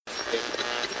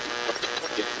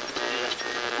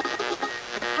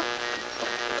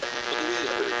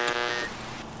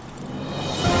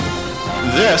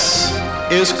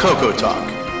is Coco Talk,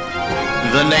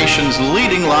 the nation's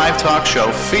leading live talk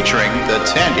show featuring the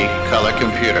Tandy color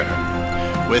computer.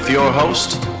 With your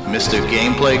host, Mr.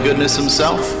 Gameplay Goodness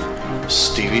himself,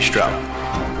 Stevie Stroud.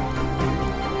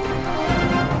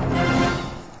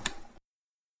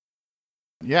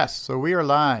 Yes, so we are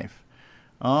live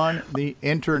on the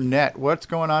internet. What's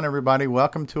going on, everybody?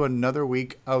 Welcome to another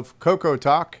week of Coco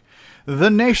Talk, the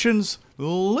nation's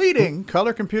leading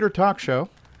color computer talk show.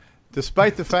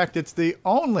 Despite the fact it's the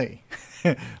only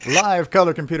live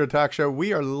color computer talk show,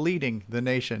 we are leading the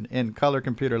nation in color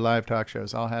computer live talk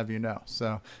shows, I'll have you know.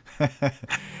 So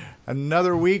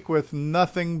another week with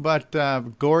nothing but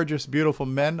gorgeous, beautiful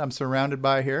men I'm surrounded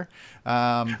by here.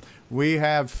 We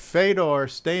have Fedor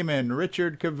Stamen,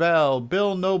 Richard Cavell,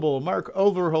 Bill Noble, Mark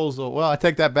Overholzer. Well, I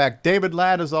take that back. David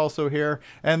Ladd is also here.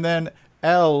 And then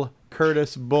L.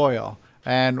 Curtis Boyle.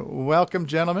 And welcome,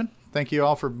 gentlemen. Thank you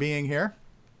all for being here.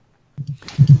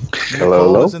 Hello.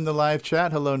 Nicole is in the live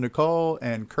chat. Hello, Nicole.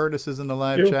 And Curtis is in the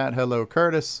live chat. Hello,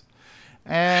 Curtis.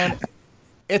 And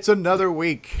it's another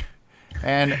week.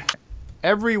 And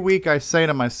every week I say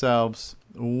to myself,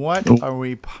 what are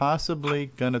we possibly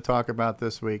going to talk about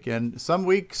this week? And some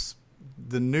weeks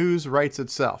the news writes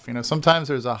itself. You know, sometimes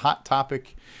there's a hot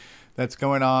topic that's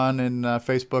going on in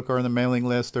Facebook or in the mailing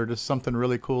list, or just something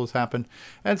really cool has happened.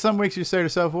 And some weeks you say to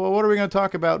yourself, well, what are we going to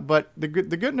talk about? But the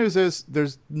good news is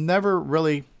there's never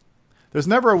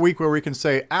a week where we can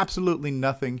say absolutely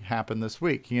nothing happened this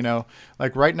week. You know,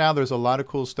 like right now there's a lot of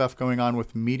cool stuff going on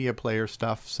with media player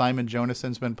stuff. Simon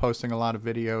Jonason's been posting a lot of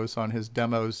videos on his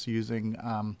demos using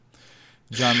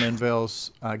John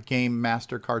Linville's Game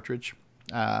Master cartridge.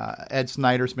 Ed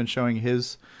Snyder's been showing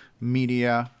his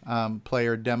media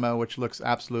player demo, which looks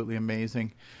absolutely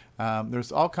amazing.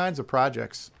 There's all kinds of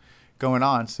projects going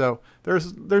on, so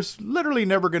there's literally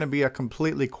never going to be a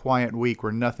completely quiet week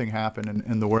where nothing happened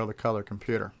in the world of color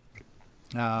computer,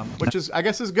 which is, I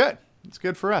guess, is good. It's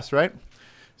good for us, right?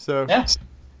 So yes.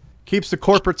 Keeps the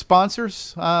corporate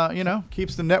sponsors,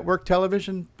 keeps the network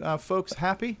television folks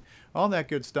happy, all that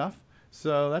good stuff.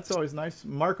 So that's always nice.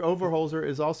 Mark Overholzer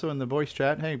is also in the voice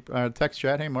chat. Hey, text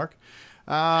chat. Hey, Mark.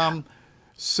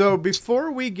 So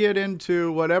before we get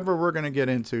into whatever we're going to get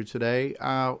into today,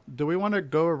 do we want to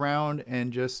go around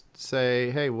and just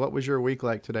say, hey, what was your week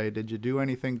like today? Did you do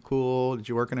anything cool? Did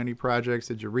you work on any projects?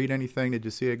 Did you read anything? Did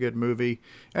you see a good movie?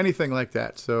 Anything like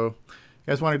that. So you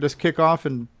guys want to just kick off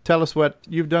and tell us what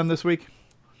you've done this week?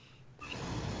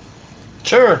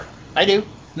 Sure, I do.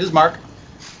 This is Mark.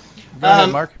 Go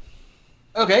ahead, Mark.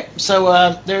 Okay,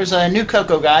 so there's a new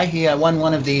Coco guy. He won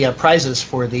one of the prizes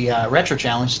for the Retro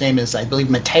Challenge. His name is, I believe,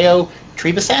 Matteo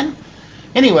Trevisan.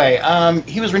 Anyway,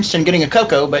 he was interested in getting a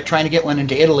Coco, but trying to get one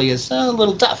into Italy is a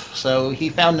little tough. So he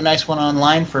found a nice one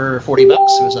online for $40.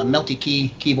 It was a multi-key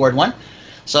keyboard one.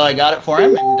 So I got it for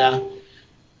him and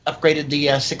upgraded the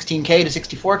 16K to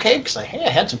 64K because I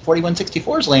had some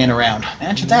 4164s laying around.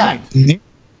 Imagine that. Mm-hmm.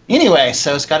 Anyway,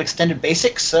 so it's got extended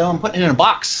basics, so I'm putting it in a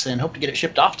box and hope to get it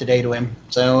shipped off today to him.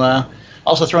 So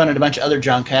also throwing in a bunch of other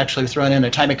junk. Actually throwing in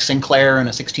a Timex Sinclair and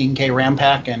a 16K RAM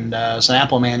pack and some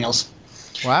Apple manuals.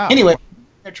 Wow. Anyway, I'm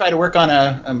going to try to work on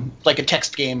a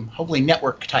text game, hopefully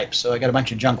network type, so I got a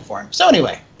bunch of junk for him. So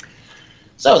anyway,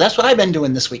 so that's what I've been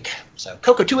doing this week. So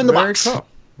Coco 2 in the box. Very cool.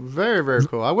 Very, very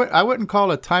cool. I wouldn't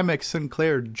call a Timex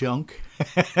Sinclair junk.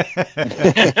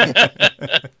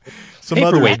 Some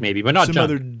Paperweight, other, maybe, but not some junk.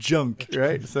 other junk,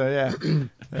 right? So yeah,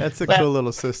 that's a cool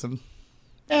little system.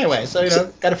 Anyway,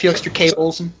 so got a few extra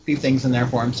cables and a few things in there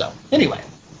for him. So anyway,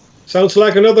 sounds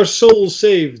like another soul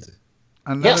saved.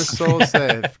 Another soul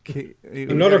save.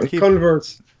 Another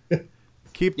convert.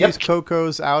 Keep these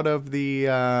Cocos out of the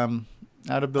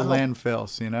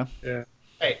landfills, you know. Yeah.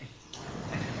 Right.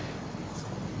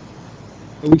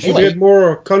 We should get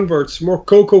more converts, more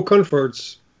Coco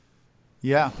converts.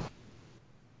 Yeah.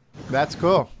 That's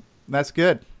cool. That's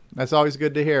good. That's always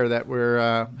good to hear that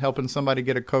we're helping somebody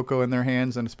get a Coco in their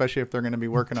hands, and especially if they're going to be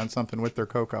working on something with their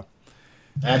Coco.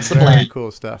 That's the very plan.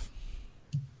 Cool stuff.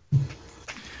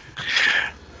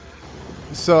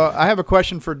 So I have a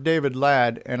question for David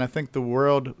Ladd, and I think the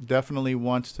world definitely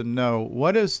wants to know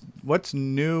what's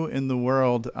new in the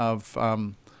world of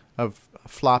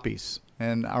floppies.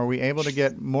 And are we able to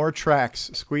get more tracks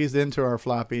squeezed into our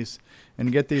floppies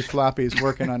and get these floppies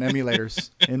working on emulators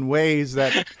in ways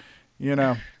that,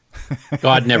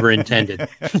 God never intended.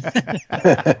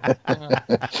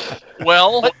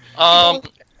 Well,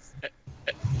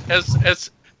 as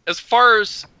far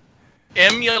as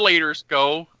emulators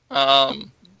go,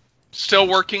 still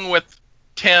working with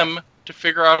Tim to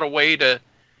figure out a way to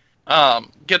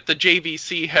get the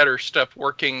JVC header stuff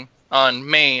working on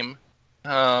MAME.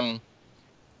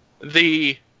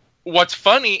 What's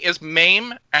funny is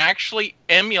MAME actually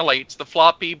emulates the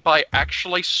floppy by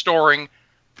actually storing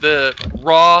the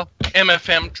raw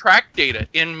MFM track data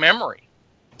in memory.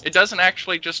 It doesn't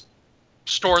actually just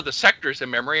store the sectors in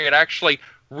memory. It actually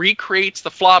recreates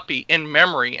the floppy in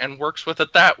memory and works with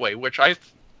it that way, which I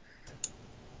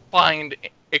find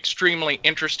extremely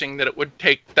interesting that it would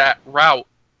take that route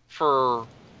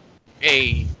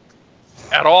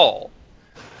at all.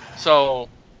 So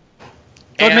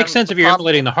it makes sense if you're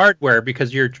emulating the hardware,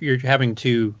 because you're having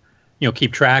to,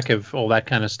 keep track of all that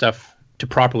kind of stuff to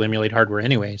properly emulate hardware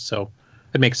anyway. So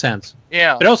it makes sense.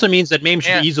 Yeah. It also means that MAME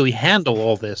should easily handle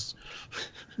all this.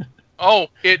 Oh,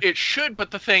 it should,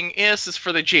 but the thing is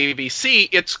for the JVC,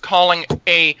 it's calling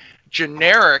a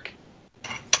generic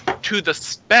to the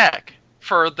spec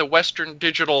for the Western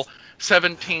Digital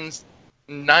 17.9x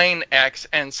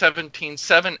and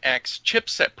 17.7x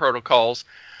chipset protocols.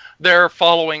 They're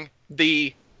following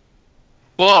the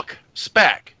book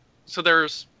spec. So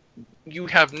you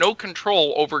have no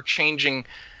control over changing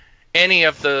any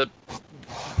of the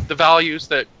values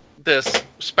that this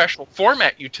special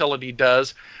format utility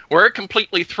does, where it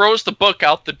completely throws the book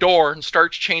out the door and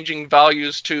starts changing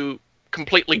values to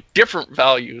completely different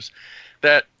values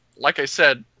that, like I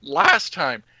said last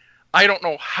time, I don't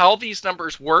know how these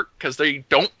numbers work because they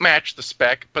don't match the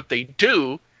spec, but they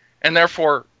do, and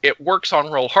therefore it works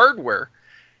on real hardware.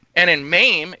 And in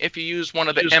MAME, if you use one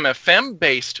of the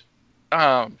MFM-based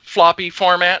floppy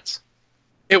formats,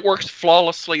 it works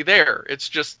flawlessly there. It's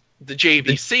just the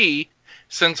JVC,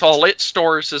 since all it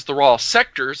stores is the raw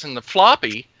sectors in the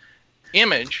floppy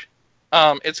image,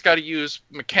 it's got to use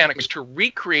mechanics to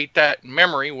recreate that in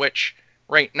memory, which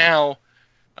right now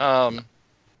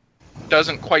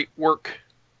doesn't quite work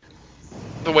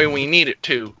the way we need it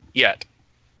to yet.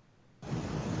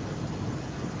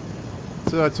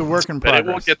 So it's a work in progress. But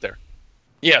it will get there.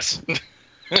 Yes.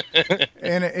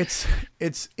 And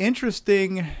it's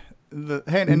interesting.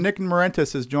 And Nick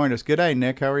Morentis has joined us. G'day,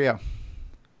 Nick. How are you?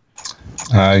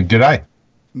 G'day.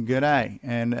 G'day.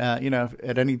 And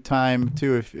at any time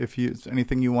too, if you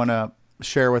anything you want to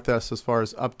share with us as far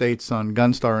as updates on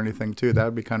Gunstar or anything too, that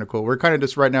would be kind of cool. We're kind of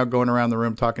just right now going around the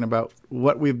room talking about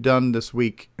what we've done this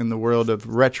week in the world of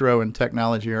retro and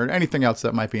technology, or anything else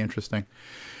that might be interesting.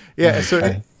 Yeah. Okay. So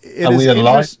are we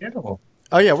live yet, or?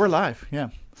 Oh yeah, we're live. Yeah.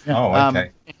 Oh, okay.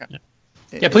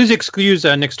 Yeah, please excuse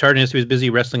Nick's tardiness. He was busy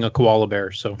wrestling a koala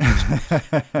bear. So,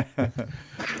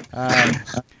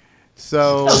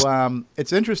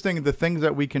 it's interesting the things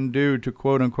that we can do to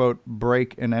quote unquote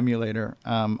break an emulator,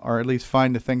 or at least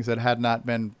find the things that had not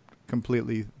been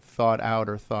completely thought out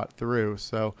or thought through.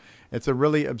 So it's a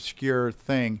really obscure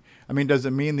thing. I mean, does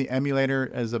it mean the emulator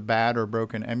is a bad or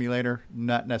broken emulator?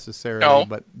 Not necessarily, no.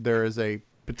 But there is a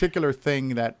particular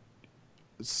thing that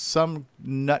some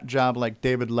nut job like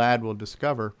David Ladd will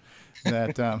discover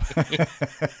that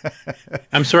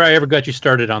I'm sorry I ever got you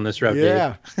started on this route.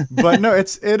 Yeah. But no,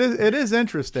 it is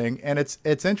interesting, and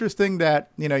it's interesting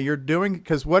that you're doing,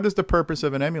 because what is the purpose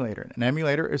of an emulator? An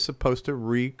emulator is supposed to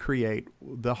recreate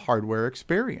the hardware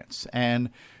experience, and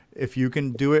if you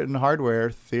can do it in hardware,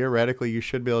 theoretically you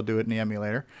should be able to do it in the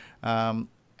emulator.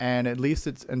 And at least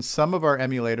it's in some of our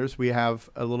emulators, we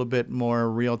have a little bit more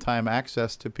real-time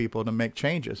access to people to make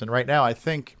changes. And right now, I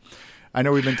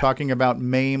know we've been talking about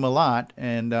MAME a lot,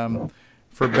 and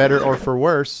for better or for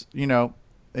worse, we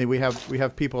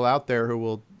have people out there who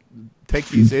will take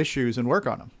these issues and work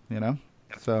on them.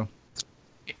 So.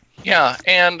 Yeah,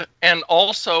 and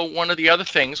also one of the other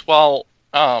things, while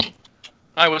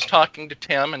I was talking to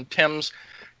Tim, and Tim's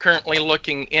currently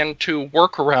looking into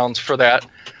workarounds for that.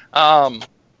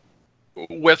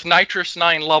 With Nitrous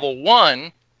 9 Level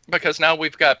 1, because now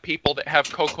we've got people that have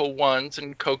Coco 1s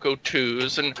and Coco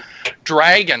 2s and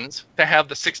Dragons to have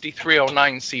the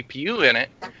 6309 CPU in it,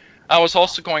 I was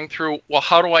also going through, well,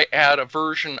 how do I add a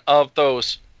version of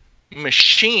those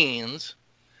machines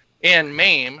in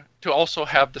MAME to also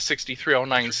have the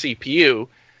 6309 CPU?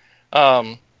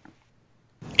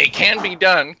 It can be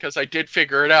done, because I did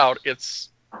figure it out. It's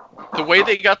the way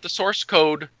they got the source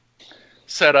code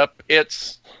set up.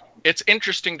 It's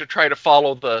interesting to try to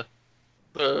follow the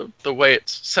way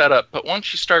it's set up, but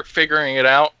once you start figuring it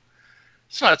out,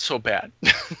 it's not so bad.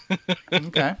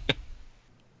 Okay.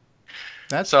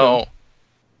 That's cool.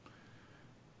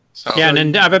 So yeah,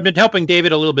 and I've been helping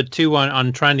David a little bit too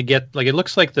on trying to get, like, it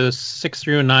looks like the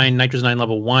 6309 Nitrous 9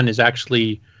 Level 1 is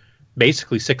actually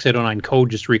basically 6809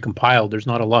 code just recompiled. There's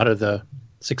not a lot of the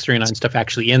 6309 stuff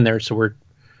actually in there, so we're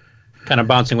kind of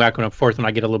bouncing back and forth when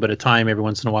I get a little bit of time every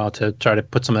once in a while to try to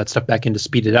put some of that stuff back in to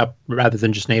speed it up rather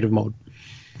than just native mode.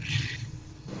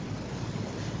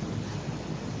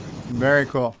 Very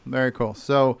cool. Very cool.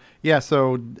 So yeah,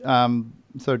 so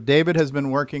David has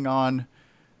been working on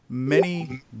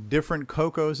many different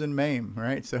Cocos in MAME,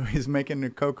 right? So he's making the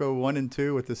Coco 1 and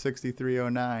 2 with the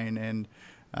 6309 and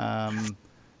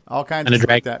all kinds of stuff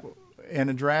like that, and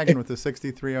a Dragon with the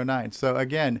 6309. So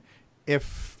again,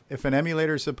 if an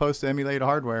emulator is supposed to emulate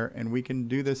hardware, and we can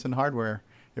do this in hardware,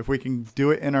 if we can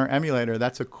do it in our emulator,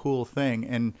 that's a cool thing.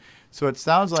 And so it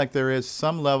sounds like there is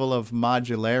some level of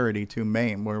modularity to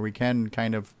MAME, where we can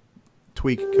kind of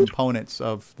tweak components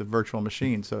of the virtual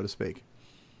machine, so to speak.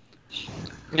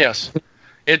 Yes.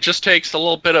 It just takes a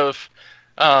little bit of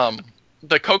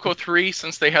the Coco 3,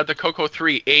 since they had the Coco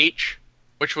 3H,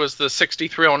 which was the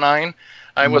 6309.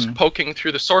 I was poking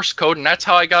through the source code, and that's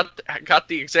how I got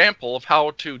the example of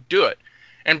how to do it.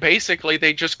 And basically,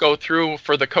 they just go through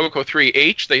for the Coco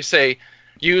 3H. They say,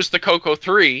 use the Coco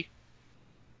 3,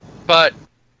 but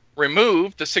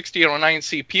remove the 6809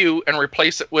 CPU and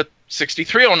replace it with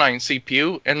 6309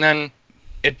 CPU, and then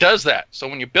it does that. So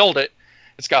when you build it,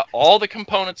 it's got all the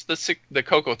components the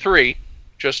Coco 3,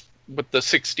 just with the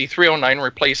 6309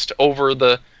 replaced over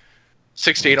the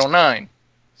 6809.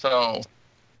 So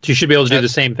you should be able to do the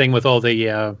same thing with all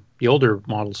the older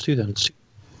models too, then.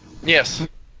 Yes.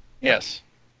 Yes.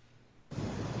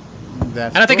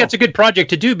 And I think that's a good project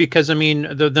to do, because I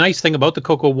mean the nice thing about the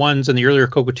Coco 1s and the earlier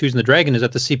Coco 2s and the Dragon is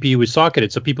that the CPU is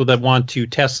socketed, so people that want to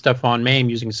test stuff on MAME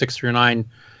using 6309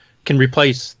 can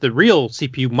replace the real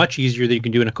CPU much easier than you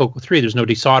can do in a Coco 3. There's no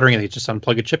desoldering, and they just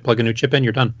unplug a chip, plug a new chip in,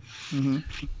 you're done. Mm-hmm.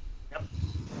 Yep.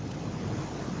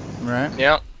 Right.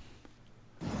 Yeah.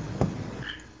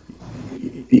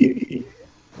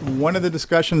 One of the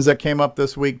discussions that came up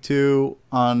this week too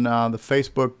on the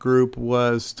Facebook group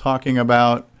was talking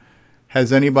about,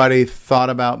 has anybody thought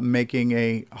about making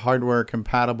a hardware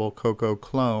compatible Coco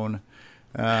clone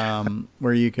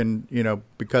where you can,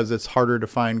 because it's harder to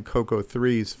find Coco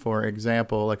 3s, for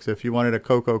example, like so if you wanted a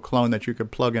Coco clone that you could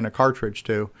plug in a cartridge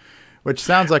to, which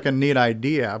sounds like a neat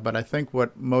idea, but I think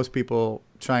what most people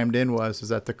chimed in is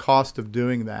that the cost of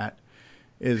doing that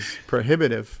is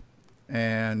prohibitive.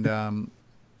 And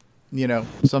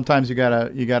sometimes you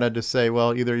gotta just say,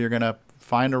 well, either you're gonna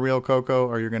find a real Coco,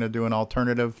 or you're gonna do an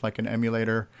alternative like an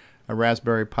emulator, a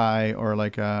Raspberry Pi, or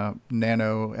like a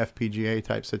nano FPGA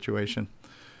type situation.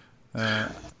 I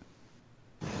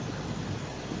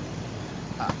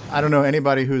don't know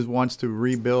anybody who wants to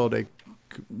rebuild a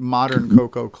modern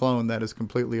Coco clone that is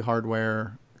completely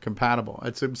hardware compatible.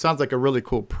 It sounds like a really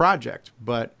cool project,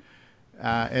 but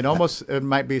it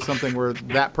might be something where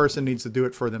that person needs to do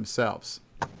it for themselves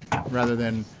rather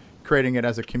than creating it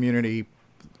as a community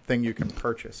thing you can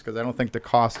purchase, because I don't think the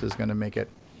cost is going to make it.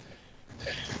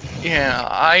 Yeah,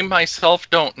 I myself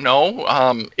don't know.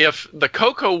 If the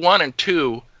Coco 1 and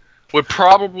 2 would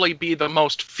probably be the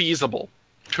most feasible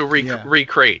to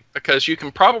recreate, because you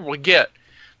can probably get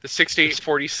the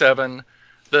 6847,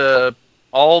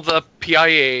 all the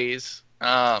PIAs,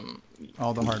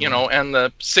 all the hardware, and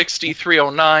the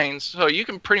 6309s. So you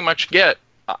can pretty much get,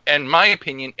 in my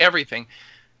opinion, everything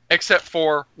except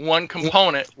for one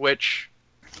component, which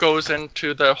goes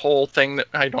into the whole thing that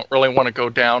I don't really want to go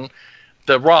down,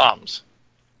 the ROMs.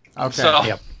 Okay.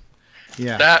 So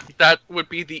that would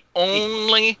be the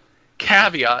only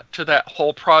caveat to that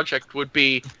whole project, would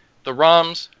be the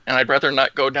ROMs, and I'd rather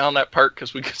not go down that part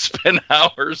because we could spend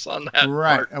hours on that.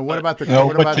 Right. part. And what about the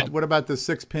what about the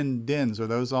 6-pin DINs? Are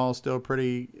those all still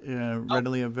pretty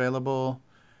readily available?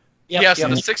 Yes, the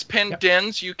 6-pin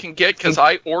DINs you can get, because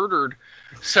I ordered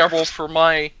several for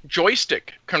my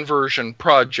joystick conversion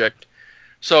project.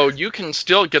 So you can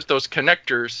still get those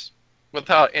connectors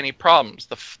without any problems.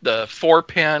 The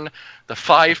 4-pin, the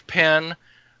 5-pin,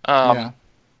 and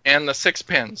the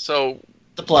 6-pin. So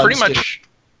the plugs pretty much,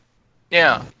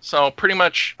 so pretty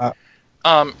much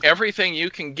everything you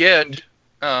can get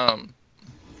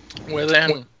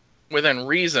within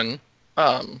reason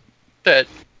that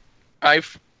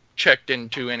I've checked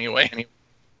into anyway.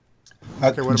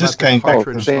 Okay, what just about the going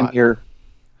cartridge same slot? here.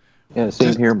 Yeah,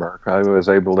 same here, Mark. I was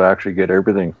able to actually get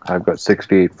everything. I've got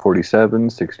 6847,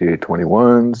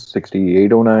 6821s,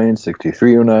 6809s,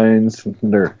 6309s.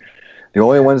 They're the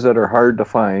only ones that are hard to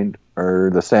find are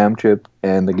the SAM chip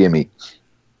and the Gimme.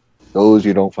 Those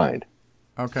you don't find.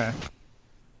 Okay.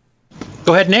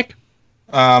 Go ahead, Nick.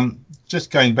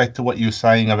 Just going back to what you were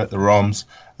saying about the ROMs,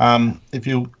 if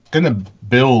you're going to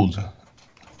build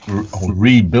or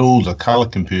rebuild a color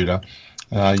computer,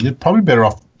 you're probably better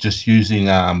off just using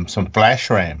some flash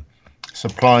RAM,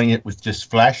 supplying it with just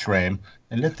flash RAM,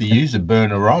 and let the user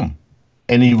burn a ROM,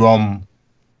 any ROM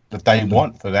that they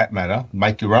want, for that matter.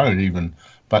 Make your own even,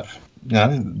 but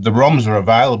the ROMs are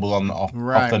available off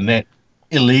the net.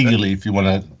 illegally, if you want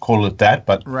to call it that,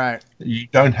 but Right. you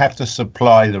don't have to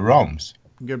supply the ROMs.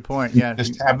 Good point. Yeah.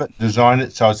 Just have it, design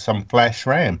it so it's some flash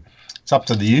RAM. It's up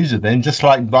to the user then, just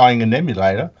like buying an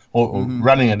emulator or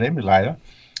running an emulator,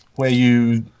 where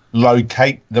you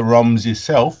locate the ROMs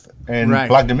yourself and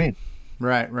plug them in.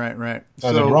 Right.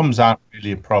 So the ROMs aren't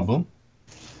really a problem.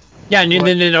 Yeah, and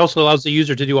then it also allows the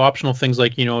user to do optional things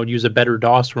like, use a better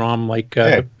DOS ROM, like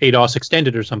ADOS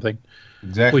Extended or something.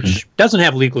 Exactly. Which doesn't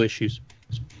have legal issues.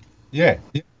 Yeah.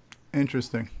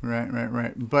 Interesting.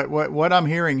 Right. But what I'm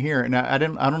hearing here, now I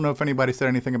don't know if anybody said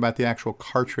anything about the actual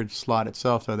cartridge slot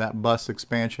itself, though. That bus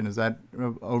expansion, is that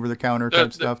over the counter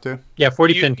type stuff too? Yeah,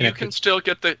 40 pin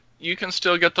connector. You can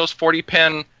still get those 40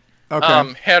 pin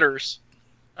headers,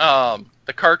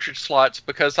 the cartridge slots,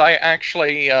 because I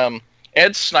actually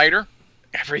Ed Snyder,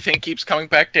 everything keeps coming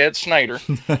back to Ed Snyder.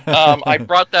 I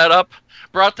brought that up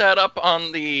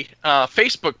on the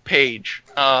Facebook page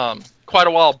quite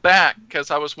a while back,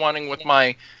 because I was wanting, with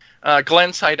my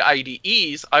Glenside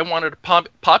IDEs, I wanted to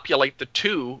populate the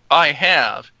two I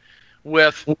have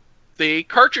with the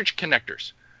cartridge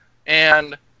connectors.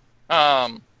 And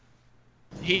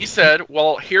he said,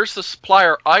 well, here's the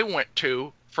supplier I went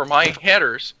to for my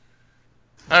headers.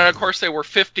 And of course they were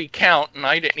 50 count, and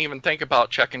I didn't even think about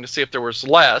checking to see if there was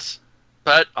less.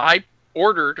 But I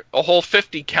ordered a whole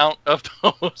 50 count of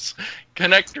those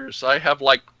connectors. I have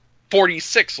like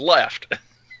 46 left.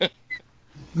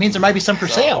 Means there might be some for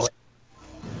sale.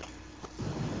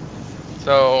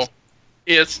 So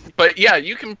but yeah,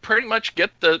 you can pretty much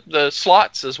get the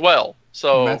slots as well.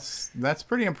 So that's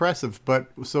pretty impressive. But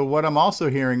so what I'm also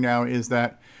hearing now is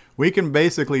that we can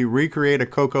basically recreate a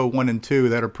Coco 1 and 2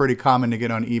 that are pretty common to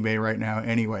get on eBay right now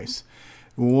anyways.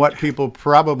 What people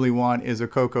probably want is a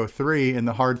Coco 3, and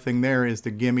the hard thing there is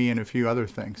the gimme and a few other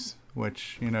things,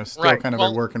 which, still kind of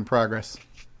a work in progress.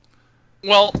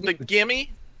 Well, the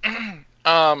gimme,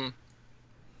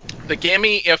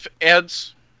 if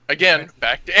Ed's, again,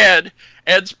 back to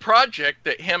Ed's project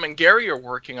that him and Gary are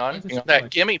working on, that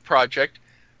gimme project,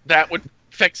 that would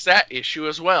fix that issue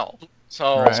as well.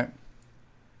 So,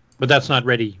 but that's not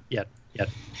ready yet.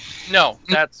 No,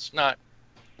 that's not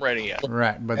ready yet.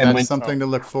 Right, but that's something to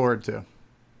look forward to.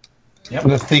 Yep.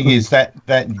 The thing is that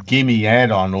gimme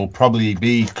add-on will probably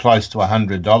be close to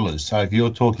 $100. So if you're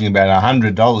talking about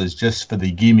 $100 just for the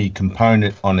gimme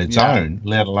component on its own,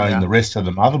 let alone the rest of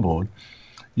the motherboard,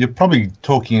 you're probably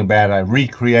talking about a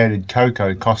recreated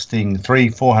Coco costing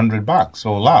 $300-400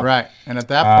 all up. Right, and at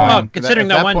that point, considering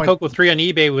that one Coco 3 on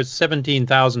eBay was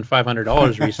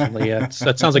 $17,500 recently,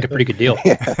 that sounds like a pretty good deal.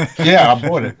 Yeah, I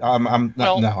bought it.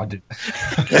 No, I didn't.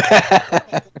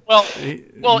 well,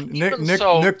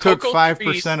 Nick took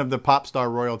 5% of the Popstar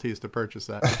royalties to purchase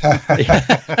that.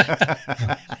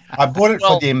 I bought it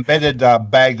for the embedded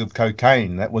bag of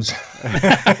cocaine. That was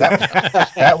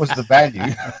that was the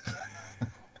value.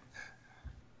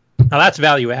 Now that's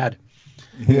value add.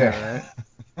 Yeah,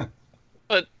 right.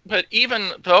 But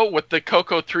even though with the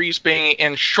Coco 3s being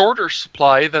in shorter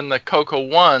supply than the Coco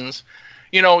 1s,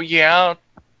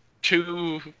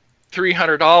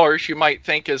 $200-300 you might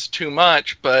think is too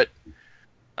much, but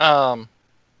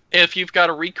if you've got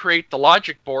to recreate the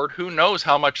logic board, who knows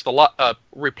how much the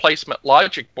replacement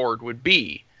logic board would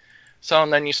be. So,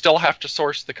 and then you still have to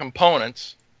source the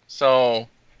components. So,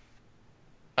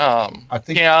 I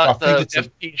think the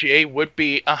FPGA would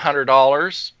be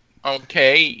 $100.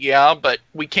 Okay, but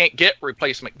we can't get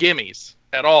replacement gimmies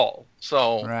at all.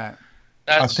 So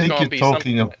that's going to be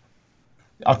something.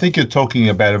 I think you're talking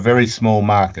about a very small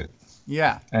market.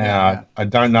 Yeah. I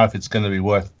don't know if it's going to be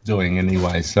worth doing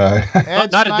anyway. So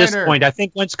not at this point. I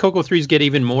think once Coco 3s get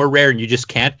even more rare and you just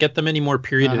can't get them anymore,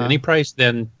 period, at any price,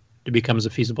 then it becomes a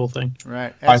feasible thing.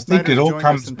 Right. I think it all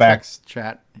comes back.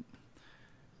 Chat.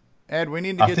 Ed, we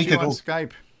need to get you on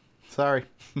Skype. Sorry.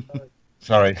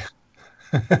 Sorry.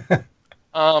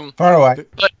 Far away.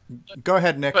 Go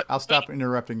ahead, Nick. I'll stop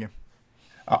interrupting you.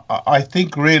 I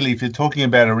think really, if you're talking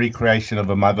about a recreation of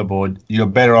a motherboard, you're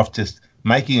better off just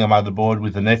making a motherboard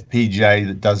with an FPGA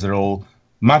that does it all,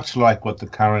 much like what the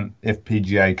current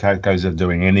FPGA Cocos are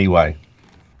doing anyway.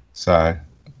 So.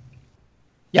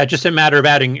 Yeah, just a matter of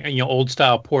adding, old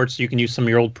style ports. So you can use some of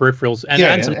your old peripherals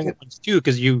and some new ones too,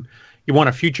 because you want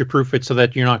to future-proof it so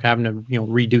that you're not having to,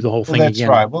 redo the whole thing again. That's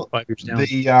right. Well,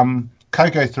 the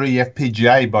Coco 3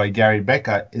 FPGA by Gary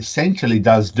Becker essentially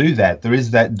does do that. There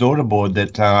is that daughter board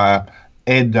that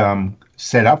Ed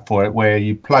set up for it, where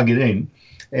you plug it in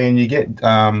and you get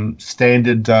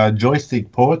standard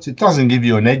joystick ports. It doesn't give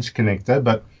you an edge connector,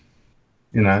 but,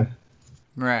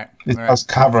 Right. It does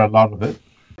cover a lot of it.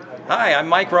 Hi, I'm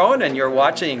Mike Rowan, and you're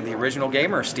watching the original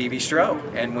gamer, Stevie Stroh.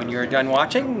 And when you're done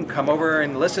watching, come over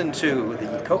and listen to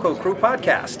the Coco Crew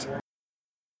podcast.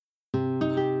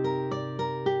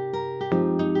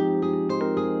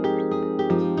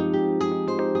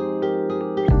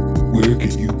 Where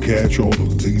can you catch all the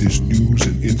latest news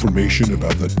and information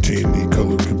about the Tandy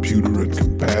Color Computer and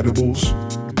compatibles?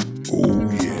 Oh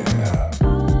yeah,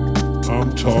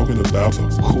 I'm talking about the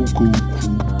Coco Crew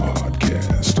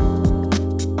podcast.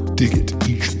 Dig it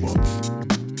each month.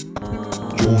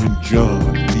 Join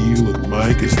John, Neil, and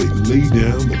Mike as they lay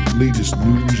down the latest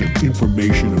news and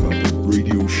information about the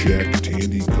Radio Shack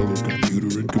Tandy Color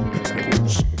Computer and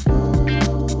compatibles.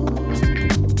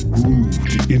 Groove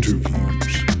to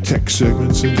interviews, tech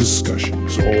segments, and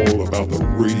discussions all about the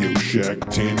Radio Shack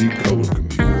Tandy Color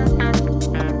Computer.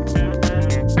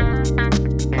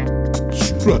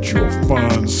 Strut your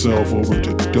fine self over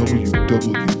to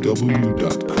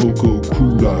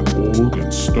www.cococrew.org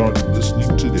and start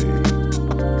listening today.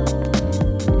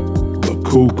 The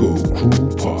Coco Crew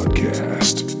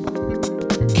Podcast.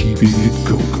 Keeping it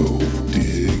Coco,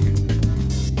 dig?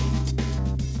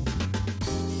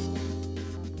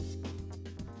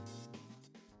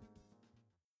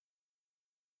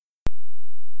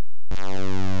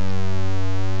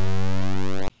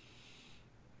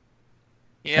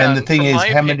 Yeah, and the thing from is, my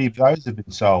how many of those have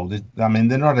been sold? I mean,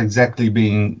 they're not exactly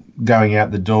going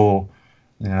out the door,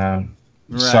 so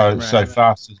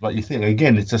fast as what you think.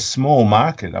 Again, it's a small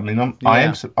market. I mean,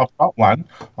 I've got one.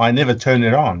 I never turn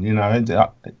it on.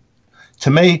 To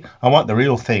me, I want the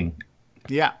real thing.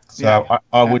 Yeah. So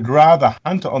I would rather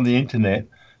hunt on the internet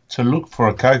to look for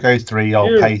a Coco 3. I'll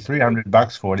pay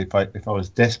 $300 for it if I was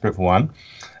desperate for one,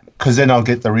 because then I'll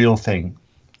get the real thing.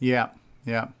 Yeah.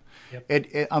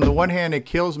 It on the one hand, it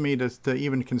kills me to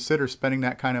even consider spending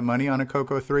that kind of money on a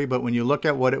Coco 3, but when you look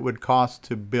at what it would cost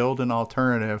to build an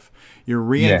alternative, you're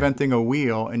reinventing a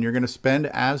wheel, and you're going to spend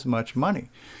as much money.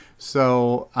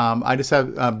 So I just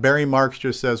have Barry Marks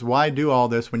just says, why do all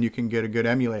this when you can get a good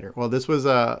emulator? Well, this was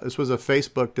a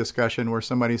Facebook discussion where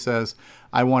somebody says,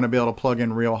 I want to be able to plug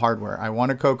in real hardware. I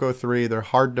want a Coco 3. They're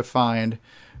hard to find.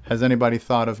 Has anybody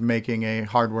thought of making a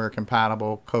hardware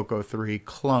compatible Coco 3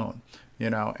 clone?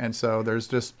 And so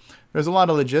there's a lot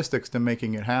of logistics to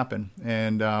making it happen.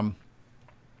 And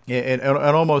it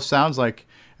almost sounds like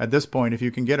at this point, if you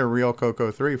can get a real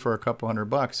Coco 3 for a couple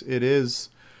 $100, it is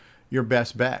your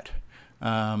best bet.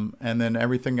 And then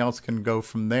everything else can go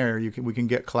from there. We can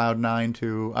get Cloud9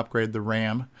 to upgrade the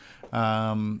RAM.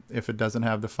 If it doesn't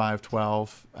have the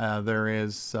 512, there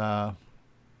is, Ed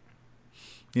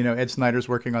Snyder's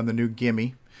working on the new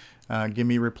Gimme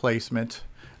replacement.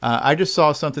 I just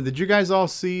saw something. Did you guys all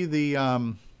see the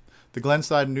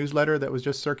Glenside newsletter that was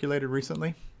just circulated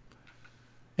recently?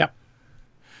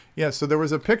 Yeah, so there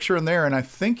was a picture in there, and I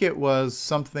think it was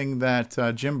something that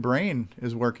Jim Brain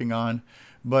is working on,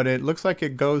 but it looks like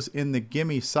it goes in the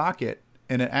Gimme socket,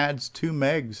 and it adds 2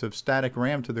 megs of static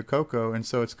RAM to the Coco, and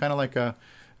so it's kind of like a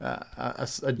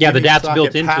the DAT's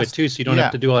built into it too, so you don't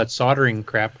have to do all that soldering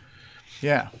crap.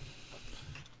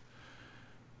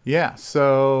 Yeah,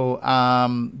 so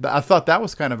I thought that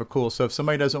was kind of a cool. So if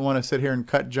somebody doesn't want to sit here and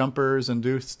cut jumpers and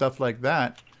do stuff like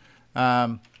that,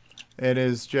 it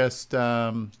is just, it's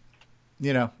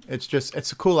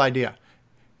a cool idea.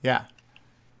 Yeah.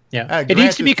 It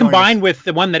needs to be combined with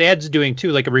the one that Ed's doing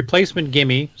too, like a replacement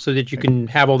Gimme, so that you can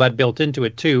have all that built into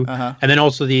it too, and then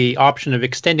also the option of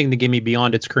extending the Gimme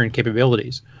beyond its current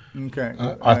capabilities. Okay.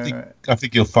 I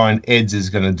think you'll find Ed's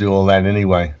is going to do all that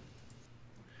anyway.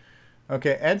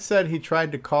 Okay, Ed said he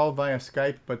tried to call via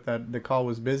Skype, but that the call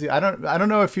was busy. I don't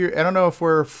know if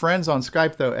we're friends on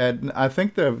Skype though, Ed. I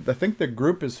think the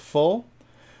group is full.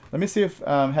 Let me see if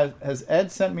has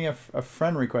Ed sent me a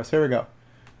friend request. Here we go.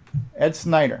 Ed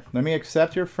Snyder. Let me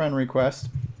accept your friend request.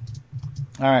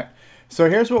 All right. So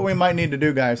here's what we might need to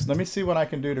do, guys. Let me see what I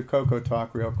can do to Coco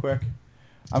Talk real quick.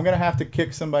 I'm gonna have to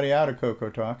kick somebody out of Coco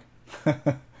Talk.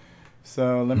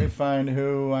 So let me find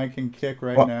who I can kick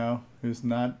now. Who's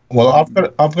not? Well, I've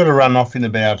got to run off in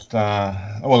about.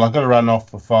 I've got to run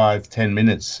off for 5-10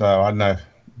 minutes. So I don't know.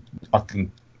 I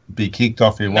can be kicked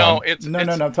off in one. No.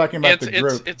 I'm talking about the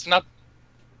group. It's not.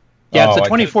 Yeah, it's the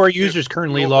 24 users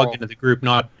currently logged into the group,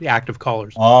 not the active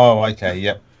callers. Oh, okay.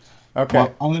 Yep. Okay.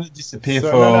 Well, I'm going to disappear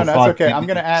for. No, that's okay. I'm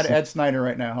going to add Ed Snyder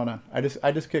right now. Hold on. I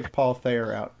just kicked Paul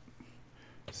Thayer out.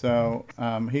 So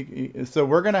so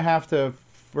we're gonna have to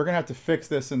fix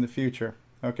this in the future.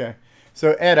 Okay.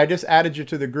 So Ed, I just added you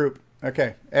to the group.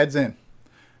 Okay, Ed's in.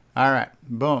 All right,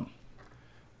 boom.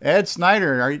 Ed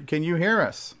Snyder, can you hear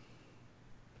us?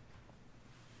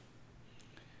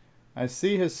 I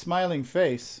see his smiling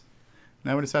face.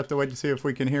 Now we just have to wait to see if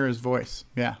we can hear his voice.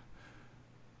 Yeah.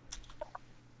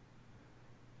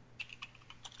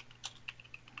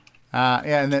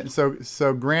 And then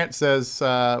so Grant says,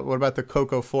 what about the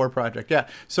Coco 4 project? Yeah.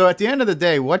 So at the end of the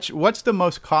day, what's the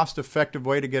most cost-effective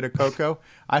way to get a Coco?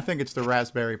 I think it's the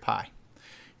Raspberry Pi.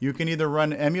 You can either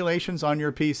run emulations on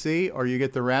your PC, or you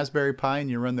get the Raspberry Pi and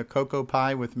you run the Coco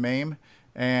Pi with MAME.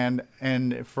 And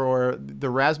for the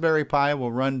Raspberry Pi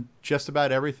will run just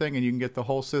about everything, and you can get the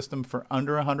whole system for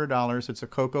under $100. It's a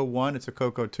Coco 1, it's a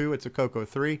Coco 2, it's a Coco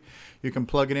 3. You can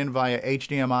plug it in via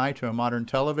HDMI to a modern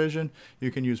television. You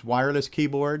can use wireless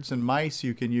keyboards and mice.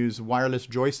 You can use wireless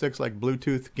joysticks like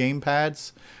Bluetooth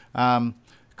gamepads.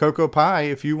 Coco Pi,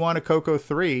 if you want a Coco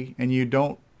 3 and you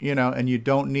don't, and you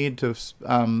don't need to,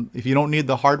 if you don't need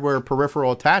the hardware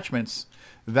peripheral attachments,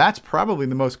 that's probably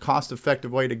the most cost-effective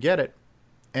way to get it.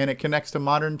 And it connects to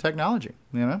modern technology,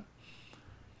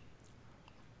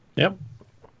 Yep.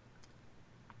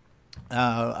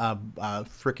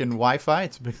 Freaking Wi-Fi.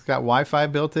 It's got Wi-Fi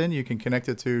built in. You can connect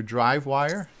it to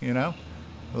DriveWire. A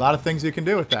lot of things you can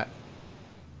do with that.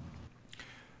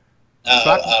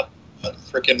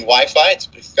 Freaking Wi-Fi.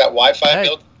 It's got Wi-Fi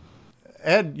built.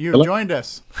 Ed, you've joined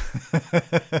us.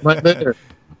 Right there.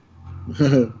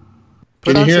 Can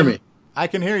you hear me? I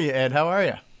can hear you, Ed. How are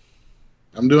you?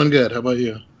 I'm doing good. How about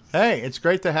you? Hey, it's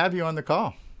great to have you on the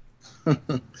call.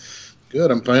 Good.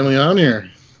 I'm finally on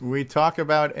here. We talk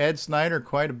about Ed Snyder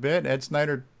quite a bit. Ed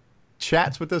Snyder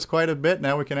chats with us quite a bit.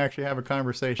 Now we can actually have a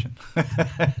conversation.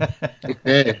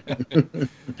 Hey.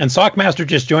 And Sockmaster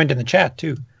just joined in the chat,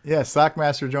 too. Yeah,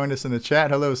 Sockmaster joined us in the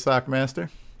chat. Hello, Sockmaster.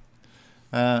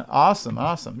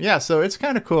 Awesome. Yeah, so it's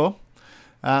kind of cool.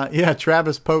 Yeah,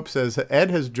 Travis Pope says,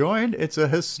 Ed has joined. It's a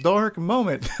historic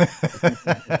moment.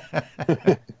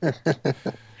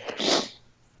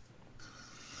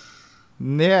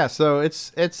 Yeah, so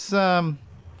it's a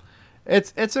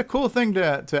cool thing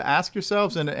to ask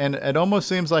yourselves, and it almost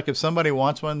seems like if somebody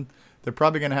wants one, they're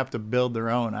probably going to have to build their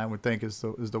own. I would think is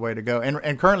the way to go.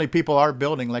 And currently people are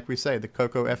building, like we say, the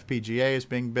Coco FPGA is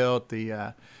being built,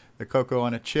 the Coco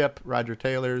on a chip, Roger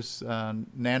Taylor's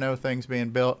Nano things being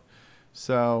built.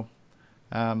 So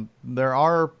there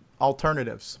are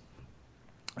alternatives,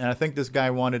 and I think this guy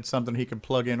wanted something he could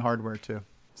plug in hardware to.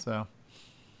 So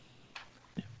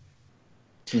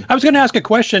I was going to ask a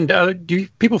question. Do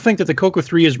people think that the Coco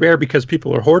 3 is rare because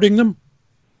people are hoarding them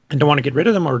and don't want to get rid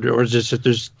of them, or is it just that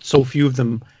there's so few of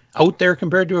them out there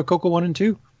compared to a Coco 1 and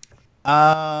 2?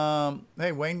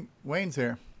 Hey, Wayne's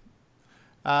here.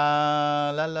 Do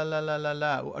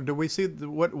we see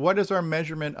what is our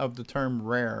measurement of the term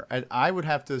rare? I would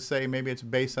have to say maybe it's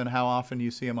based on how often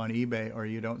you see them on eBay or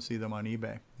you don't see them on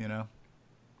eBay.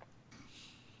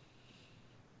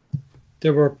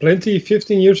 There were plenty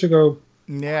 15 years ago.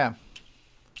 Yeah.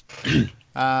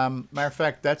 Matter of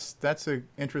fact, that's an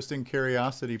interesting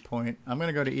curiosity point. I'm going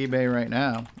to go to eBay right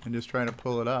now and just try to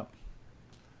pull it up.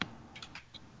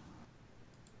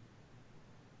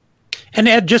 And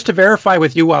Ed, just to verify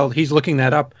with you while he's looking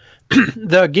that up,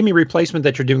 the gimme replacement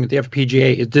that you're doing with the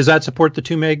FPGA, does that support the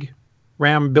 2 meg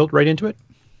RAM built right into it?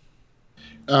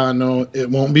 No, it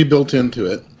won't be built into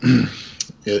it.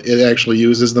 It actually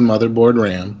uses the motherboard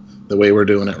RAM the way we're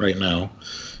doing it right now.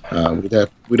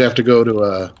 We'd have to go to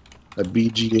a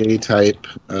BGA type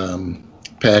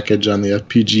package on the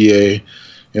FPGA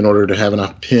in order to have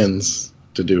enough pins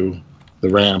to do the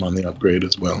RAM on the upgrade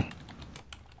as well.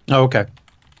 Oh, okay.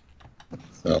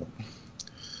 So. Yeah,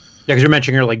 because you're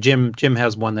mentioning here, like Jim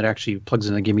has one that actually plugs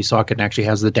in the gimme socket and actually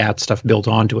has the DAT stuff built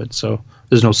onto it. So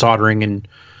there's no soldering and,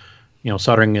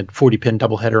 soldering a 40-pin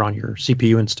doubleheader on your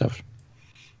CPU and stuff.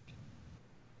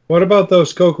 What about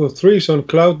those Coco 3s on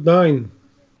Cloud9?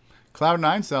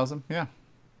 Cloud9 sells them, yeah.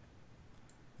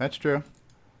 That's true.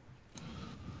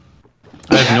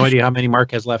 I have no idea how many Mark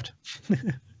has left.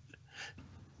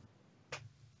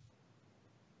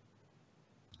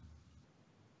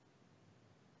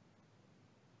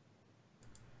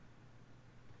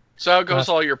 So how goes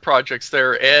all your projects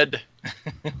there, Ed?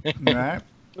 All right.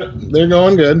 They're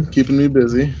going good, keeping me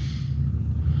busy.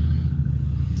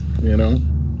 I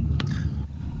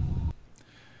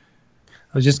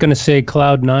was just going to say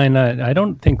Cloud9. I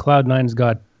don't think Cloud9's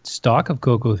got stock of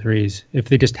Coco 3s. If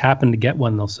they just happen to get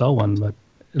one, they'll sell one. But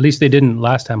at least they didn't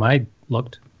last time I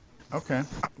looked. Okay.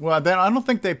 Well, then I don't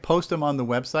think they post them on the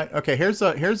website. Okay, here's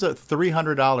a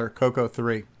 $300 Coco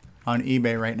 3 on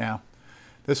eBay right now.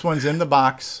 This one's in the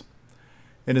box.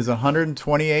 It is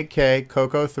 128K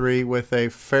Coco 3 with a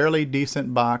fairly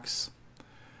decent box.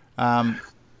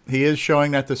 He is showing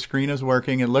that the screen is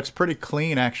working. It looks pretty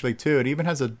clean, actually, too. It even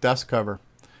has a dust cover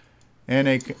and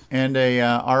a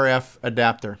RF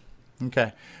adapter.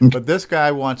 Okay. But this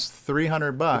guy wants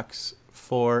 $300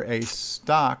 for a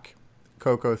stock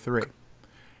Coco 3.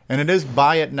 And it is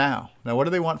buy it now. Now, what do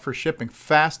they want for shipping?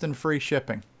 Fast and free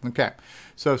shipping. Okay.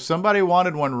 So if somebody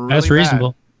wanted one really That's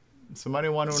reasonable. bad, somebody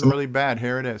wanted one really bad,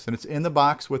 here it is. And it's in the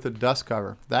box with a dust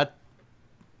cover.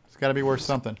 It's got to be worth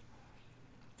something.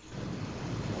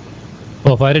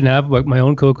 Well, if I didn't have my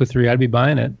own Coco 3, I'd be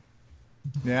buying it.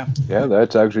 Yeah. Yeah,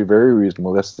 that's actually very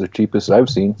reasonable. That's the cheapest I've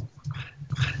seen.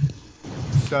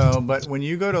 So, but when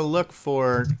you go to look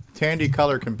for Tandy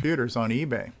Color computers on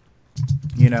eBay,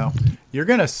 you know, you're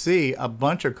going to see a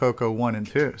bunch of Coco 1 and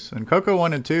 2s. And Coco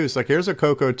 1 and 2s, like here's a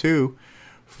Coco 2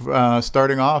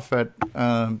 starting off at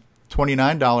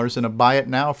 $29 and a buy it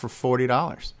now for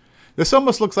 $40. This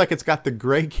almost looks like it's got the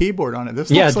gray keyboard on it.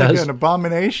 This looks like an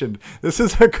abomination. This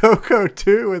is a Coco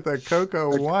 2 with a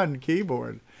Coco 1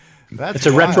 keyboard. It's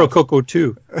a retro Coco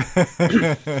 2.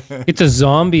 It's a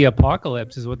zombie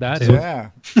apocalypse is what that is.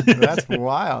 Yeah, that's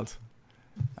wild.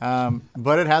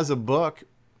 But it has a book.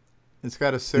 It's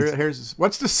got a serial.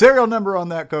 What's the serial number on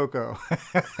that Coco?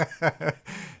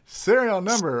 Serial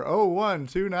number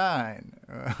 0129.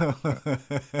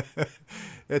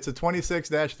 It's a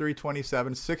 26-327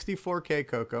 64K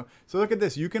Coco. So look at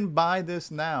this. You can buy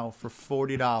this now for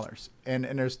 $40, and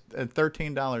there's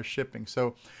 $13 shipping.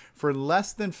 So for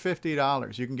less than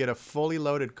 $50, you can get a fully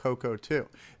loaded Coco 2.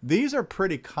 These are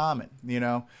pretty common, you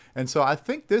know, and so I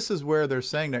think this is where they're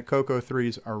saying that Coco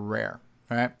 3s are rare,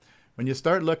 right? When you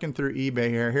start looking through eBay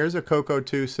here's a Coco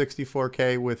 2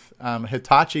 64K with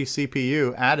Hitachi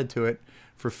CPU added to it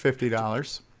for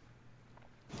 $50.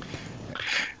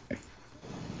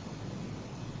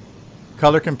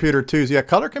 Color Computer 2s. Yeah,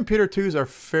 Color Computer 2s are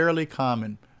fairly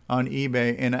common on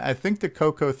eBay, and I think the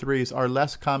Coco 3s are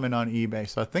less common on eBay.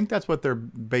 So I think that's what they're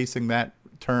basing that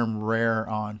term rare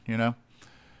on, you know?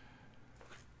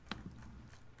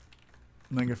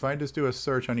 Like if I just do a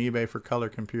search on eBay for Color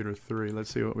Computer 3,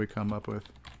 let's see what we come up with.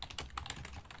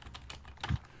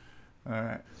 All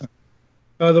right.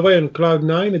 By the way, on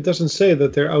Cloud9, it doesn't say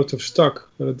that they're out of stock,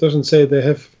 but it doesn't say they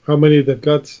have how many they've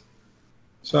got.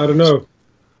 So I don't know.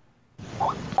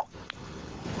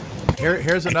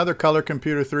 Here's another Color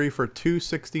Computer 3 for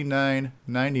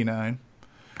 $269.99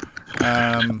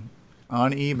 on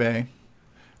eBay.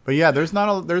 But yeah, there's not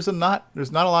a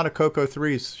lot of Coco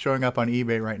 3s showing up on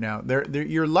eBay right now.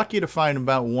 You're lucky to find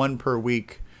about one per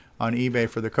week on eBay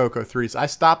for the Coco 3s. I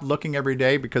stopped looking every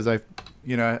day because I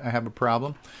have a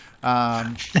problem.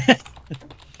 But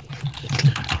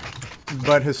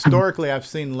historically, I've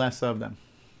seen less of them.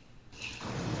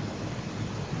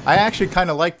 I actually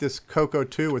kind of like this Coco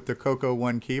 2 with the Coco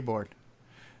 1 keyboard.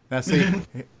 Now see,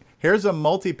 here's a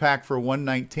multi-pack for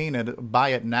 $119 and buy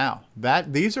it now.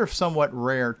 These are somewhat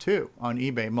rare too on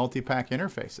eBay, multi-pack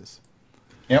interfaces.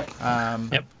 Yep.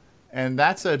 Yep. And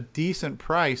that's a decent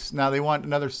price. Now they want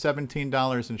another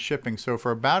 $17 in shipping, so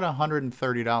for about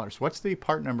 $130. What's the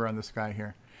part number on this guy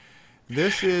here?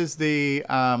 This is the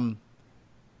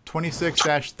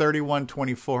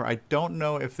 26-3124. I don't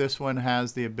know if this one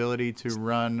has the ability to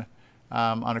run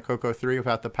on a Coco 3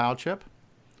 without the PAL chip.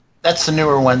 That's the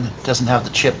newer one that doesn't have the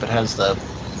chip. It has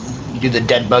you do the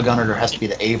dead bug on it, or it has to be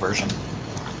the A version.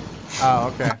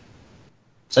 Oh, okay.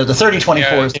 So the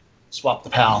 3024 is swap the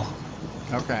PAL.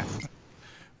 Okay.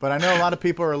 But I know a lot of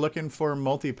people are looking for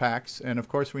multi-packs, and of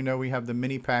course we know we have the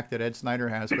mini pack that Ed Snyder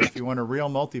has, but if you want a real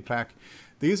multi-pack,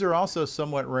 these are also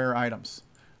somewhat rare items.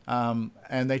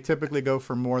 And they typically go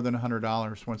for more than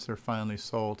 $100 once they're finally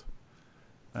sold.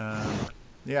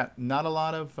 Yeah, not a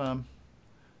lot of Coco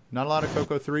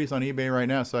 3s on eBay right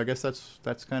now, so I guess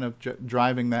that's kind of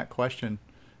driving that question,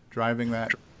 driving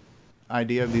that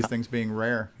idea of these things being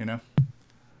rare, you know?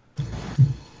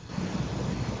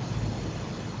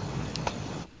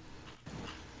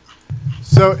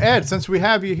 So Ed, since we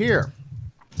have you here,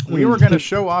 we were going to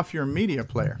show off your media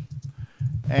player,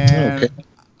 and okay.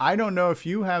 I don't know if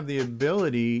you have the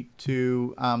ability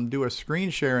to do a screen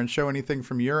share and show anything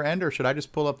from your end, or should I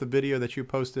just pull up the video that you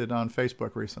posted on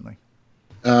Facebook recently?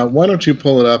 Why don't you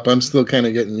pull it up? I'm still kind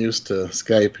of getting used to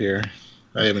Skype here.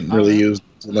 I haven't really used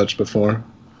it much before.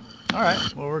 All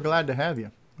right. Well, we're glad to have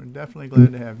you. We're definitely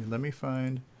glad to have you. Let me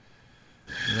find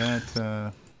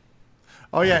that.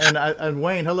 Oh, yeah, and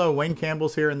Wayne. Hello, Wayne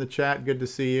Campbell's here in the chat. Good to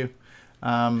see you.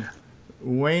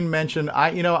 Wayne mentioned,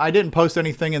 I didn't post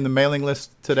anything in the mailing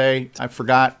list today. I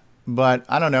forgot, but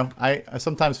I don't know. I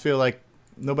sometimes feel like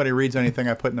nobody reads anything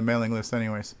I put in the mailing list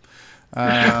anyways.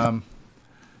 All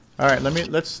right,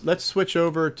 let's switch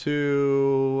over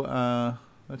to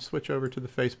the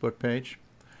Facebook page.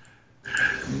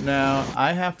 Now,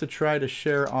 I have to try to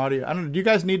share audio. I don't know, do you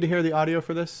guys need to hear the audio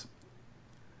for this?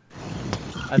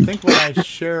 I think when I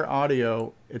share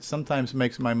audio, it sometimes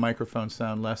makes my microphone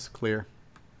sound less clear.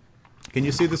 Can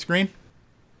you see the screen?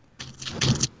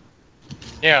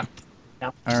 Yeah.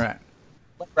 All right.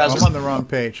 Oh, I'm on the wrong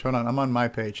page. Hold on, I'm on my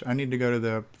page. I need to go to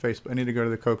the Facebook. I need to go to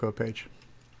the Coco page.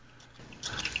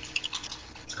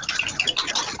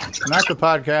 Not the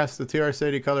podcast, the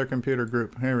TR-SADI Color Computer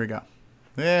Group. Here we go.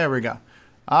 There we go.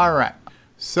 All right.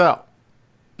 So,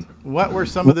 what were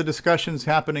some of the discussions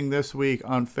happening this week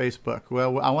on Facebook?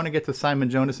 Well, I want to get to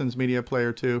Simon Jonason's media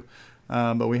player too,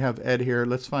 but we have Ed here.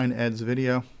 Let's find Ed's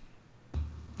video.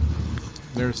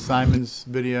 There's Simon's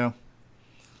video.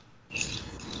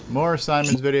 More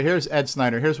Simon's video. Here's Ed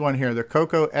Snyder. Here's one here. The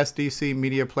Coco SDC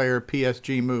Media Player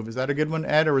PSG Move. Is that a good one,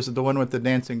 Ed, or is it the one with the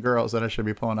dancing girls that I should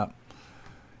be pulling up?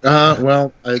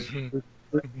 Well,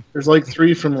 there's like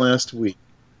 3 from last week.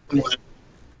 All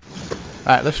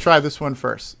right, let's try this one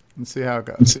first and see how it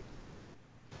goes.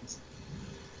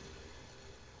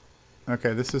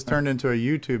 Okay, this is turned into a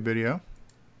YouTube video.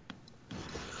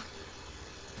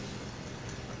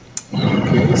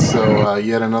 Okay, so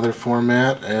yet another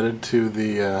format added to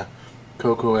the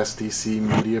Coco SDC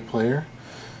media player.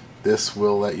 This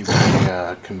will let you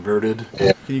play converted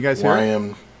Can you guys hear it?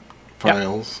 YM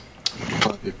files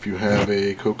if you have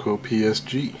a Coco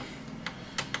PSG.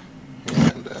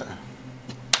 And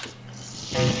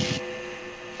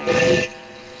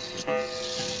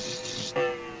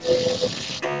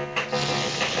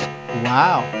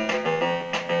wow.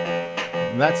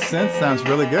 That synth sounds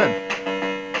really good.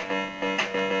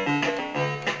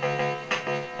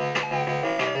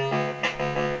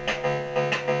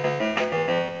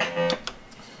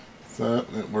 So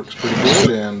it works pretty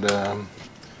good, and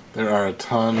there are a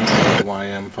ton of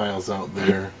YM files out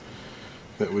there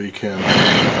that we can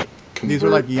convert. These are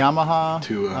like Yamaha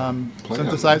to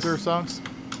synthesizer songs?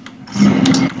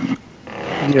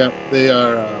 Yeah, they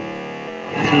are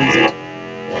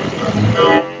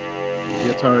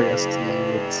Guitar ST.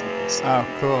 Oh,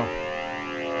 cool.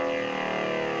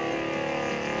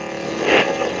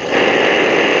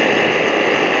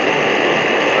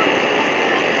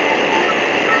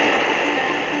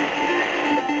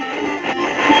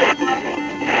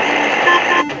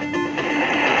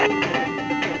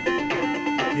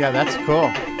 Yeah, that's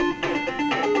cool.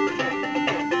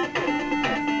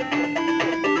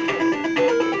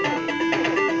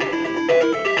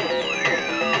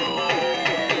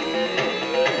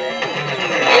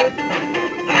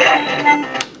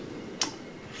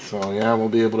 So yeah, we'll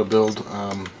be able to build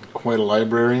quite a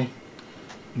library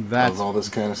That's of all this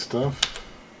kind of stuff.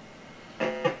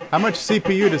 How much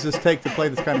CPU does this take to play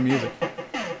this kind of music?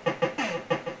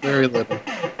 Very little.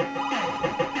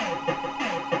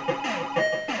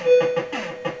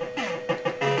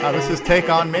 Oh, this is Take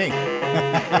On Me.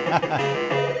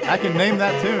 I can name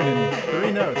that tune in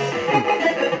 3 notes.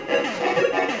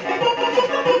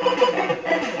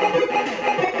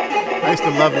 I used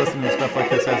to love listening to stuff like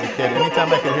this as a kid.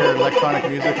 Anytime I could hear electronic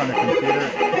music on a computer,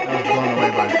 I was blown away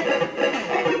by it.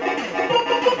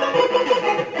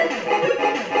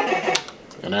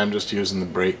 And I'm just using the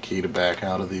break key to back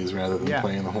out of these rather than Yeah.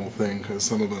 playing the whole thing, because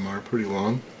some of them are pretty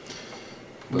long.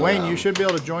 But, Wayne, you should be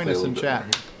able to join play a us in little bit chat.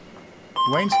 more.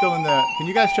 Wayne's still in the... Can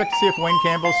you guys check to see if Wayne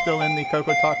Campbell's still in the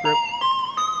Coco Talk group?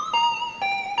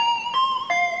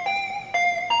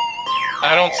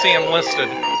 I don't see him listed.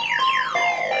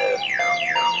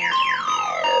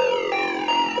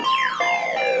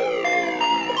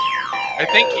 I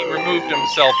think he removed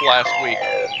himself last week.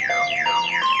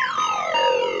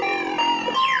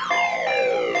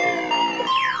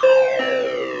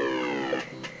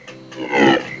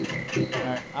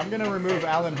 Alright, I'm going to remove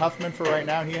Alan Huffman for right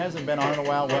now. He hasn't been on in a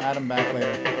while. We'll add him back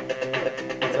later.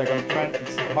 It's like I'm trying...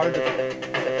 It's hard to...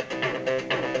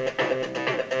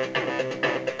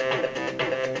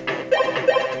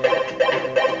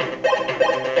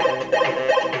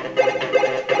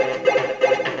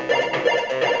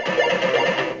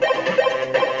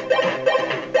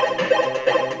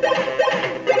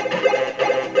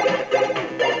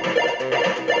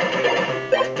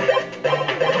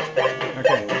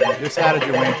 Just added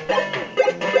you, Wayne.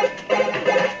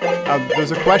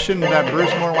 There's a question that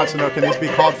Bruce Moore wants to know. Can these be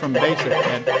called from BASIC,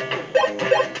 Ed?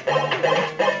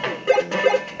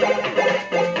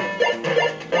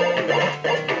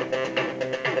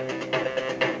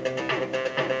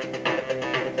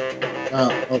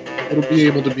 It'll be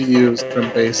able to be used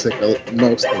from BASIC,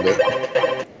 most of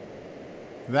it.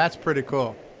 That's pretty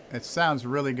cool. It sounds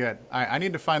really good. I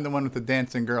need to find the one with the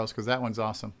dancing girls because that one's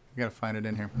awesome. You got to find it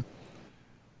in here.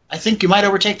 I think you might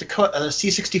overtake the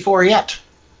C64 yet.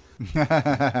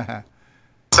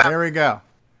 There we go.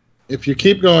 if you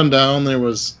keep going down, there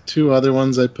was 2 other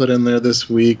ones I put in there this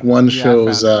week. One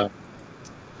shows the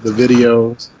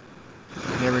videos.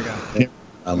 There we go.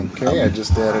 Okay, I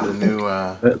just added a new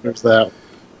there's that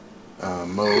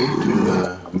mode to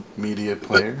the media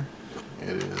player.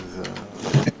 It is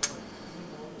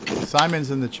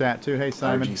Simon's in the chat too. Hey,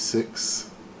 Simon. RG6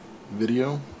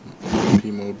 video,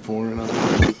 P mode 4 in other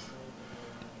words.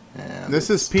 And this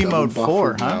is P mode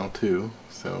 4, huh? Now too,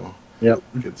 so yep,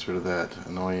 gets rid of that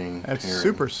annoying. That's tearing.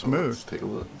 super So smooth. let's take a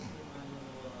look.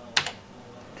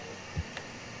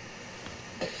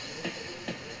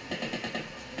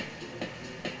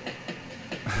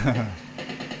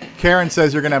 Karen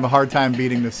says you're gonna have a hard time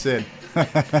beating the Sid.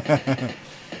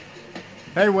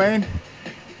 Hey, Wayne.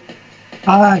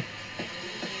 Hi.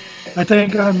 I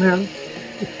think I'm there.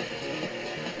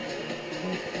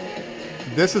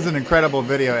 This is an incredible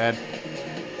video, Ed.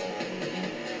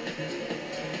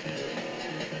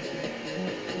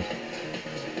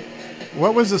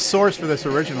 What was the source for this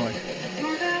originally?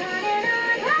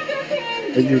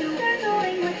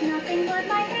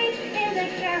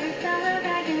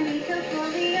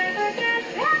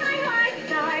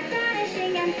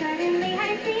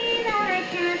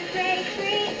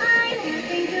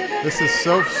 This is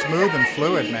so smooth and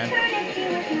fluid, man.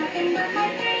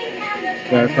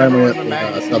 Yeah, I finally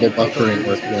had double buffering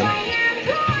work then.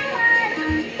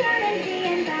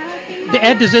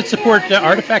 Ed, does it support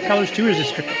artifact colors too, or is it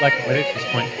strictly black and white at this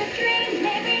point?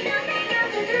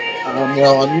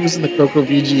 Well, I'm using the Coco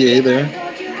VGA there,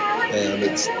 and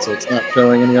it's not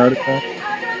showing any artifact.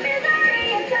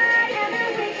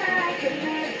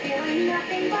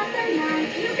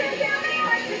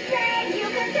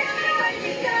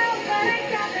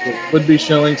 It would be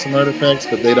showing some artifacts,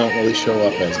 but they don't really show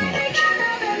up as much.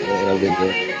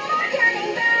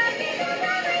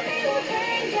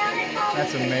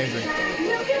 That's amazing.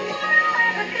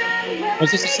 Was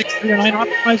this a 6309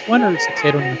 optimized one or a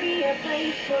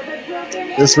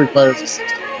 6809? This requires a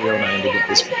 6309 to get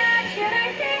this.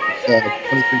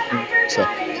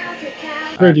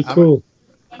 23 Pretty cool.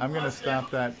 I'm going to stop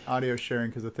that audio sharing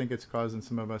because I think it's causing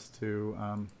some of us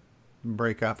to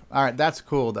break up. All right, that's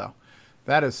cool though.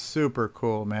 That is super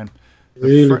cool, man.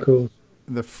 Really cool.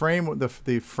 The frame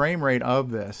rate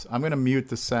of this. I'm going to mute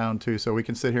the sound too, so we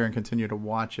can sit here and continue to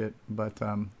watch it. But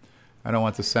I don't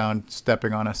want the sound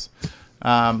stepping on us.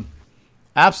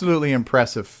 Absolutely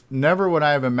impressive. Never would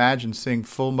I have imagined seeing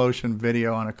full motion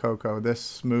video on a Coco this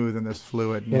smooth and this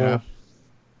fluid. You know?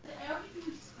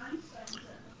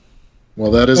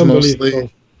 Well, that is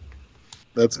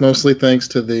mostly thanks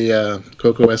to the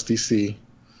Coco SDC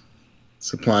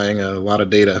supplying a lot of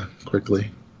data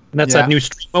quickly. And that's that new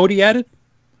stream mode he added?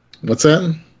 What's that?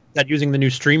 Is that using the new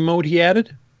stream mode he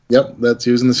added? Yep, that's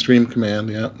using the stream command,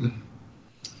 yep.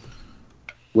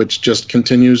 Which just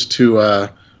continues to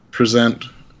present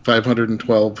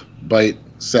 512 byte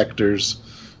sectors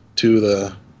to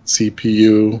the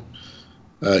CPU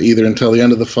either until the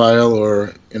end of the file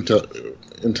or until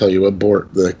you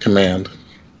abort the command.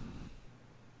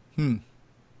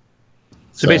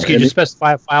 So basically, you just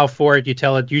specify a file for it. You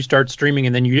tell it you start streaming,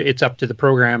 and then it's up to the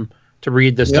program to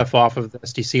read the stuff off of the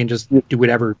SDC and just do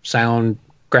whatever sound,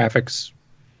 graphics.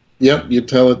 Yep, you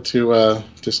tell it to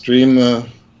stream the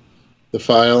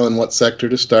file and what sector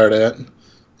to start at,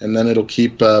 and then it'll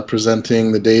keep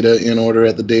presenting the data in order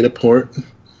at the data port.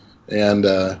 And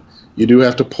you do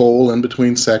have to poll in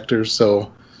between sectors,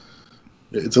 so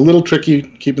it's a little tricky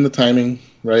keeping the timing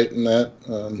right in that,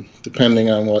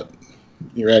 depending on what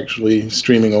you're actually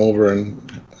streaming over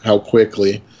and how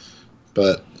quickly.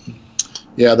 But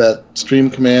yeah, that stream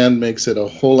command makes it a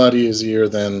whole lot easier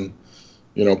than,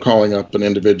 calling up an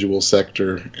individual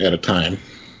sector at a time.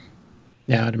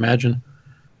 Yeah, I'd imagine.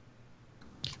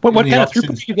 What kind of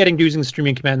throughput are you getting using the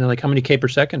streaming command? Like how many K per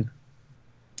second?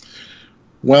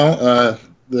 Well,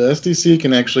 the SDC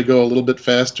can actually go a little bit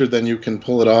faster than you can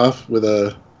pull it off with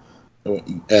at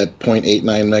 0.89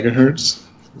 megahertz.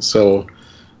 So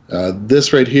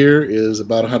this right here is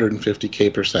about 150 K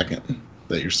per second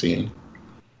that you're seeing.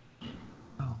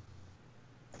 Oh.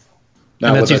 Now,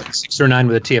 and that's using 609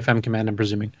 with a TFM command, I'm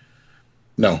presuming.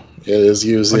 No, it is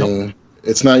using.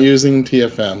 It's not using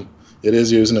TFM. It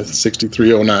is using a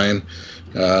 6309.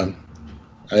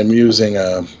 I'm using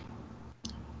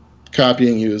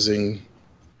copying using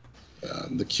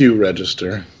the Q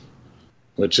register,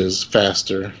 which is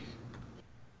faster.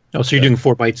 Oh, so you're doing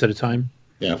 4 bytes at a time?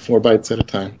 Yeah, 4 bytes at a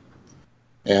time.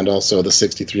 And also the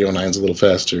 6309 is a little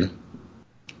faster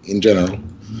in general.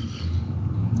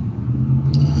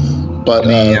 But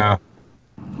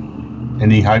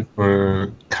any hope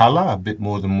for color, a bit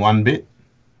more than 1 bit?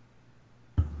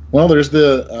 Well, there's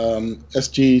the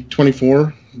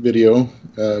SG24 video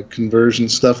conversion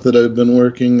stuff that I've been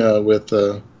working with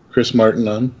Chris Martin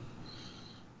on.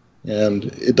 And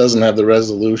it doesn't have the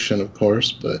resolution, of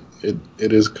course, but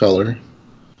it is color.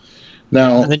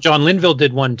 Now, and then John Linville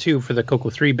did one too for the Coco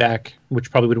 3 back,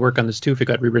 which probably would work on this too if it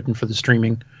got rewritten for the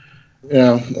streaming.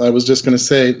 Yeah, I was just going to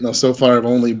say, now so far I've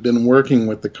only been working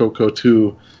with the Coco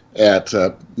 2 at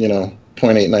 0.89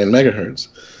 megahertz.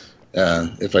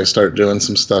 If I start doing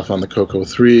some stuff on the Coco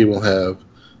 3, we'll have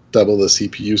double the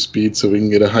CPU speed, so we can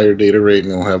get a higher data rate,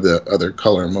 and we'll have the other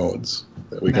color modes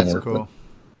that we can work with.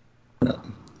 Yeah.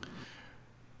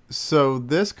 So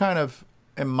this kind of,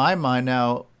 in my mind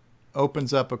now,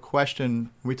 opens up a question.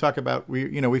 We've talked about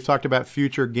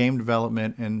future game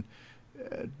development and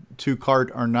to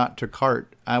cart or not to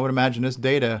cart. I would imagine this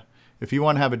data, if you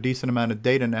want to have a decent amount of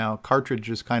data now, cartridge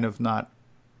is kind of not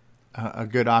a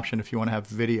good option if you want to have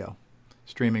video,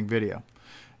 streaming video.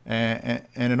 And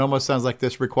it almost sounds like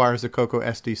this requires the Coco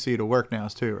SDC to work now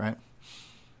too, right?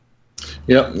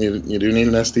 Yep, you do need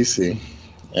an SDC.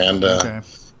 And okay.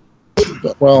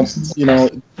 Well, you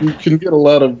can get a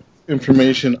lot of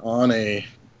information on a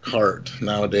cart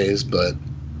nowadays, but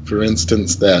for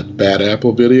instance, that Bad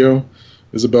Apple video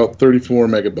is about 34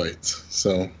 megabytes.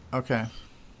 So okay.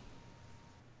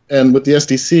 And with the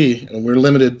SDC, we're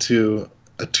limited to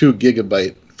a 2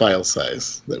 gigabyte file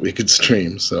size that we could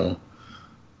stream, so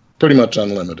pretty much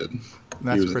unlimited.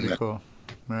 That's pretty cool.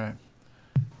 Right.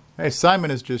 Hey, Simon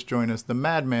has just joined us. The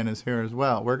Madman is here as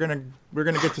well. We're gonna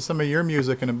get to some of your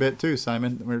music in a bit too,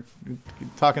 Simon. We're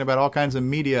talking about all kinds of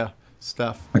media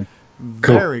stuff. Cool.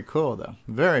 Very cool, though.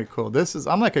 Very cool.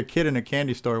 I'm like a kid in a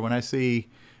candy store when I see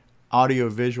audio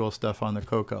visual stuff on the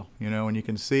Coco. When you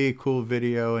can see cool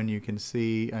video and you can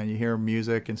see and you hear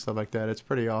music and stuff like that. It's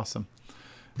pretty awesome.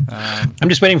 I'm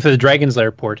just waiting for the Dragon's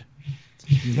Lair port.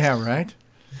 Yeah, right.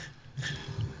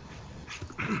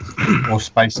 Or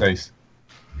Space Ace.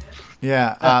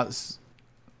 Yeah,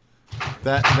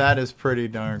 that is pretty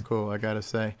darn cool, I gotta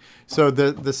say. So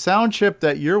the sound chip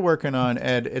that you're working on,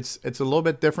 Ed, it's a little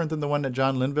bit different than the one that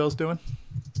John Linville's doing.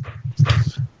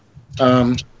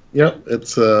 Yep,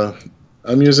 it's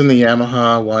I'm using the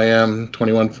Yamaha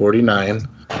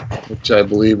YM2149, which I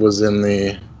believe was in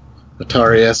the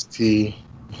Atari ST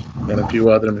and a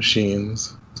few other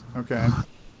machines. Okay.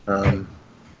 But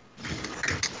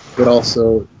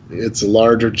also, it's a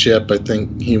larger chip. I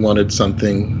think he wanted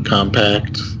something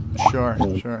compact. Sure.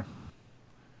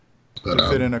 But,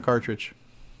 fit in a cartridge.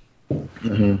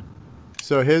 Mm-hmm.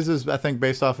 So his is, I think,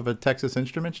 based off of a Texas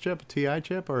Instruments chip, a TI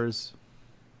chip, or is?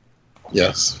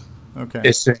 Yes. Okay.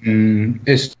 It's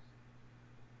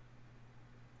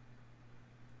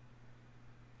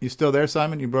You still there,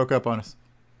 Simon? You broke up on us.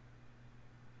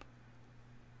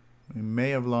 We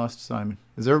may have lost Simon.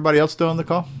 Is everybody else still on the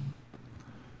call?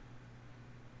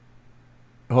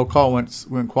 The whole call went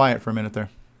quiet for a minute there.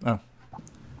 Oh.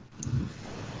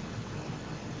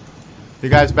 You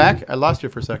guys back? I lost you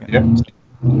for a second. Yep.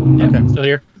 Okay. Still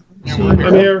here.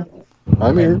 I'm here.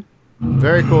 I'm here.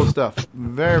 Very cool stuff.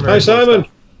 Very, very Hi, cool Simon.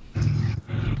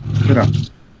 Stuff.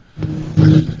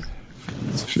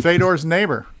 It's Fedor's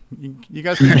neighbor. You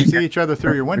guys can see each other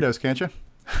through your windows, can't you?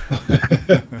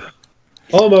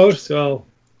 Almost. Well,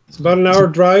 it's about an hour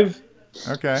drive.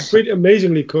 Okay. Pretty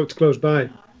amazingly close by.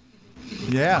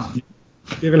 Yeah.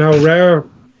 Given how rare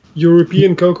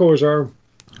European cocos are.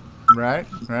 Right.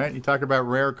 You talk about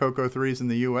rare Coco 3s in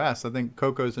the U.S. I think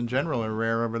Cocos in general are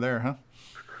rare over there, huh?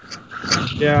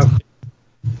 Yeah.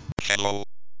 Hello.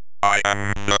 I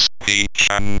am the Speech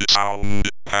and Sound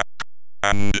Pack,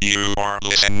 and you are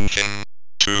listening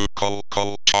to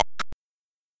Coco Talk.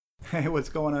 Hey, what's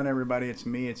going on, everybody? It's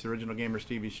me. It's Original Gamer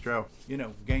Stevie Stroh.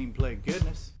 Gameplay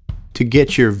goodness. To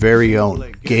get your very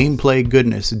own Gameplay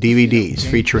Goodness DVDs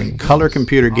featuring color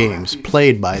computer games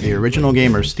played by the Original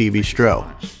Gamer Stevie Stroh,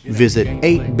 visit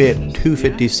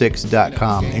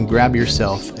 8bit256.com and grab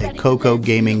yourself a Coco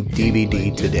Gaming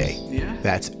DVD today.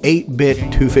 That's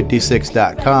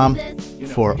 8bit256.com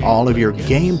for all of your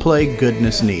Gameplay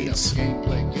Goodness needs.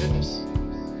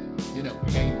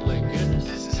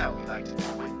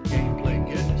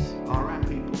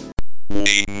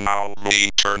 We now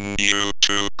return you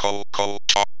to Coco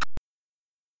Talk.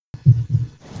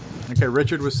 Okay,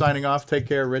 Richard was signing off. Take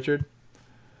care, Richard.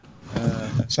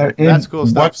 So Ed, that's cool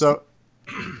stuff. So,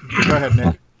 go ahead,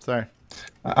 Nick. Sorry.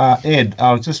 Ed,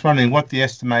 I was just wondering what the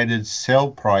estimated sell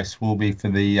price will be for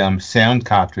the sound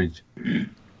cartridge.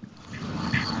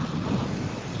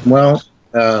 Well,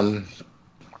 some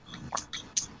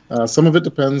of it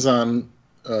depends on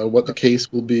what the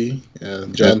case will be.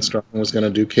 John Strong was going to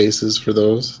do cases for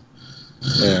those,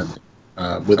 and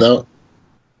without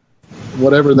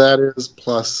whatever that is,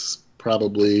 plus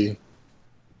probably,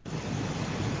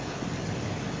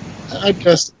 I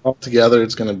guess altogether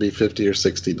it's going to be $50 or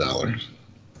 $60.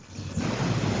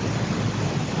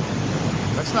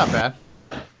 That's not bad.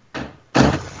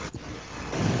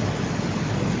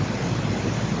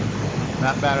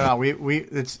 Not bad at all.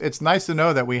 It's nice to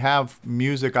know that we have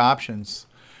music options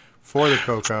for the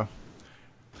Coco.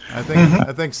 I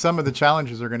think some of the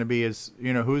challenges are going to be is,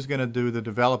 who's going to do the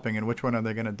developing and which one are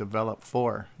they going to develop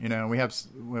for? We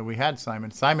had Simon.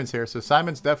 Simon's here, so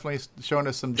Simon's definitely showing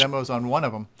us some demos on one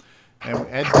of them, and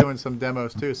Ed's doing some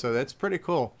demos too. So that's pretty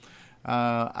cool.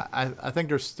 I think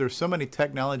there's so many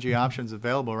technology options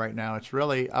available right now. It's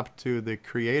really up to the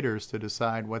creators to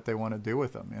decide what they want to do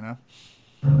with them.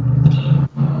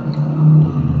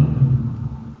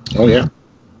 Oh yeah.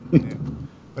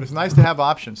 But it's nice to have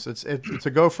options. It's to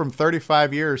go from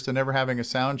 35 years to never having a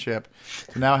sound chip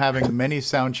to now having many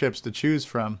sound chips to choose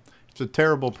from. It's a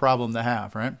terrible problem to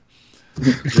have, right?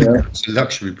 Yeah, it's a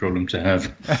luxury problem to have.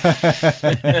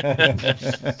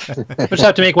 We just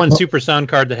have to make one super sound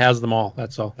card that has them all.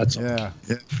 That's all. Yeah.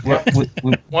 Well,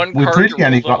 One we've card really to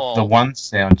only rule them got all. the one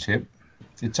sound chip.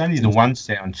 It's only the one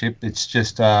sound chip. It's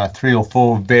just 3 or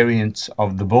 4 variants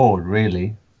of the board,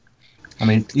 really. I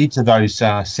mean, each of those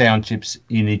sound chips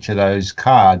in each of those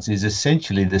cards is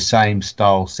essentially the same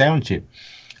style sound chip.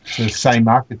 It's the same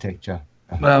architecture.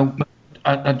 Well,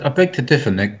 I beg to differ,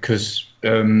 Nick, because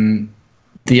the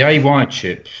AY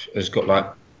chip has got like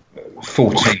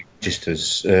 14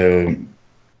 registers.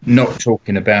 Not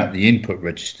talking about the input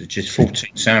register, just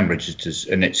 14 sound registers,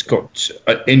 and it's got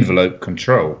envelope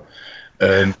control.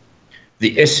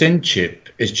 The SN chip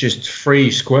is just 3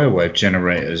 square wave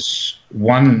generators,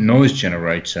 1 noise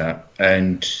generator,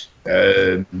 and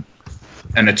an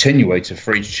attenuator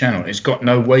for each channel. It's got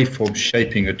no waveform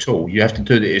shaping at all. You have to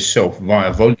do it yourself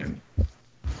via volume.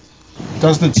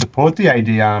 Doesn't it support the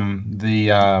ADM,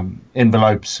 the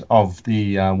envelopes of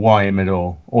the YM at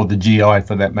all, or the GI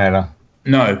for that matter?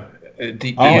 No,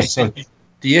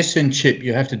 the SN chip,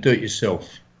 you have to do it yourself.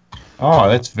 Oh,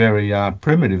 that's very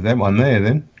primitive, that one there,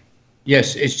 then.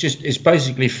 Yes, it's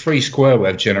basically 3 square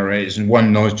wave generators and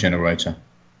 1 noise generator.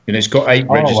 And it's got 8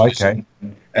 registers. Okay.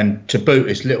 And to boot,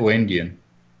 it's Little Indian.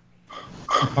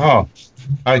 Oh,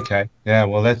 okay. Yeah,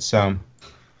 well, that's... But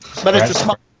it's a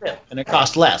small chip, and it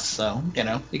costs less, so,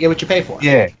 you get what you pay for.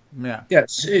 Yeah. Yeah. Yeah,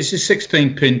 it's a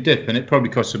 16-pin dip, and it probably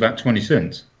costs about 20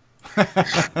 cents.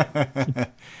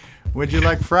 Would you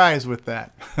like fries with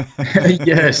that?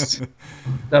 Yes.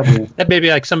 Double. That may be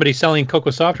like somebody selling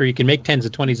Coco software. You can make 10s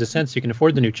of 20s of cents. So you can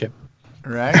afford the new chip.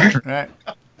 Right.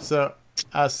 So,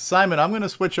 Simon, I'm going to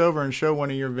switch over and show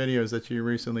one of your videos that you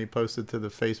recently posted to the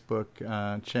Facebook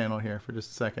channel here for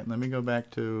just a second. Let me go back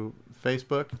to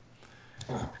Facebook.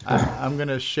 I'm going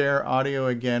to share audio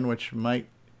again, which might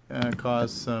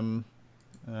cause some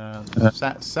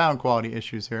sound quality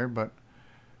issues here, but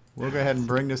we'll go ahead and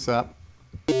bring this up.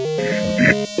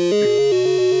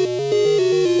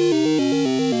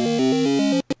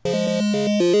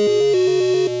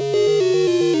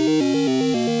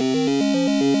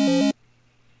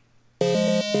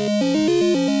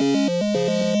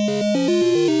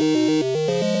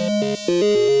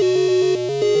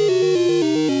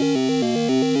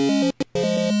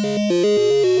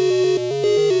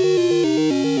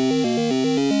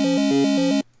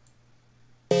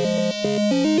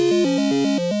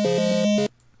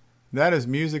 That is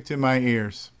music to my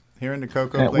ears. Hearing the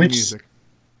Coco play music.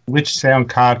 Which sound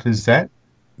card is that?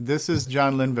 This is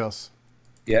John Linville's.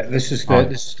 Yeah, this is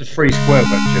the 3 square wave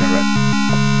generator.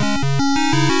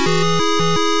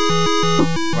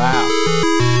 Wow.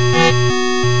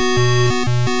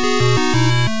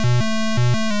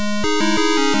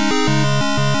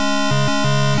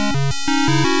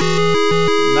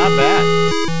 Not bad.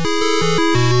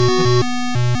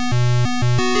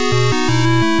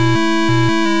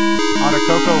 On a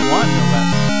Coco 1, no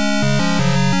less.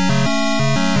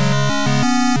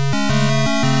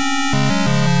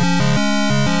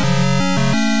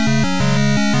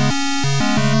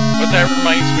 What that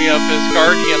reminds me of is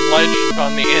Guardian Legend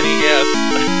on the NES.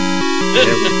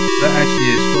 That actually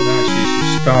is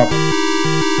Starboy.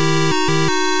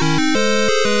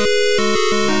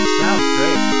 That sounds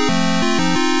great.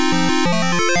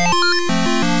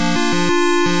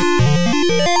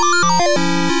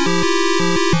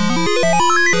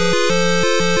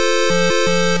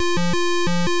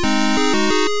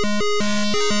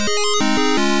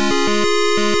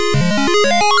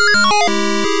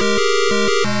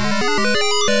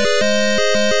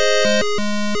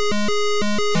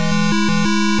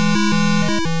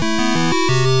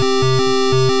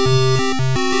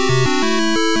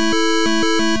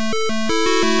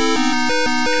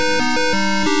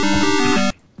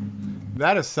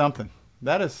 That is something.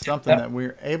 That is something that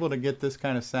we're able to get this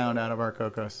kind of sound out of our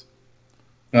Cocos.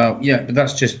 Yeah, but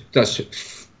that's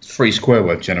free square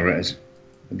wave generators.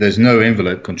 There's no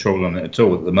envelope control on it at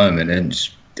all at the moment, and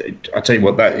I tell you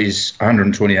what, that is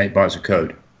 128 bytes of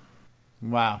code.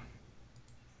 Wow.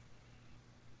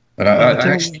 But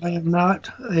I am not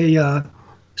a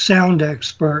sound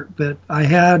expert, but I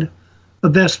had a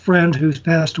best friend who's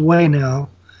passed away now,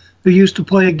 who used to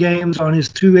play games on his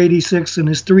 286 and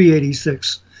his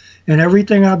 386, and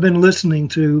everything I've been listening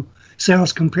to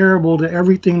sounds comparable to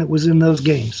everything that was in those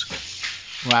games.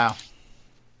 Wow.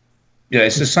 Yeah,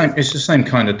 it's the same. It's the same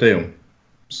kind of deal.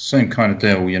 It's the same kind of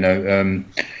deal, you know.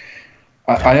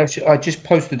 I just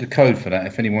posted the code for that.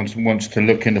 If anyone wants to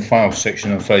look in the files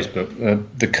section on Facebook,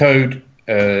 the code,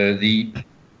 the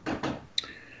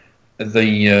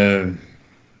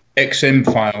XM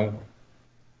file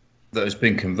that has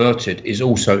been converted is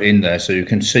also in there, so you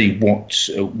can see what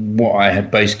I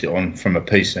had based it on from a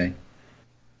PC.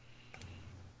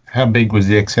 How big was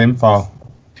the XM file?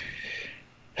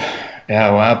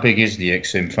 Yeah, well, how big is the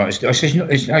XM file? It's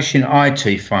actually an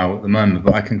IT file at the moment,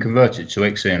 but I can convert it to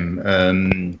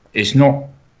XM. It's not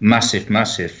massive.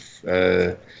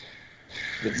 The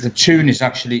tune is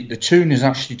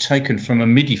actually taken from a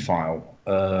MIDI file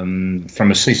from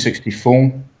a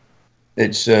C64.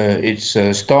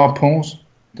 It's Star Pause.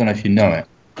 Don't know if you know it.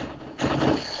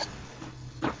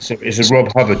 So it's a Rob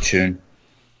Hubbard tune.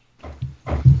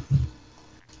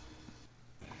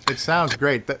 It sounds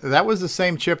great. That was the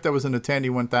same chip that was in the Tandy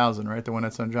 1000, right? The one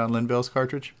that's on John Linville's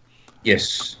cartridge?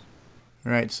 Yes.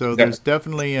 Right, so there's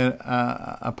definitely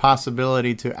a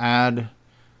possibility to add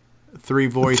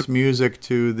 3-voice music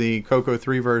to the Coco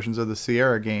 3 versions of the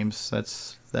Sierra games.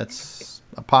 That's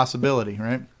a possibility,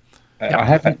 right? I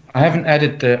haven't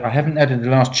added the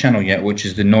last channel yet, which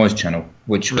is the noise channel,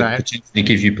 which could potentially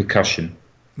give you percussion.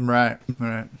 Right.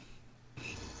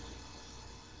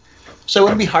 So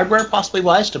would it be hardware possibly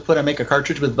wise to make a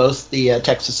cartridge with both the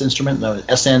Texas Instrument, the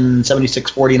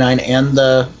SN7649, and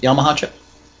the Yamaha chip?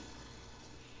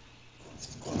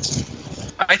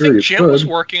 I think Jim was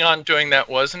working on doing that,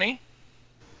 wasn't he?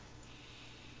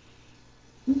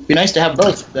 It'd be nice to have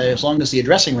both, as long as the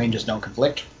addressing ranges don't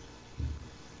conflict.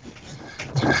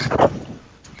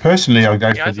 Personally, I'll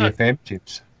go for the FM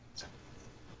chips.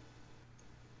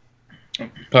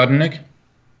 Pardon, Nick?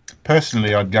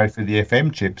 Personally, I'd go for the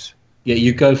FM chips. Yeah,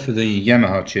 you go for the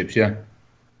Yamaha chips, yeah.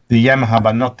 The Yamaha,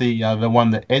 but not the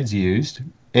one that Ed's used.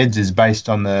 Ed's is based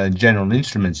on the General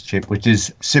Instruments chip, which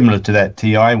is similar to that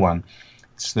TI one.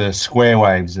 It's the square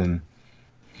waves and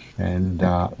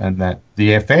that the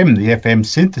FM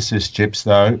synthesis chips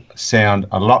though sound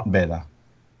a lot better.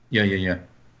 Yeah.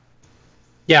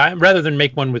 Yeah, rather than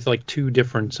make one with like 2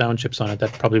 different sound chips on it,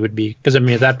 that probably would be, because I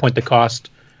mean at that point the cost,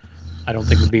 I don't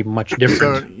think would be much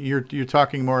different. So you're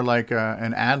talking more like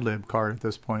an ad-lib card at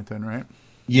this point then, right?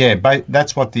 Yeah, but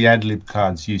that's what the ad-lib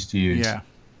cards used to use.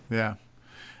 Yeah.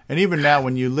 And even now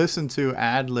when you listen to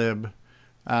ad-lib,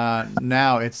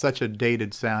 now it's such a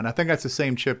dated sound. I think that's the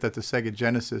same chip that the Sega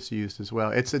Genesis used as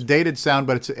well. It's a dated sound,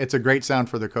 but it's a great sound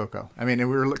for the Coco. I mean, we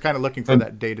were kind of looking for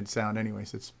that dated sound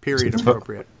anyways. It's period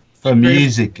appropriate. For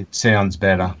music, it sounds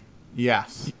better.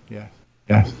 Yes. Yeah.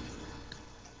 No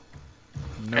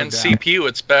and doubt. CPU,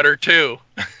 it's better too.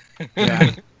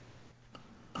 Yeah.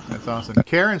 That's awesome.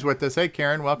 Karen's with us. Hey,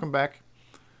 Karen, welcome back.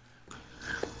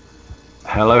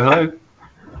 Hello.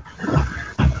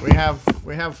 We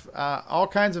have all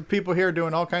kinds of people here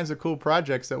doing all kinds of cool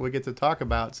projects that we get to talk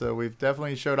about. So we've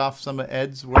definitely showed off some of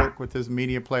Ed's work with his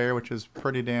media player, which is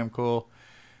pretty damn cool.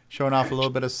 Showing off a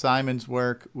little bit of Simon's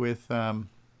work with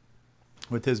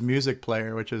his music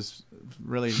player, which is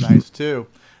really nice too.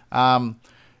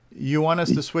 You want us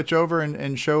to switch over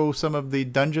and show some of the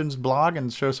Dungeons blog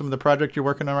and show some of the project you're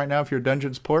working on right now for your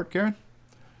Dungeons port, Karen?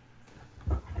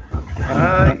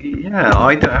 Yeah,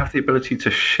 I don't have the ability to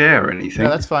share anything. Yeah,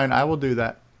 that's fine. I will do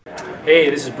that. Hey,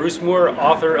 this is Bruce Moore,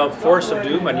 author of Force of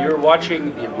Doom, and you're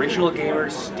watching the Original Gamer,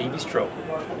 Stevie Stroh.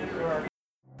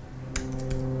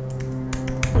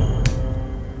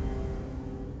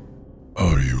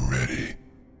 Are you ready?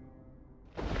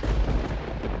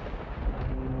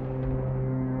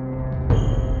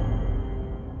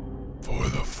 For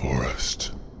the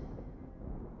Forest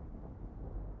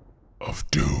of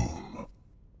Doom.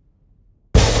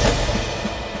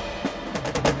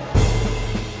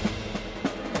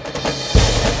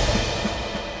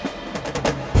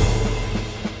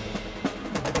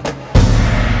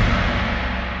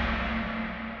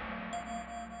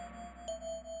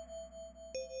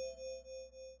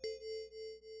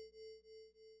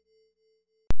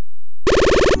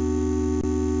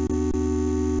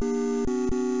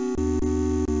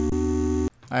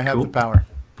 I have Cool. the power.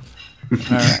 All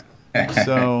right.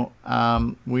 So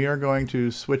we are going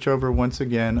to switch over once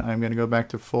again. I'm going to go back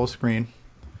to full screen.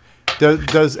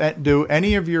 Do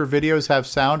any of your videos have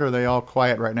sound, or are they all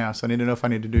quiet right now? So I need to know if I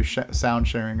need to do sound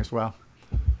sharing as well.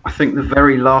 I think the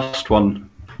very last one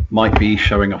might be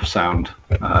showing off sound.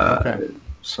 Okay.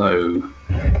 So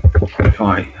if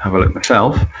I have a look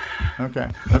myself. Okay,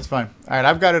 that's fine. All right,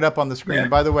 I've got it up on the screen.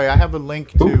 And by the way, I have a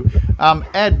link to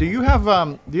Ed. Do you have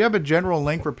a general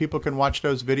link where people can watch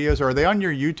those videos, or are they on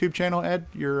your YouTube channel, Ed?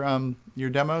 Your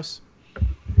demos?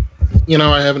 You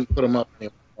know, I haven't put them up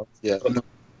yet. Yeah.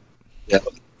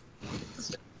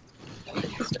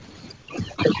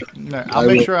 No, I'll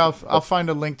make sure I'll find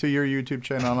a link to your YouTube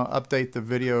channel, and I'll update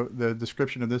the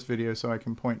description of this video, so I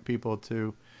can point people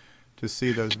to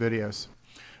see those videos.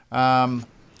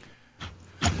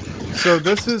 So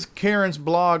this is Karen's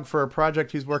blog for a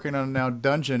project he's working on now,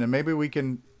 Dungeon, and maybe we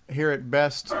can hear it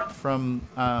best from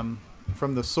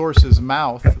the source's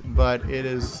mouth. But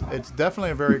it's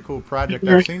definitely a very cool project.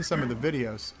 I've seen some of the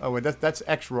videos. Oh wait, that's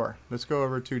XRoar. Let's go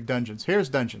over to Dungeons. Here's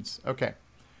Dungeons. Okay,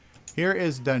 here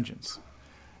is Dungeons,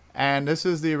 and this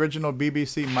is the original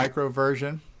BBC Micro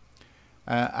version.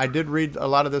 I did read a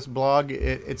lot of this blog.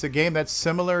 It's a game that's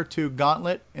similar to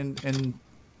Gauntlet in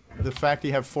the fact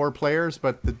you have 4 players,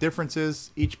 but the difference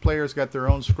is each player's got their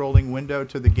own scrolling window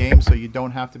to the game, so you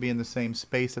don't have to be in the same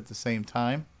space at the same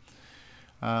time,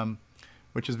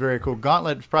 which is very cool.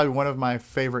 Gauntlet is probably one of my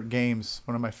favorite games,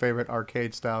 one of my favorite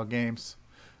arcade-style games.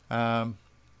 So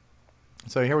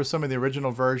here was some of the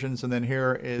original versions, and then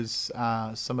here is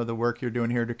some of the work you're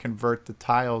doing here to convert the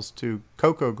tiles to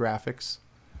Coco graphics.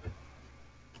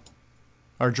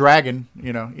 Or Dragon,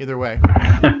 either way.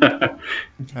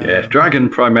 Yeah, Dragon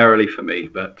primarily for me,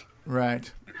 but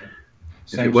right.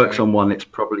 If it works on one, it's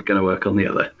probably going to work on the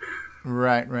other.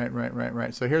 Right.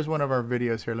 So here's one of our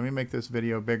videos here. Let me make this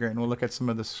video bigger, and we'll look at some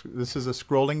of this. This is a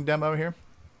scrolling demo here.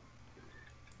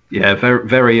 Yeah, very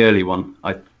very early one.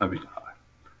 I mean.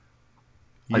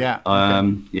 Yeah.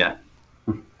 Yeah.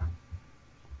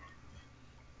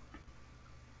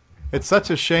 It's such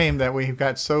a shame that we've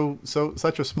got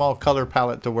such a small color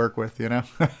palette to work with,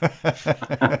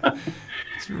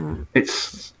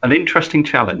 It's an interesting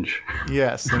challenge.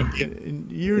 Yes,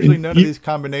 and usually none of these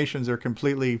combinations are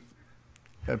completely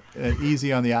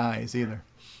easy on the eyes either.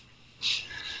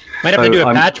 Might have to do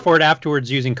a patch for it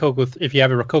afterwards using Coco. If you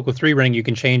have a Coco 3 running, you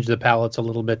can change the palettes a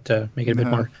little bit to make it a bit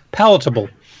more palatable.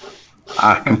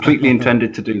 I completely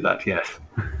intended to do that, yes.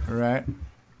 Right.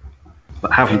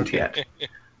 But haven't yet.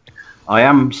 I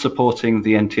am supporting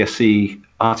the NTSC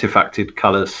artifacted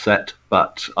colors set,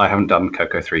 but I haven't done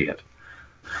Coco 3 yet.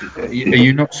 Are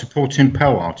you not supporting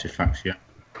PAL artifacts yet?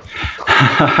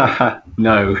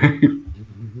 No.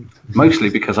 Mostly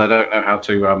because I don't know how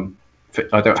to.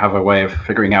 I don't have a way of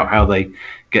figuring out how they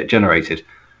get generated,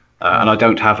 and I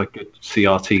don't have a good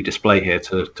CRT display here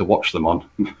to watch them on.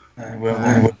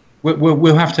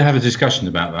 We'll have to have a discussion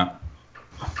about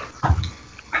that.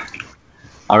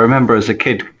 I remember as a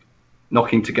kid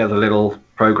knocking together little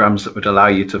programs that would allow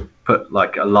you to put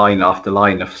like a line after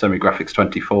line of SemiGraphics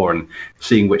 24 and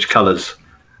seeing which colors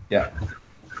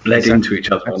led into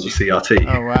each other on the CRT.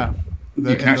 Oh, wow.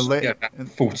 You can actually get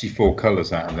 44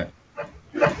 colors out of it.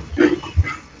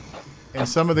 In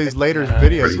some of these later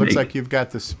videos, looks like you've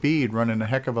got the speed running a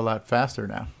heck of a lot faster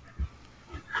now.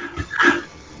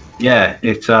 Yeah,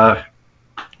 it's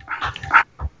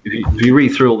if you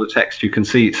read through all the text, you can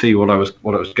see what I was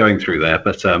going through there.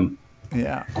 But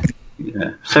yeah,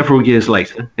 several years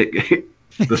later,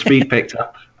 the speed picked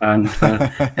up and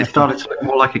it started to look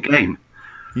more like a game.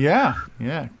 Yeah,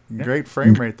 great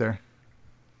frame rate there.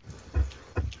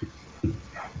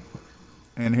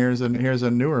 And here's a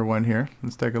newer one here.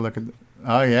 Let's take a look at.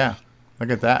 Oh yeah, look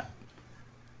at that.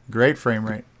 Great frame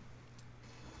rate.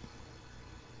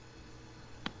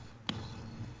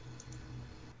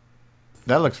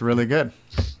 That looks really good.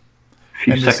 A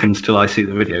few seconds till I see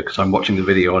the video because I'm watching the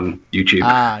video on YouTube.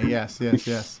 Ah, yes.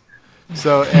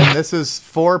 So, and this is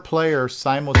 4-player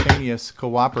simultaneous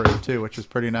cooperative too, which is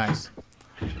pretty nice.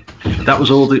 That was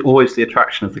always the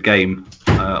attraction of the game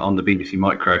on the BBC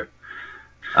Micro.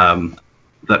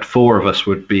 That 4 of us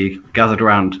would be gathered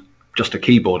around just a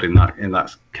keyboard in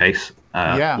that case,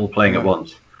 all playing at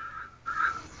once.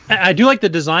 I do like the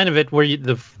design of it, where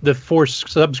the 4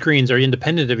 subscreens are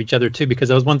independent of each other too. Because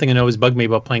that was one thing that always bugged me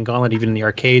about playing Gauntlet, even in the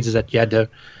arcades, is that you had to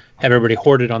have everybody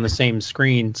hoarded on the same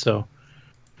screen. So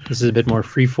this is a bit more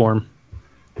freeform.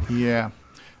 Yeah,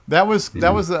 that was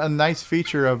a nice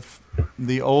feature of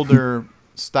the older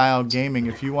style gaming.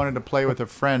 If you wanted to play with a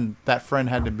friend, that friend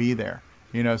had to be there.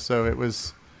 So it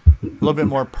was little bit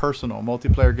more personal.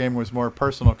 Multiplayer game was more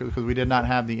personal because we did not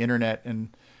have the internet and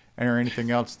or anything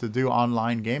else to do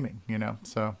online gaming, you know.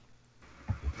 So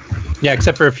yeah,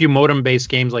 except for a few modem-based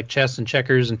games like chess and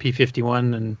checkers and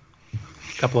P51 and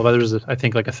a couple of others, I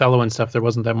think like Othello and stuff, there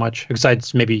wasn't that much,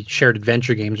 besides maybe shared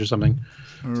adventure games or something.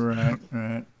 Right.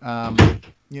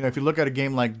 You know, if you look at a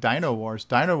game like Dino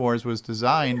Wars was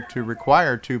designed to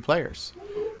require 2 players.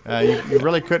 You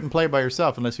really couldn't play by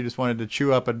yourself unless you just wanted to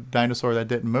chew up a dinosaur that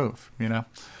didn't move, you know.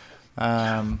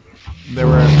 There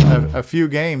were a few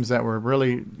games that were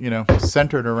really, you know,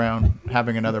 centered around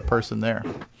having another person there.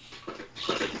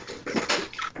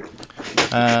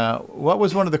 What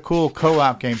was one of the cool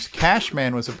co-op games?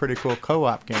 Cashman was a pretty cool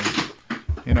co-op game,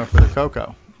 you know, for the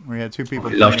Coco. We had 2 people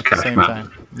playing at the same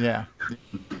time. Yeah.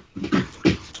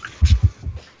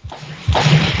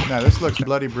 No, this looks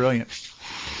bloody brilliant.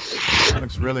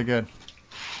 Looks really good.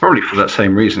 Probably for that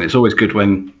same reason. It's always good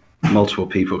when multiple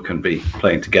people can be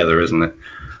playing together, isn't it?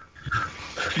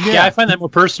 Yeah, I find that more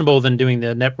personable than doing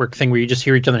the network thing where you just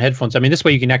hear each other in headphones. I mean, this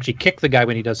way you can actually kick the guy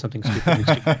when he does something stupid.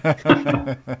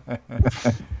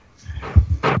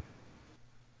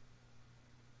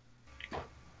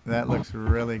 That looks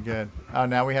really good. Oh,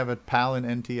 now we have a PAL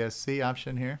and NTSC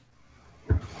option here.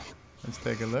 Let's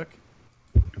take a look.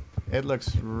 It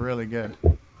looks really good.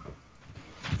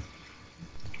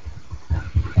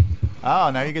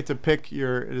 Oh, now you get to pick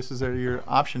your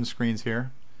option screens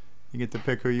here. You get to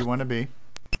pick who you want to be.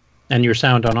 And your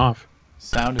sound on off.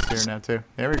 Sound is here now too.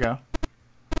 There we go.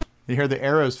 You hear the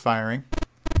arrows firing.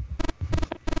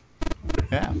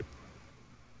 Yeah.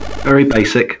 Very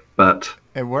basic, but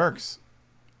it works.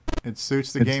 It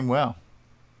suits the game well.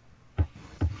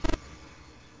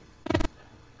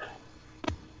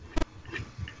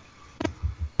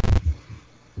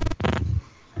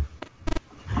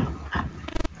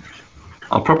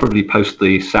 I'll probably post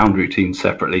the sound routine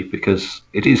separately because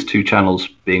it is 2 channels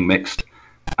being mixed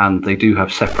and they do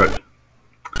have separate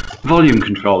volume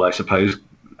control, I suppose.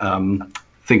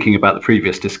 Thinking about the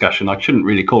previous discussion, I shouldn't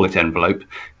really call it envelope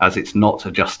as it's not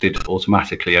adjusted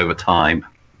automatically over time.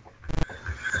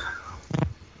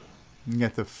 You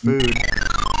get the food.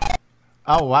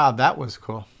 Oh, wow, that was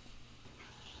cool.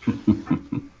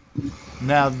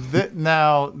 Now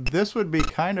this would be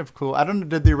kind of cool. I don't know,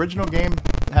 did the original game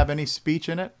have any speech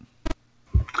in it?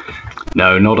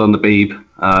 No, not on the Beeb.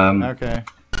 Okay.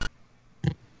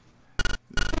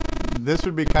 This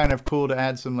would be kind of cool to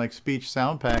add some like speech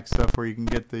sound pack stuff where you can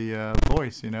get the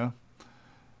voice, you know.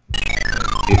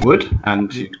 It would,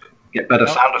 and you get better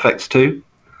sound effects too.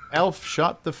 Elf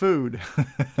shot the food.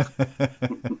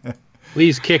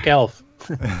 Please kick Elf.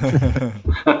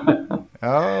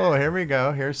 Oh, here we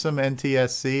go. Here's some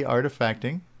NTSC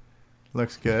artifacting.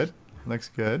 Looks good. Looks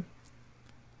good.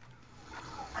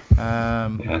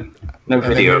 Yeah. No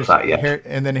video of that yet.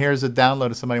 And then here's a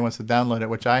download if somebody wants to download it,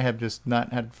 which I have just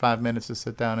not had 5 minutes to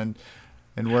sit down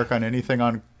and work on anything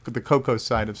on the Coco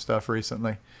side of stuff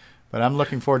recently. But I'm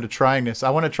looking forward to trying this. I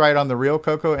want to try it on the real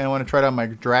Coco and I want to try it on my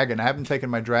Dragon. I haven't taken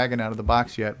my Dragon out of the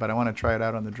box yet, but I want to try it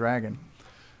out on the Dragon.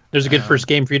 There's a good first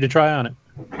game for you to try on it.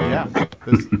 Yeah.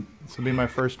 This will be my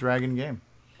first Dragon game.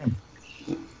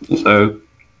 So,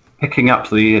 picking up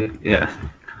getting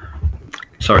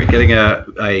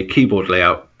a keyboard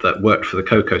layout that worked for the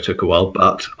Coco took a while,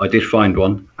 but I did find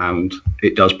one, and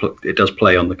it does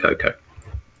play on the Coco.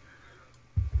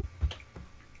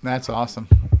 That's awesome.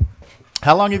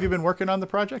 How long have you been working on the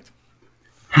project?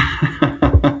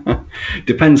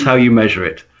 Depends how you measure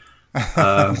it.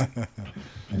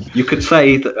 You could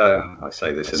say that I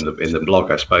say this in the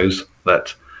blog, I suppose,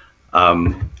 that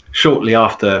shortly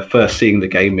after first seeing the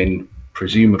game in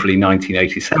presumably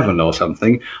 1987 or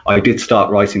something, I did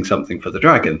start writing something for the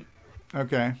Dragon.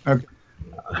 Okay.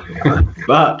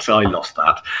 But I lost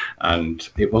that, and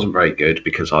it wasn't very good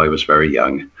because I was very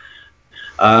young.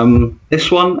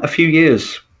 This one, a few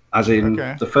years, as in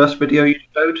the first video you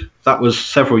showed, that was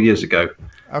several years ago.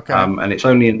 Okay. And it's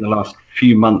only in the last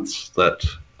few months that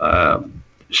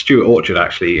Stuart Orchard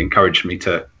actually encouraged me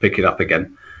to pick it up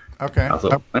again. Okay. I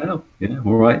thought, well, yeah,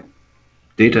 all right.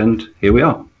 Did, and here we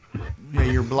are. Yeah,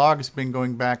 your blog's been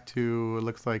going back to, it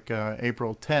looks like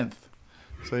April 10th.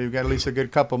 So you've got at least a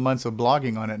good couple months of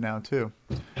blogging on it now, too.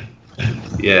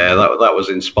 Yeah, that was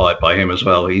inspired by him as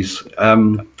well. He's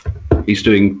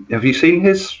doing, have you seen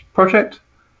his project?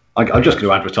 I'm just going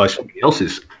to advertise somebody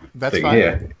else's thing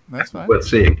here. That's fine. Worth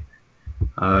seeing.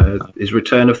 His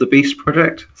Return of the Beast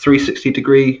project,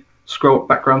 360-degree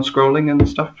background scrolling and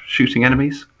stuff, shooting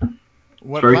enemies.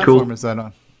 What very platform cool. is that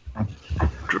on?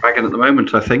 Dragon at the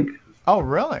moment, I think. Oh,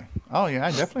 really? Oh, yeah, I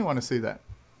definitely want to see that.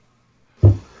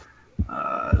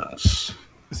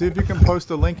 See if you can post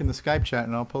a link in the Skype chat,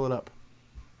 and I'll pull it up.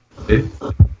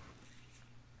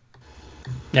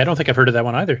 Yeah, I don't think I've heard of that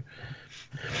one either.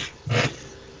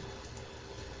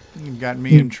 You got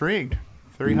me intrigued.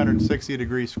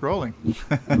 360-degree scrolling.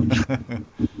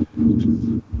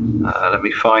 Let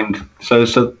me find. So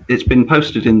it's been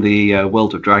posted in the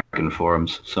World of Dragon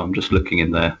forums. So I'm just looking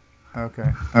in there.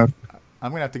 Okay. I'm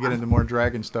gonna have to get into more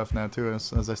dragon stuff now too,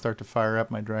 as I start to fire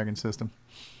up my dragon system.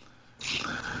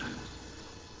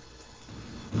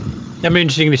 That'd be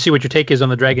interesting to see what your take is on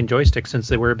the Dragon joystick, since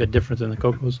they were a bit different than the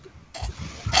Cocos.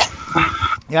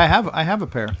 Yeah, I have a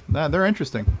pair. They're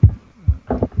interesting.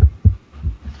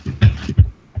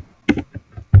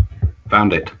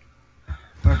 Found it.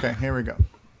 Okay, here we go.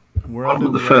 World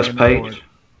On the of first Dragon page.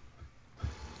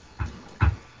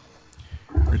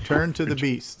 Award. Return to the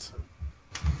Beast.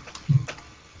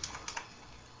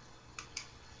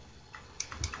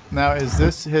 Now, is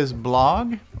this his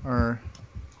blog or?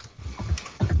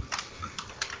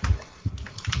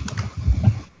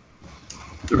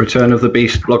 The Return of the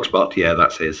Beast blogspot. Yeah,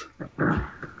 that's his.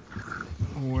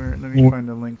 Where? Let me find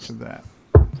a link to that.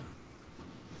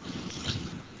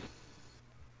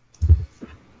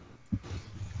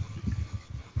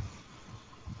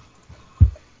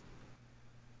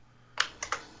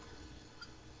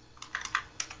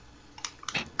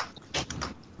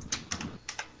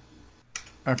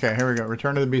 Okay, here we go.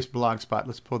 Return to the Beast blogspot.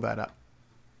 Let's pull that up.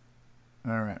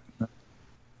 All right.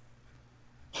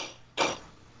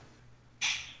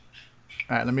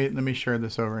 All right, let me share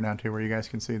this over now too, where you guys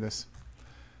can see this.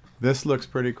 This looks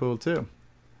pretty cool too.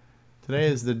 Today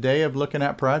is the day of looking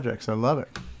at projects. I love it.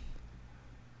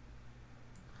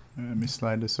 Let me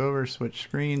slide this over, switch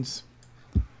screens.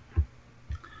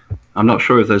 I'm not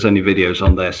sure if there's any videos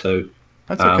on there, so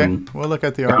That's okay. We'll look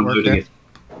at the artwork downloading there. it.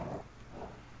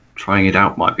 Trying it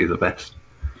out might be the best.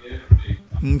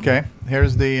 Okay,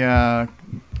 here's the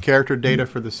character data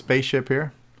for the spaceship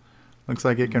here. Looks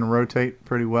like it can rotate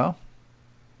pretty well.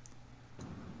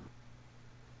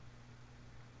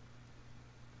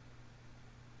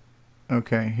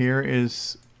 Okay, here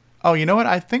is... Oh, you know what?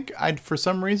 I think for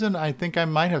some reason, I think I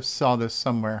might have saw this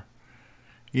somewhere.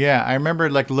 Yeah, I remember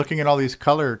like looking at all these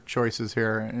color choices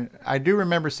here. I do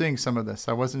remember seeing some of this.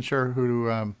 I wasn't sure who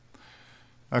to...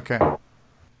 Okay.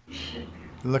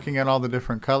 Looking at all the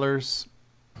different colors.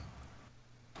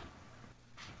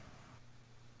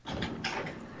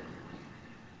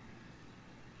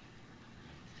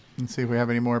 Let's see if we have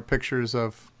any more pictures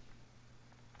of...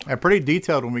 pretty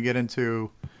detailed when we get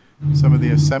into some of the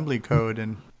assembly code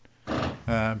and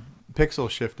pixel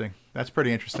shifting. That's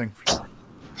pretty interesting.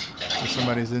 If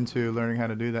somebody's into learning how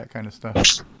to do that kind of stuff.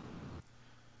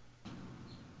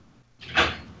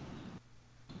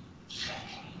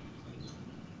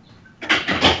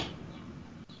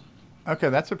 Okay,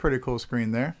 that's a pretty cool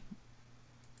screen there.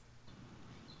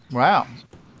 Wow.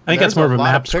 I think that's more of a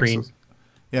map screen.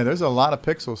 Yeah, there's a lot of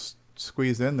pixels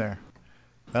squeezed in there.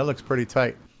 That looks pretty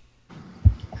tight.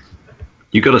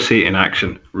 You got to see it in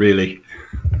action, really.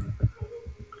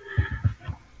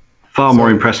 Far more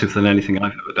impressive than anything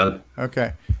I've ever done.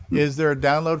 Okay. Is there a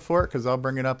download for it? Because I'll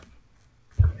bring it up.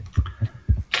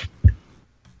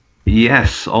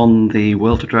 Yes, on the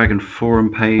World of Dragon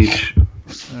forum page.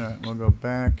 All right, we'll go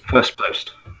back. First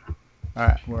post. All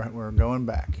right, we're going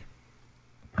back.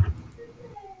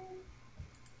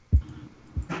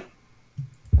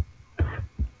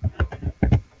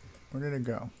 Where did it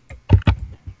go?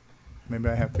 Maybe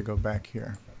I have to go back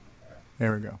here.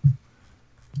 There we go.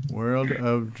 World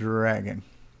of Dragon.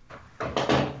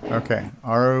 Okay,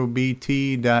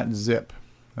 robt.zip.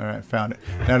 All right, found it.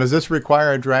 Now, does this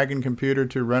require a Dragon computer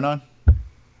to run on?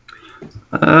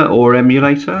 Or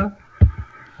emulator.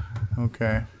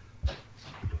 Okay.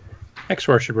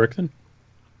 XROR should work then.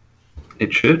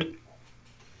 It should.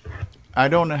 I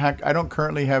don't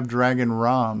currently have Dragon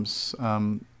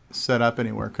ROMs set up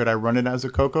anywhere. Could I run it as a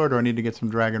Coco, or do I need to get some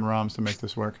Dragon ROMs to make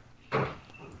this work?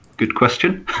 Good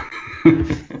question.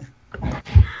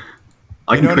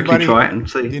 I can quickly try it and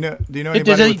see. Do you know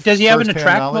anybody does he have an first-hand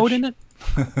attract knowledge? mode in it?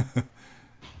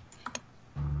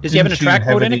 Does he have an Didn't you attract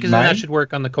have mode it in it? in Because then that MAME? should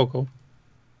work on the Coco.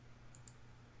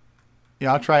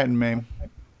 Yeah, I'll try it in MAME.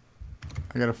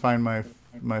 I gotta find my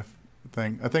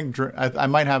thing. I think I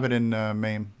might have it in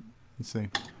MAME. Let's see.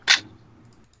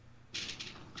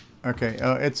 Okay,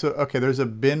 it's okay. There's a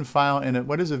bin file in it.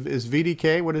 What is it? Is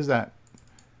VDK? What is that?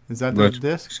 Is that the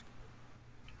disk?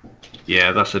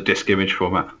 Yeah, that's a disk image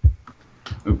format.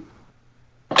 Ooh.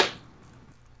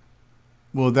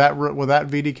 Will that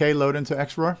VDK load into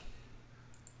XROR?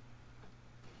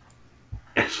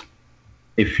 Yes.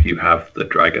 If you have the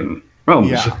Dragon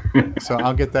ROMs. Yeah. So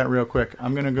I'll get that real quick.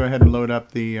 I'm going to go ahead and load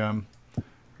up the. I'm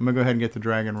going to go ahead and get the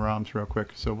Dragon ROMs real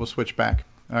quick. So we'll switch back.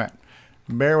 All right.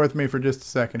 Bear with me for just a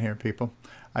second here, people.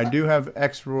 I do have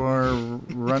XRoar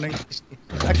running.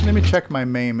 Actually, let me check my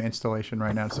MAME installation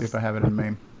right now to see if I have it in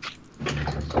MAME.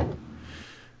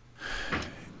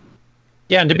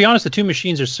 Yeah, and to be honest, the two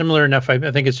machines are similar enough.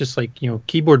 I think it's just like,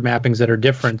 keyboard mappings that are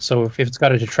different. So if it's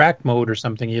got a detract mode or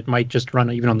something, it might just run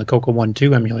even on the Coco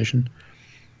 1.2 emulation.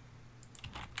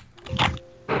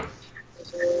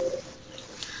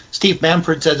 Steve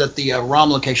Bamford said that the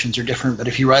ROM locations are different, but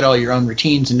if you write all your own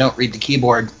routines and don't read the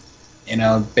keyboard,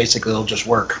 basically it'll just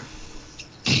work.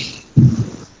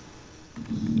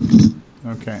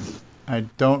 Okay. I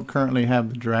don't currently have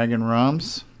the Dragon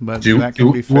ROMs, but Do that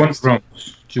can be fixed.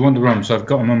 Do you want the ROMs? I've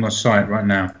got them on my site right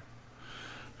now.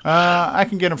 I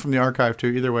can get them from the archive too.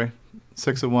 Either way,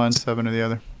 6 of one, 7 of the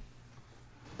other.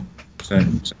 So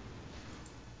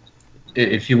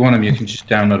if you want them, you can just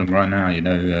download them right now.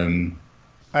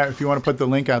 All right, if you want to put the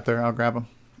link out there, I'll grab them.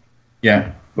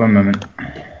 Yeah, 1 moment.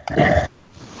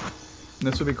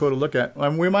 This would be cool to look at.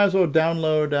 We might as well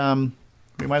download.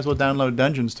 We might as well download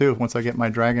Dungeons too. Once I get my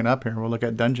Dragon up here, we'll look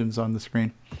at Dungeons on the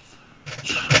screen.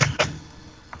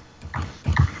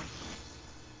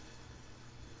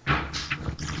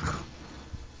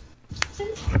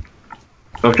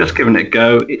 So I've just given it a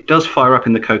go. It does fire up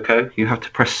in the Coco. You have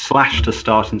to press slash to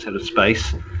start instead of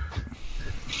space.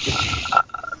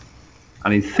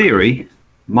 And in theory,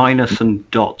 minus and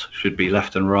dot should be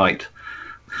left and right.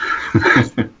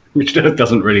 Which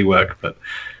doesn't really work, but...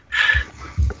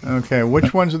 Okay,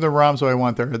 which ones are the ROMs do I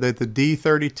want there? Are they the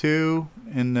D32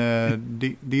 and the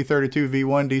D32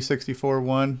 V1,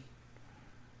 D64-1,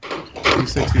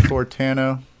 D64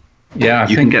 Tano? Yeah,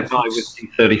 you can get by with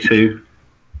D32.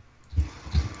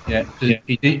 Yeah,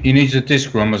 he needs a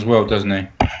disc ROM as well, doesn't he?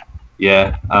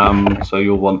 Yeah, so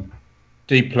you'll want...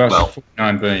 D plus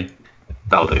 49B.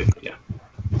 That'll do, yeah.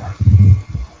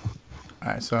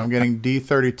 Alright, so I'm getting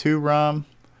D32 ROM.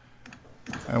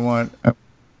 I want...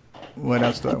 What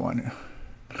else do I want here?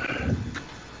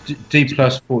 D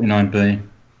plus 49B.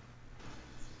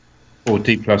 Or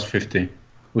D plus 50,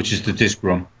 which is the disc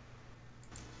ROM.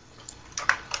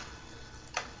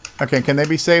 Okay, can they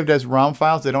be saved as ROM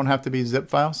files? They don't have to be zip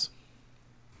files?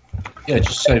 Yeah,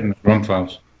 just save them as ROM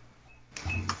files.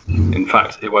 In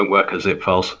fact, it won't work as zip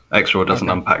files. XRoar doesn't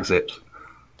unpack zips.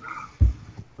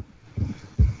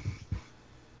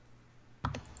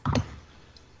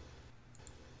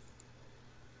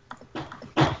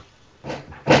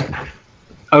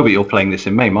 Oh, but you're playing this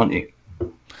in MAME, aren't you?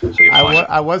 So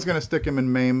I was going to stick him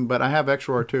in MAME, but I have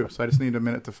XRoar too, so I just need a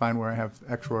minute to find where I have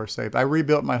XRoar saved. I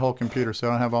rebuilt my whole computer, so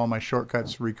I don't have all my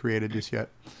shortcuts recreated just yet.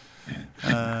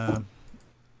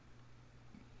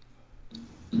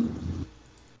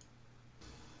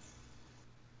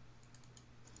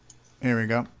 Here we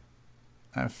go.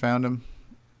 I found him.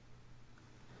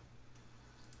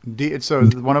 So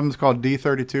one of them is called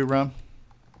D32 ROM.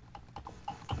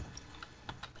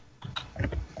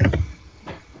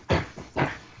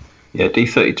 Yeah,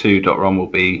 D32.ROM will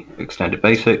be extended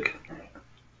basic.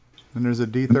 And there's a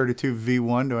D32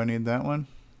 V1. Do I need that one?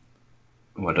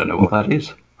 Oh, I don't know what that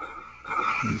is.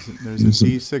 There's a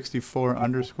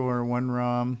D64_1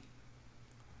 ROM.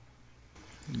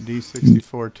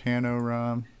 D64 Tano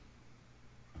ROM.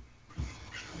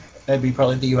 That'd be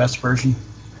probably the US version.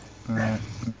 All right.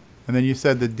 And then you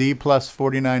said the D plus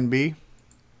 49B?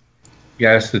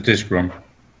 Yeah, that's the disc ROM.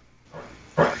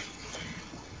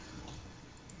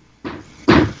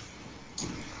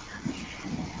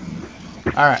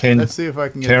 All right, let's see if I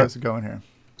can get this going here.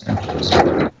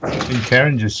 Can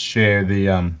Karen just share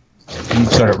the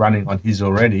he's got it running on his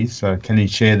already, so can he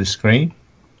share the screen?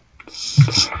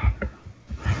 Sadly,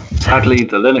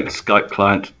 the Linux Skype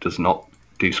client does not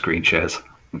do screen shares.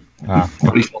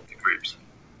 At least not the groups.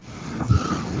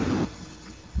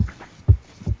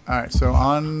 All right, so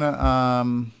on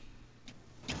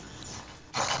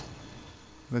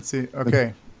let's see.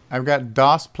 Okay, I've got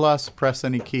DOS plus press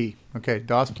any key. Okay,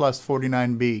 DOS plus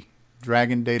 49B,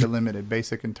 Dragon Data Limited,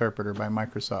 Basic Interpreter by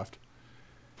Microsoft.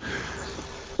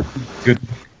 Good.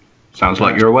 Sounds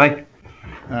like you're away.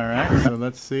 All right, so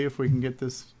let's see if we can get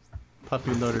this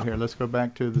puppy loaded here. Let's go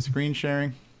back to the screen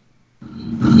sharing.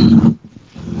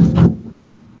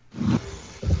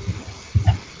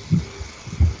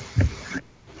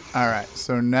 All right,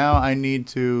 so now I need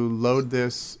to load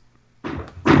this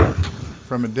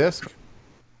from a disk.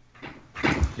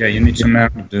 Yeah, you need to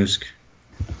mount the disk.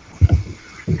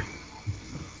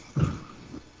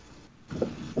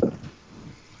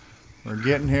 We're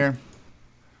getting here.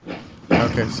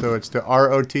 Okay, so it's to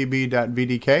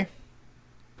rotb.vdk.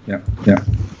 Yeah. Yeah.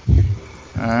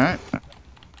 All right.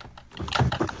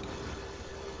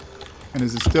 And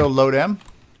is it still load M?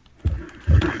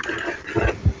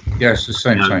 Yeah, it's the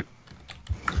same thing.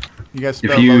 You guys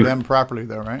spell load M properly,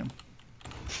 though, right?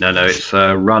 No, it's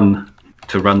run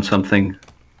to run something,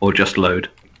 or just load.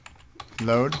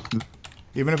 Load?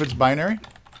 Even if it's binary?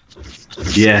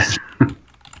 Yeah.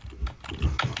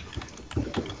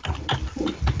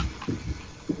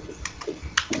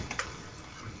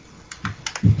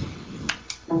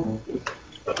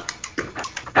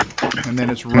 And then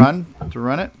it's run to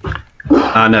run it?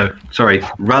 No, sorry.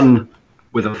 Run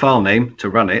with a file name to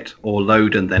run it, or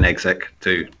load and then exec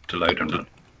to load and run.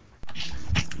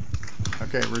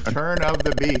 Okay, Return of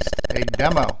the Beast, a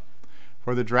demo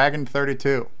for the Dragon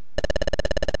 32.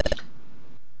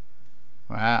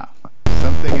 Wow.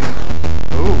 Something in...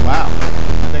 Ooh, wow.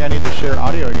 I think I need to share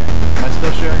audio again. Am I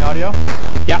still sharing audio?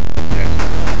 Yeah.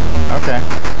 Okay.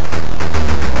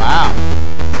 Wow.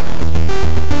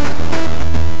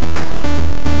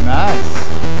 Nice.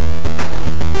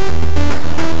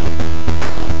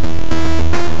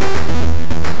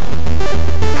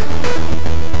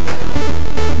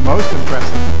 Most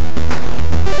impressive.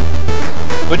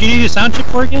 What do you need a sound chip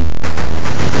for again?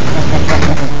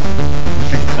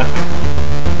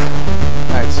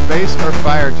 Alright, space or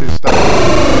fire to start.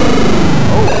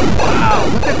 Oh, wow,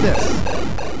 look at this.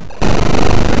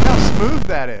 Look how smooth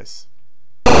that is.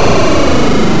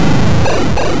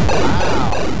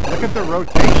 Wow, look at the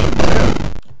rotation, too.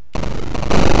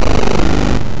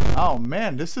 Oh,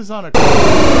 man, this is on a...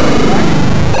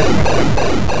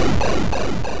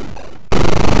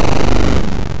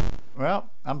 Well,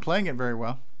 I'm playing it very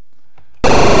well.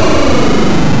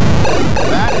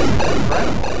 That is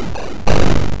incredible.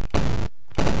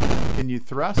 Can you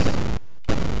thrust?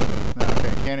 No,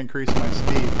 okay, can't increase my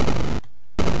speed.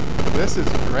 This is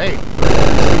great.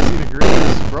 360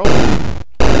 degrees scrolling.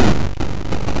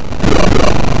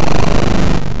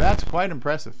 That's quite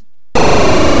impressive.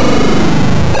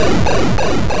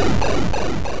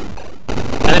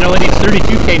 And it only needs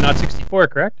 32K, not 64,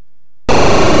 correct?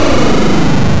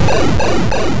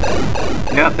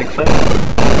 Yeah, I think so.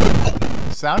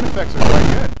 The sound effects are quite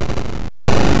good.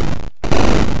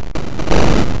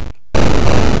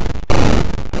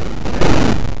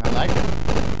 I like it.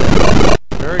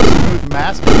 Very smooth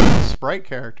masking of the sprite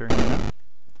character, you know?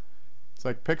 It's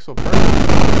like pixel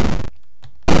perfect.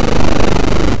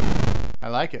 I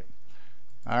like it.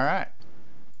 Alright.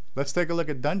 Let's take a look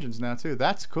at dungeons now, too.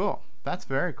 That's cool. That's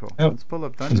very cool. Oh, Let's pull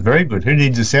up dungeons. It's very good. Who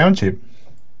needs a sound chip?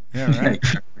 Yeah, right.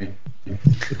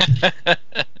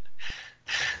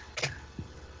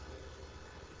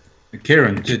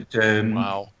 Kieran did.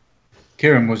 Wow.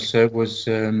 Kieran was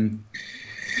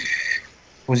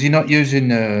he not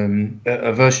using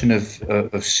a version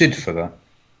of Sid for that?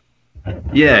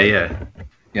 Yeah.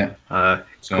 Yeah. Of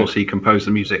course, he composed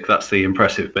the music. That's the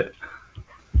impressive bit.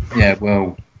 Yeah.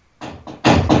 Well,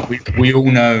 we all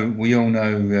know.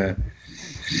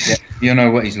 Yeah, you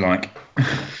know what he's like.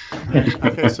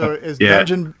 Okay, so is Yeah.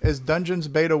 Dungeons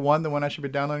Beta 1 the one I should be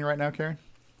downloading right now, Karen?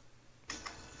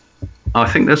 I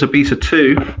think there's a beta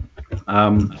 2.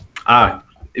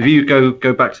 If you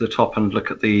go back to the top and look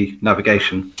at the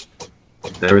navigation,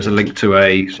 there is a link to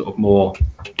a sort of more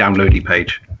downloady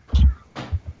page.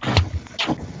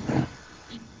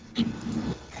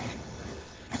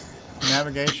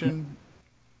 Navigation.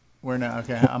 Where now?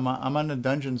 Okay, I'm on the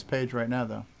Dungeons page right now,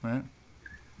 though. Right?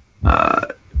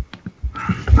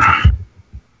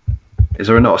 Is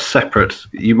there not a separate?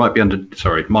 You might be under.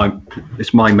 Sorry,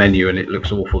 it's my menu and it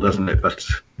looks awful, doesn't it? But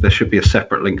there should be a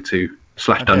separate link to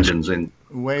 /dungeons in.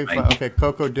 Wave. Okay,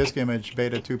 Coco Disk Image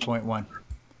Beta 2.1.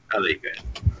 Oh, there you go.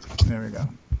 There we go.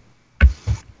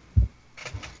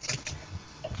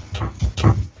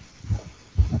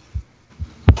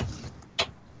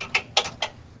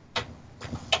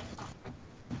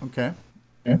 Okay.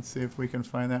 Let's see if we can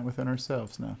find that within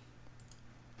ourselves now.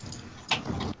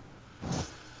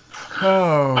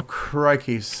 Oh,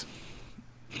 crikeys.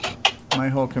 My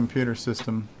whole computer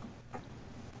system,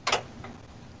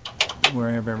 where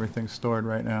I have everything stored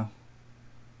right now.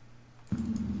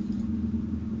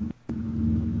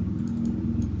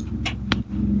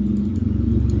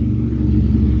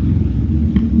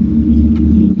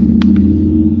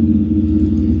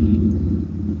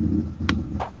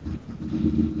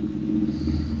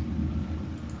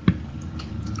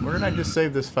 Where did I just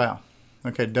save this file?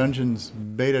 Okay, Dungeons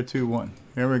Beta 2.1.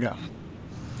 Here we go.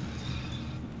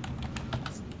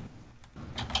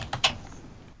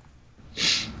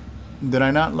 Did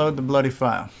I not load the bloody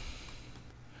file?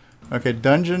 Okay,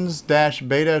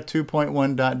 Dungeons-Beta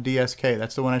 2.1.dsk.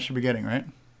 That's the one I should be getting, right?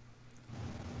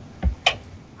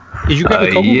 Did you grab the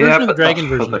Coco yeah, version or the but Dragon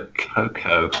not version? for the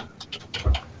Coco.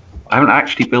 I haven't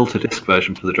actually built a disc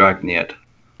version for the Dragon yet.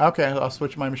 Okay, I'll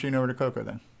switch my machine over to Coco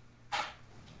then.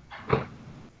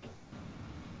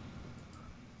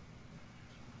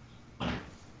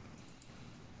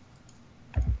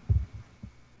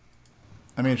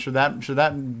 I mean, should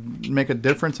that make a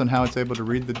difference on how it's able to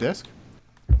read the disc?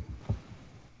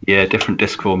 Yeah, different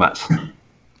disc formats.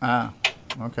 Ah,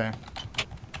 okay.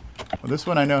 Well, this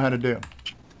one I know how to do.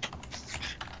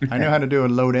 I know how to do a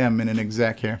load M in an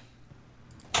exec here.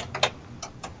 I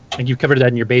think you've covered that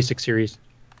in your basic series.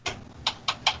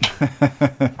 I've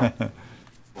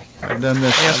done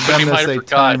this. Yes, I've but done you this might a have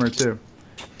forgot. time or two.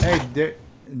 Hey,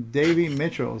 Davey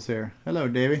Mitchell's here. Hello,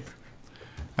 Davey.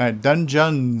 All right,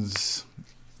 Dungeons.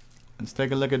 Let's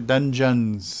take a look at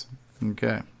Dungeons.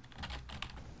 Okay.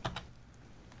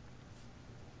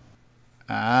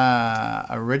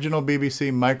 Original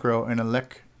BBC Micro and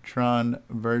Electron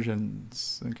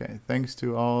versions. Okay, thanks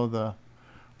to all the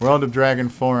World of Dragon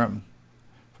forum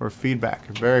for feedback.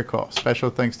 Very cool. Special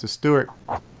thanks to Stuart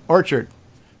Orchard,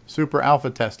 Super Alpha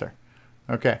Tester.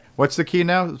 Okay, what's the key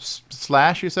now?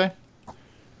 Slash, you say?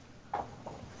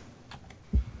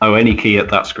 Oh, any key at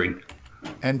that screen.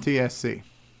 NTSC.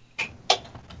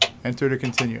 Enter to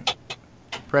continue.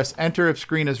 Press enter if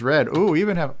screen is red. Ooh, we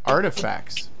even have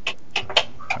artifacts.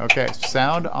 Okay,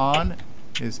 sound on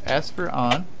is S for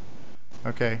on.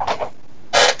 Okay,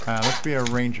 let's be a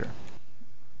ranger.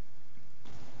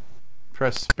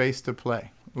 Press space to play.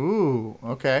 Ooh,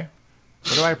 okay.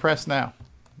 What do I press now?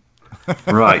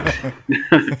 Right.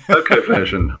 Coco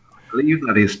version. I believe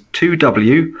that is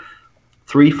 2W,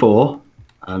 3, 4,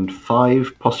 and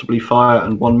 5, possibly fire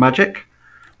and 1 magic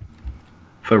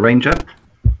for ranger.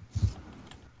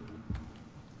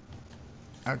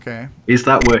 Okay. Is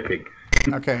that working?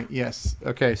 Okay, yes.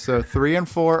 Okay, so 3 and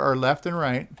 4 are left and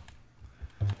right.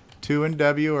 2 and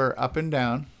W are up and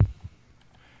down.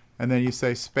 And then you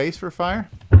say space for fire?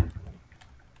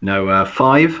 No,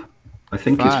 5, I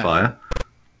think, is 5. fire.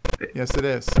 Yes, it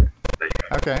is.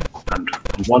 Okay. And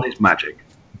 1 is magic.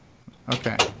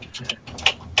 Okay.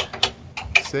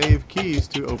 Save keys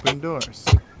to open doors.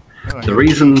 Oh, I The hit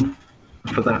reason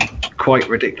for that quite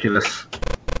ridiculous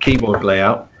keyboard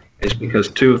layout is because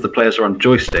 2 of the players are on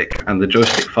joystick, and the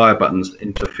joystick fire buttons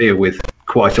interfere with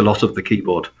quite a lot of the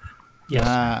keyboard. Yes.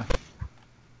 Ah.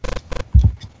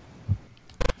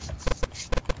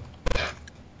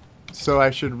 So I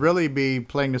should really be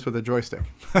playing this with a joystick.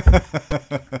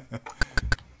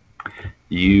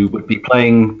 You would be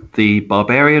playing the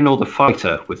barbarian or the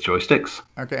fighter with joysticks.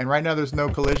 Okay, and right now there's no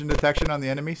collision detection on the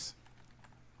enemies?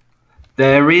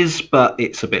 There is, but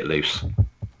it's a bit loose.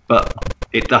 But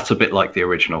that's a bit like the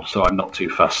original, so I'm not too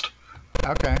fussed.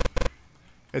 Okay.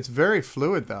 It's very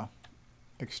fluid, though.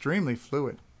 Extremely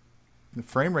fluid. The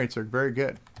frame rates are very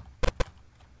good.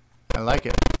 I like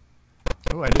it.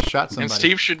 Oh, I just shot somebody. And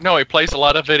Steve should know he plays a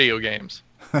lot of video games.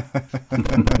 I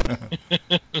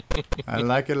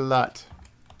like it a lot.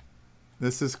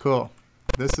 This is cool.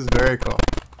 This is very cool.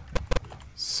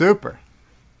 Super.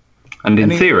 And in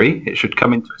theory, it should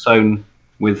come into its own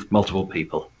with multiple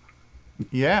people.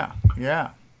 Yeah,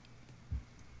 yeah.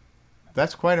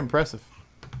 That's quite impressive.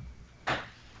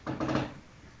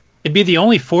 It'd be the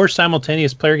only 4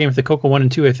 simultaneous player game with the Coco 1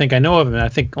 and 2 I think I know of, and I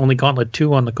think only Gauntlet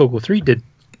 2 on the Coco 3 did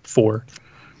 4.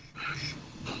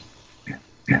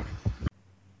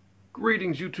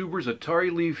 Greetings, YouTubers.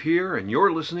 Atari Leaf here, and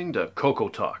you're listening to Coco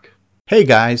Talk. Hey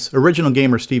guys, Original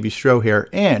Gamer Stevie Stroh here,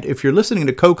 and if you're listening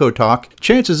to Coco Talk,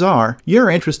 chances are you're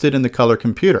interested in the Color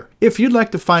Computer. If you'd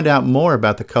like to find out more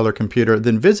about the Color Computer,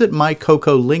 then visit my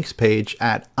Coco links page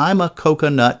at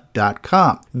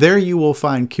imacoconut.com. There you will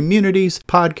find communities,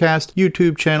 podcasts,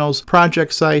 YouTube channels,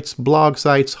 project sites, blog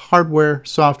sites, hardware,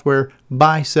 software,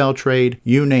 buy, sell, trade,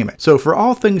 you name it. So for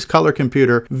all things Color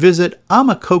Computer, visit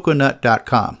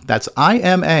imacoconut.com. That's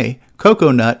I-M-A,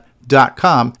 coconut.com,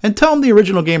 and tell them the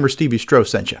Original Gamer Stevie Stroh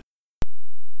sent you.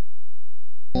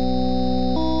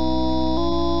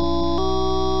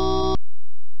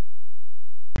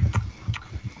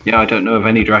 Yeah, I don't know of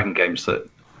any Dragon games that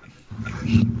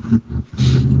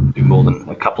do more than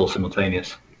a couple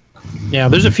simultaneous. Yeah,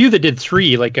 there's a few that did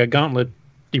 3, like a Gauntlet.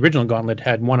 The original Gauntlet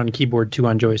had 1 on keyboard, 2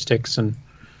 on joysticks, and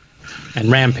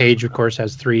Rampage, of course,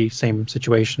 has 3, same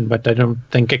situation. But I don't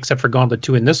think, except for Gauntlet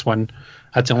 2 in this one,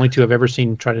 that's the only 2 I've ever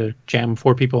seen try to jam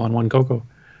 4 people on one Coco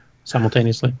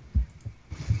simultaneously.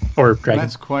 Or Dragon.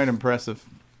 That's quite impressive.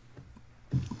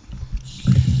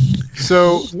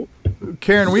 So,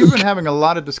 Karen, we've been having a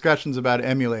lot of discussions about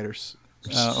emulators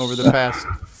over the past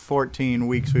 14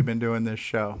 weeks we've been doing this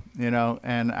show, you know,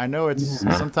 and I know it's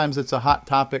sometimes it's a hot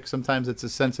topic, sometimes it's a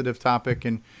sensitive topic,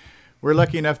 and we're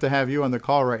lucky enough to have you on the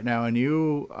call right now. And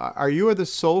are you the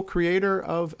sole creator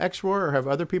of XRoar, or have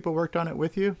other people worked on it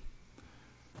with you?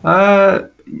 No,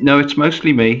 it's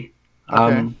mostly me.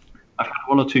 Okay. I've had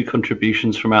one or two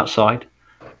contributions from outside.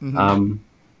 Mhm.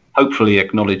 Hopefully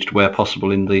acknowledged where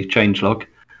possible in the changelog.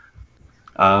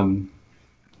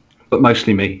 But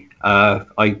mostly me.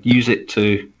 I use it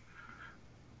to,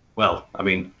 well, I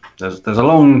mean, there's a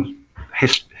long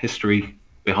history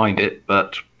behind it,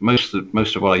 but most of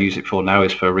what I use it for now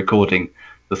is for recording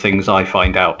the things I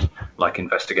find out, like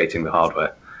investigating the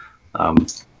hardware.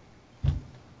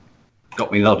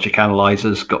 Got me logic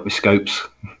analyzers, got me scopes.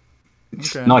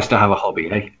 It's nice to have a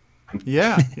hobby, eh?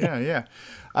 Yeah.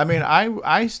 I mean,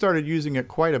 I started using it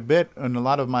quite a bit in a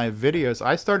lot of my videos.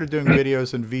 I started doing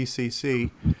videos in VCC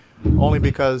only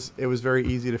because it was very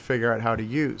easy to figure out how to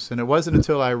use. And it wasn't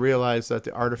until I realized that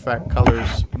the artifact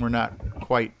colors were not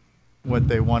quite what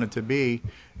they wanted to be.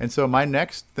 And so my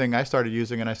next thing I started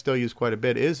using, and I still use quite a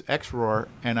bit, is XRoar.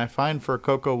 And I find for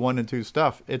Coco 1 and 2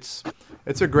 stuff, it's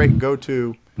a great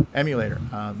go-to emulator.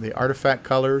 The artifact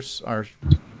colors are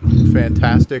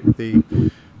fantastic.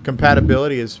 The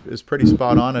compatibility is pretty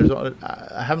spot on.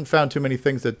 I haven't found too many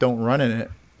things that don't run in it.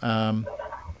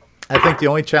 I think the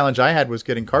only challenge I had was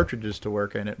getting cartridges to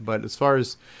work in it. But as far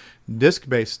as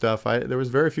disk-based stuff, there was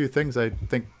very few things I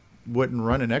think wouldn't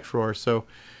run in XRoar. So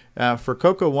for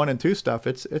Coco 1 and 2 stuff,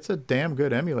 it's a damn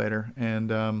good emulator.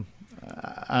 And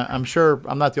I'm sure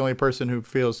I'm not the only person who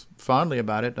feels fondly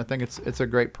about it. I think it's a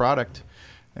great product.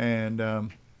 And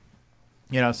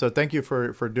so thank you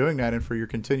for doing that and for your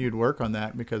continued work on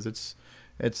that, because it's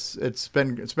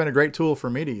been a great tool for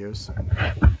me to use.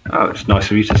 Oh, it's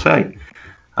nice of you to say.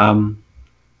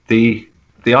 The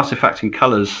artifacting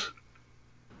colors,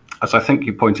 as I think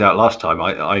you pointed out last time,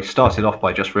 I started off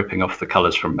by just ripping off the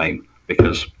colors from MAME,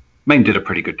 because MAME did a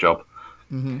pretty good job.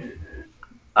 Mm-hmm.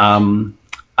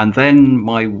 And then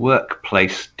my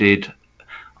workplace did.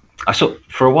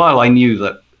 For a while I knew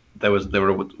that there was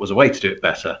a way to do it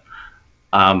better.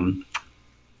 And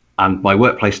my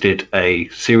workplace did a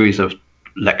series of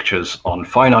lectures on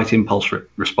finite impulse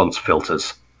response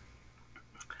filters.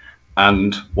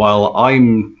 And while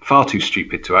I'm far too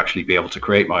stupid to actually be able to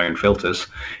create my own filters,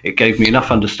 it gave me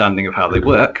enough understanding of how they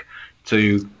work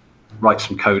to write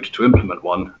some code to implement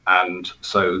one. And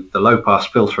so the low-pass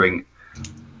filtering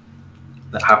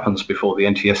that happens before the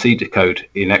NTSC decode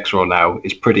in XRoar now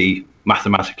is pretty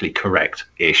mathematically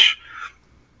correct-ish.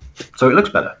 So it looks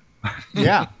better.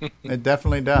 Yeah, it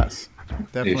definitely does.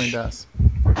 Definitely does.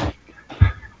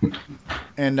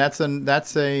 And that's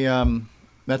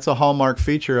a hallmark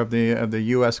feature of the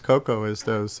U.S. Coco is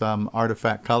those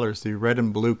artifact colors, the red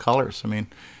and blue colors. I mean,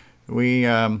 we've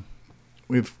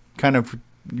kind of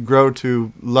grow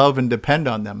to love and depend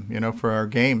on them, for our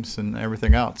games and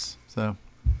everything else. So.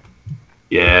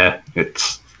 Yeah,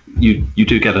 you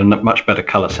do get a much better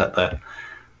color set there.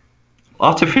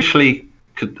 Artificially,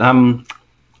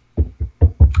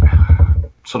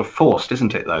 sort of forced,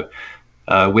 isn't it? Though,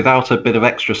 without a bit of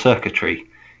extra circuitry,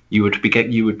 you would be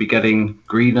getting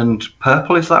green and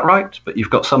purple. Is that right? But you've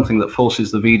got something that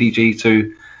forces the VDG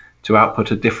to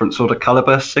output a different sort of color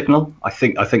burst signal. I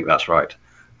think that's right.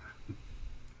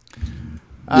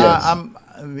 Yes.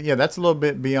 Yeah, that's a little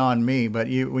bit beyond me. But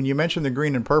when you mentioned the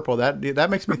green and purple, that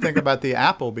makes me think about the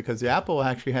Apple, because the Apple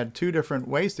actually had 2 different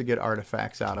ways to get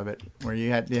artifacts out of it, where you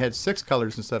had 6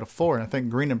 colors instead of 4, and I think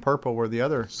green and purple were the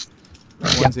other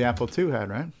ones the Apple II had,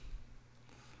 right?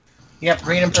 Yep,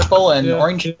 green and purple and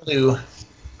orange and blue.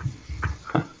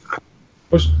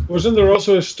 Wasn't there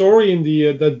also a story in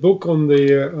the that book on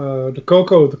the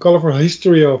Coco, the colorful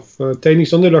history of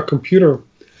Tenny's Underdog computer,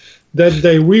 that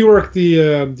they reworked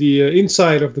the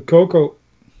inside of the Coco,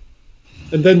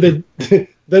 and then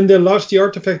they lost the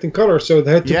artifact in color, so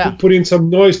they had to put in some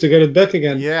noise to get it back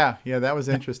again. Yeah, that was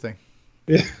interesting.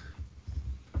 Yeah.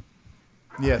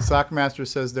 Yeah, Sockmaster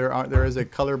says there is a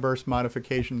color burst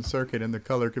modification circuit in the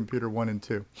Color Computer 1 and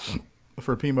 2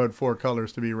 for P-Mode 4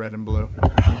 colors to be red and blue.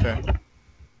 Okay.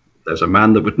 There's a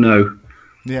man that would know.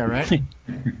 Yeah, right?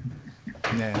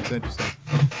 Yeah, it's interesting.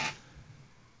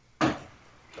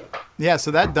 Yeah,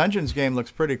 so that Dungeons game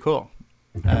looks pretty cool.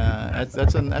 That's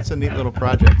a neat little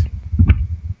project.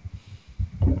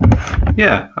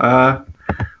 Yeah.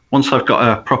 Once I've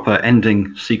got a proper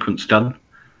ending sequence done,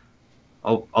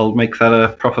 I'll make that a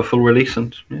proper full release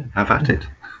and have at it.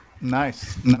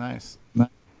 Nice.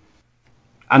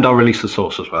 And I'll release the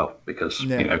source as well, because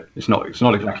it's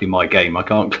not exactly my game. I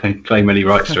can't claim any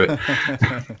rights to it.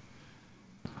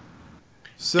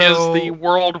 So, is the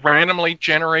world randomly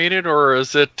generated, or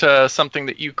is it something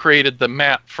that you created the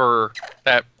map for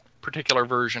that particular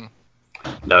version?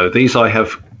 No, these I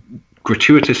have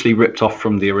gratuitously ripped off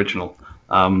from the original.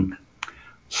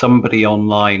 Somebody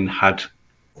online had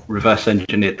reverse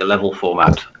engineered the level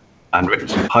format and written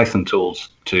some Python tools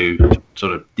to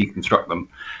sort of deconstruct them.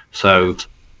 So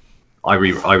I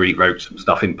rewrote some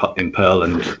stuff in Perl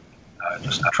and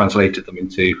just translated them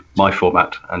into my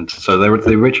format. And so they were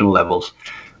the original levels,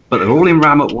 but they're all in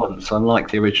RAM at once,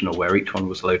 unlike the original where each one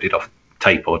was loaded off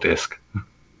tape or disk.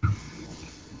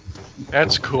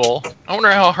 That's cool. I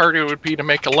wonder how hard it would be to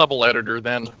make a level editor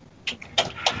then.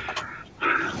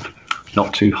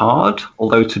 Not too hard,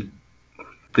 although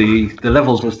the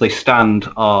levels as they stand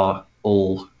are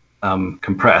all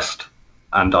compressed,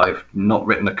 and I've not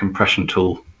written a compression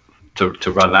tool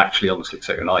to run actually on the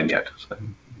 609 yet. So.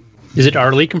 Is it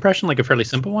RLE compression, like a fairly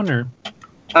simple one, or?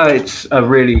 It's a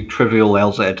really trivial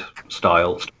LZ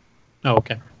style. Oh,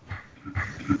 okay.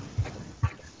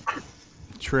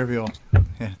 Trivial.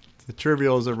 Yeah, the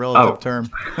trivial is a relative term.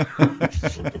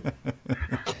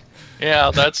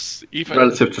 Yeah, that's even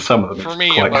relative to some of them. For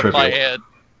me, above my head.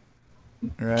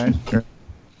 Right.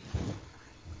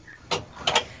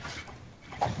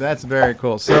 That's very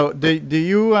cool. So, do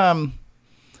you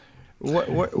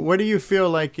what do you feel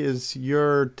like is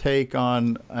your take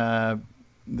on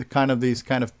these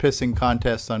kind of pissing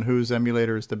contests on whose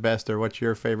emulator is the best, or what's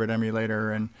your favorite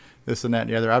emulator, and this and that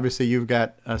and the other? Obviously, you've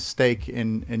got a stake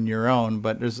in your own,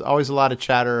 but there's always a lot of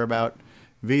chatter about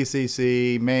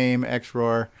VCC, MAME,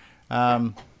 XROR.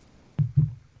 How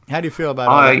do you feel about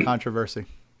all that controversy?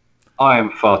 I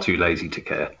am far too lazy to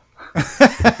care.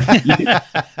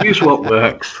 Use what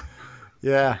works.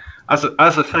 Yeah. As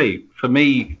I say, for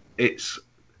me, it's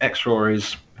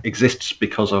XROR exists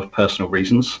because of personal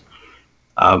reasons.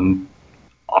 I'm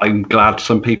glad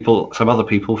some other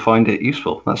people find it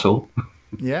useful. That's all.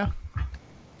 Yeah.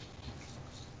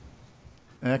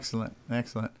 Excellent.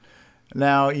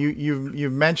 Now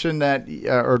you've mentioned that,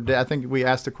 or I think we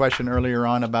asked a question earlier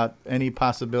on about any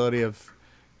possibility of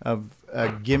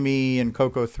Gimme and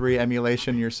Coco 3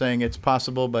 emulation. You're saying it's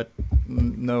possible, but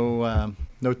no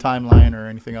timeline or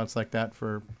anything else like that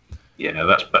for. Yeah,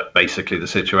 that's basically the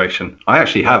situation. I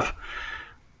actually have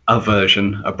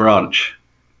a branch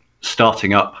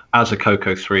starting up as a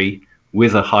Coco 3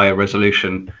 with a higher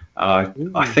resolution.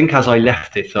 I think as I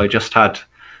left it, I just had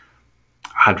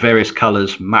various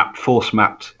colors force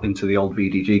mapped into the old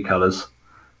VDG colors,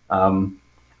 and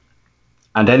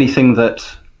anything that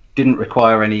didn't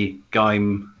require any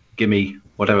gimme,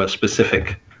 whatever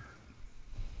specific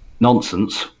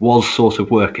nonsense was sort of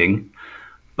working.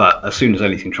 But as soon as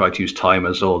anything tried to use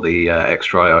timers or the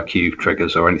extra IRQ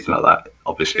triggers or anything like that,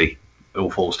 obviously it all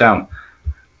falls down.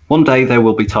 One day there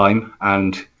will be time,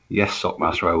 and yes,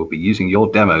 Sockmaster, I will be using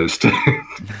your demos to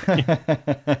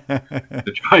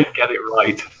try and get it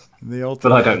right. The ultimate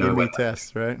but I don't know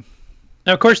test, right?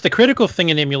 Now, of course, the critical thing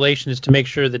in emulation is to make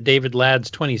sure that David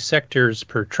Ladd's 20 sectors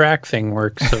per track thing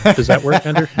works. So does that work,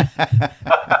 Under?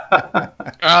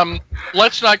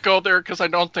 Let's not go there, because I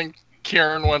don't think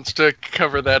Kieran wants to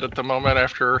cover that at the moment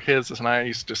after his and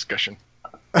I's discussion.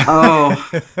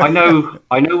 Oh, I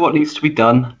know what needs to be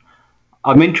done.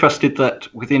 I'm interested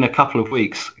that within a couple of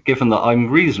weeks, given that I'm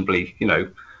reasonably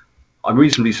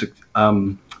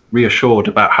reassured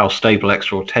about how stable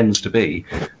XROR tends to be,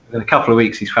 in a couple of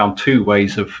weeks he's found two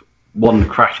ways of one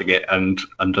crashing it and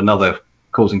another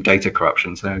causing data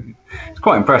corruption. So it's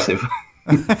quite impressive.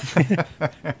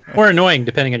 Or annoying,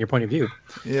 depending on your point of view.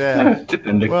 Yeah.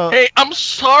 Well, hey, I'm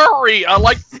sorry. I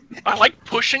like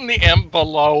pushing the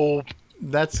envelope.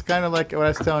 That's kind of like what I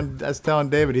was telling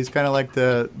David. He's kind of like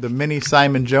the mini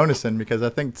Simon Jonason, because I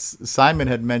think Simon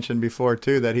had mentioned before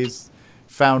too that he's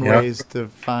found ways to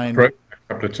find. Correct.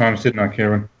 A couple of times, didn't I,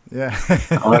 Kieran? Yeah.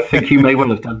 I think you may well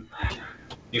have done.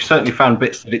 You certainly found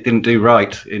bits that it didn't do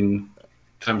right in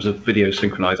terms of video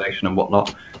synchronization and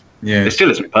whatnot. Yeah. It still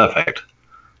isn't perfect.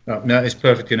 No, it's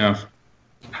perfect enough.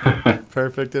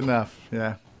 Perfect enough.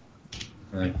 Yeah.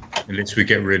 Unless we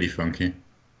get really funky.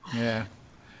 Yeah.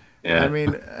 Yeah. I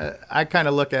mean, I kind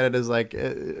of look at it as like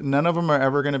none of them are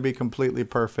ever going to be completely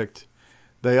perfect.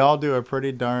 They all do a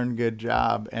pretty darn good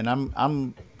job, and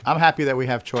I'm happy that we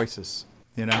have choices.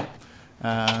 You know,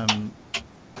 I'm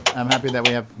happy that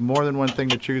we have more than one thing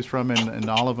to choose from, and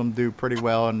all of them do pretty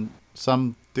well, and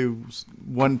some do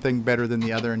one thing better than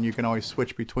the other, and you can always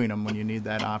switch between them when you need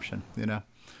that option. You know.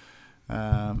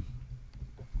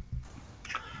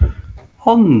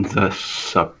 On the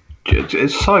subject.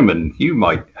 Simon, you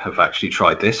might have actually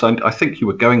tried this. I think you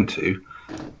were going to.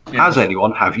 Has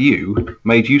anyone, have you,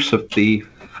 made use of the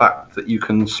fact that you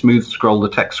can smooth scroll the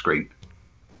text screen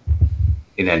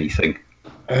in anything?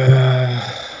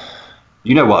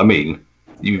 You know what I mean.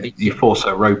 You force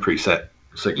a row preset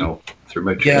signal through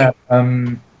motion. Yeah.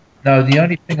 No, the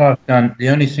only thing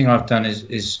I've done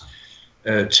is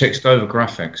text over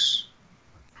graphics,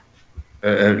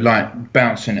 like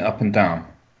bouncing it up and down.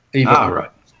 Either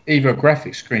a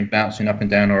graphic screen bouncing up and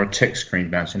down or a text screen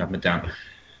bouncing up and down.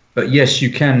 But yes, you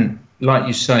can, like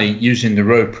you say, using the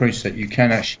row preset, you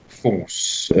can actually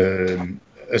force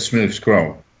a smooth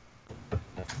scroll.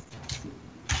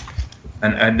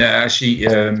 And actually,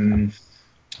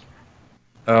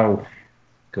 oh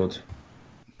God.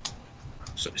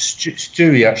 So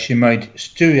Stewie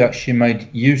actually made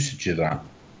usage of that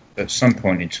at some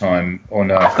point in time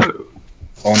on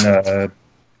a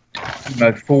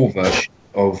 4 version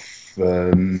of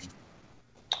the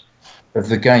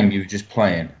game you were just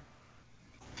playing.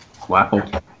 Wow!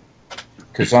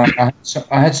 Because I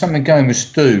had something going with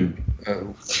Stu a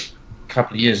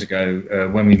couple of years ago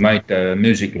when we made the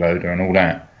music loader and all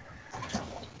that.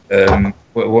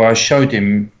 Where I showed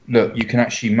him, look, you can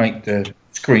actually make the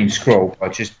screen scroll by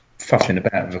just fuffing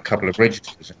about with a couple of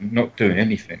registers and not doing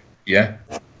anything. Yeah.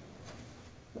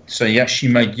 So he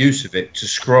actually made use of it to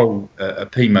scroll a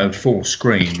P-Mode 4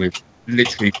 screen with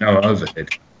literally no overhead.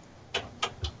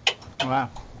 Wow.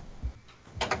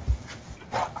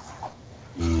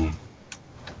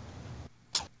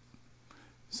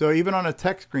 So even on a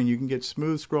text screen, you can get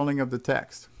smooth scrolling of the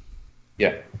text.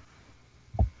 Yeah.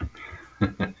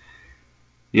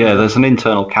 Yeah, there's an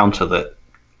internal counter that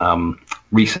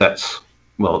resets.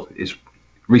 Well, is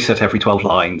reset every 12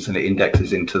 lines, and it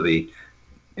indexes into the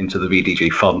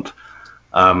VDG font.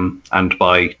 And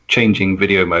by changing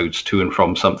video modes to and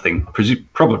from something,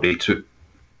 probably to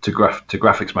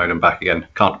graphics mode and back again,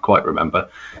 can't quite remember.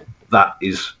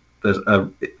 There's a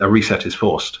reset is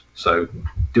forced. So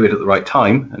do it at the right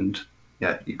time, and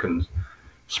yeah, you can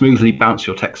smoothly bounce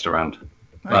your text around.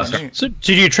 So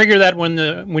did you trigger that when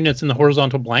it's in the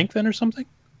horizontal blank then or something?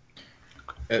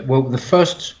 Well, the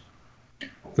first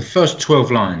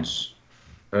 12 lines.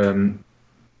 If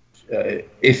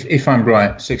I'm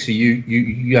right, Sixy,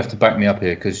 you have to back me up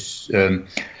here because.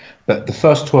 But the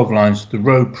first 12 lines, the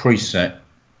row preset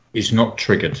is not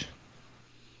triggered.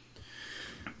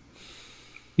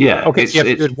 Yeah. Okay, so you have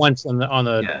to do it once on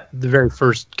the very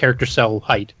first character cell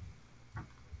height.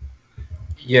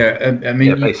 Yeah, I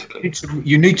mean,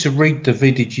 you need to read the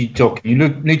VDG doc. You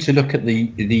need to look at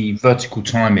the vertical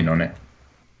timing on it.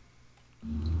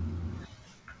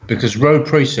 Because row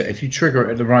preset, if you trigger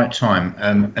it at the right time,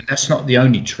 and that's not the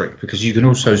only trick, because you can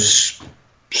also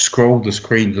scroll the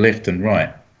screen left and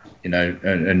right, and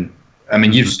I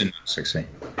mean, you've seen that, Sixy,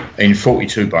 in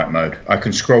 42-byte mode. I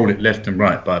can scroll it left and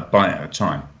right by a byte at a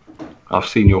time. I've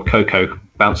seen your Coco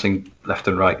bouncing left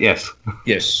and right, yes.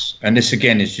 Yes, and this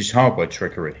again is just hardware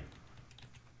trickery.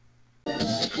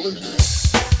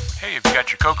 Hey, have you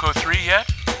got your Coco 3 yet?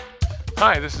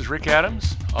 Hi, this is Rick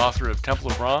Adams, author of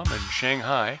Temple of Ram and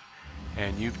Shanghai,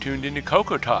 and you've tuned into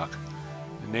Coco Talk,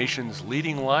 the nation's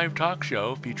leading live talk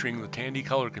show featuring the Tandy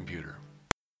color computer.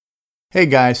 Hey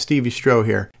guys, Stevie Stroh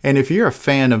here. And if you're a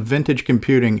fan of vintage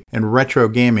computing and retro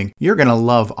gaming, you're going to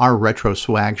love our retro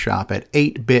swag shop at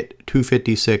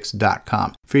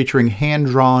 8bit256.com, featuring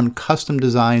hand-drawn custom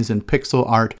designs and pixel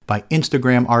art by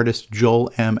Instagram artist Joel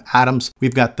M. Adams.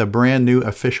 We've got the brand new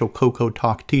official Coco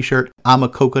Talk t-shirt, I'm a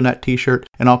Coconut t-shirt,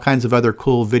 and all kinds of other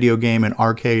cool video game and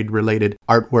arcade-related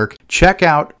artwork. Check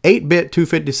out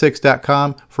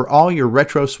 8bit256.com for all your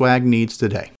retro swag needs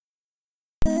today.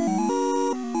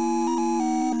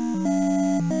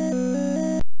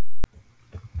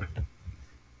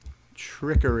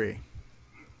 Trickery.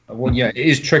 Well, yeah, it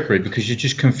is trickery because you're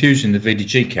just confusing the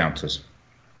VDG counters.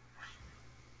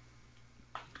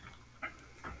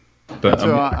 But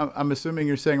so I'm assuming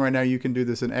you're saying right now you can do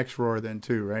this in XROAR then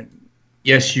too, right?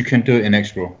 Yes, you can do it in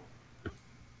XROAR.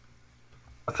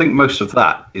 I think most of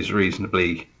that is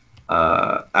reasonably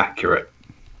accurate.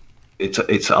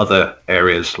 It's other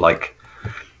areas, like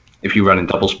if you run in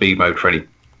double speed mode for any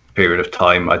period of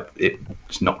time,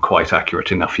 it's not quite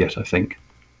accurate enough yet, I think.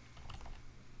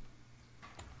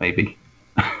 Maybe.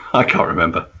 I can't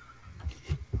remember.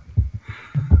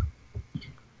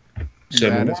 So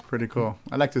yeah, that's pretty cool.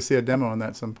 I'd like to see a demo on that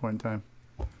at some point in time.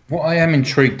 What I am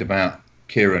intrigued about,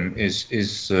 Kieran, is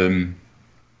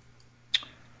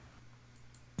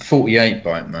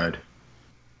 48-byte mode.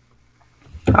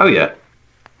 Oh, yeah.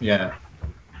 Yeah.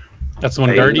 That's the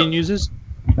one Guardian uses?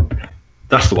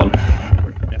 That's the one.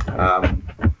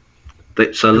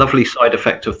 It's a lovely side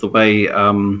effect of the way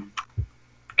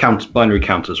binary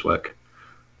counters work,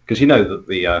 because you know that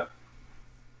the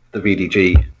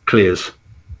VDG clears.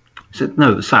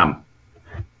 The SAM.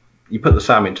 You put the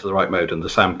SAM into the right mode, and the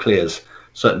SAM clears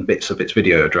certain bits of its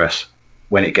video address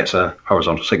when it gets a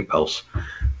horizontal sync pulse.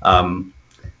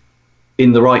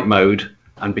 In the right mode,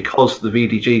 and because the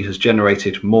VDG has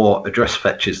generated more address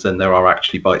fetches than there are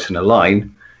actually bytes in a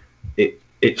line,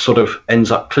 it sort of ends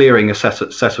up clearing a set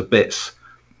of bits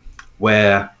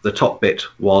where the top bit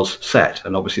was set,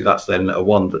 and obviously that's then a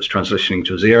 1 that's transitioning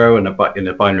to a 0, and in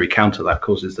a binary counter that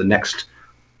causes the next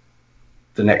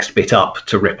bit up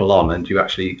to ripple on, and you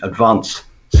actually advance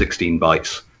 16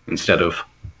 bytes instead of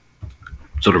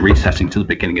sort of resetting to the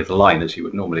beginning of the line as you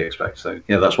would normally expect. So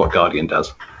yeah, that's what Guardian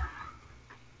does.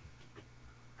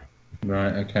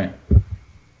 Right. Okay.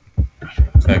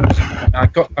 So I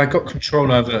got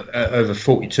control over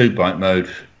 42-byte mode,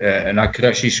 and I could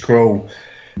actually scroll.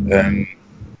 If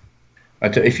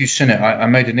you've seen it, I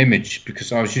made an image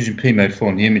because I was using P-Mode 4,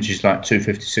 and the image is like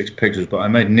 256 pixels. But I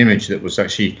made an image that was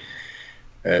actually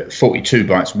 42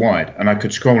 bytes wide, and I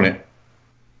could scroll it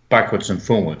backwards and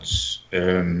forwards.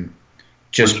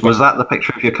 Was that the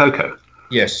picture of your Coco?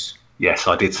 Yes. Yes,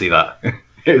 I did see that.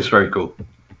 It was very cool.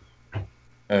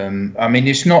 I mean,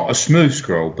 it's not a smooth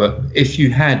scroll, but if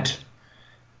you had,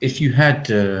 it's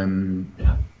scrolling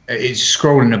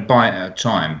a byte at a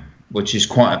time, which is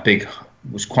quite a big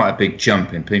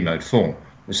jump in P-Mode 4.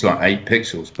 It's like 8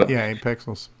 pixels. But yeah, 8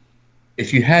 pixels.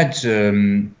 If you had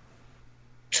 2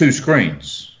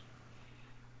 screens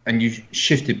and you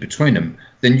shifted between them,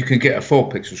 then you can get a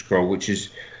 4-pixel scroll, which is,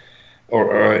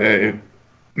 or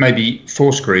maybe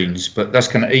 4 screens, but that's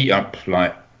going to eat up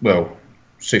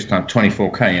 6 times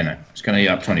 24K in it. It's going to eat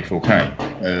up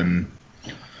 24K.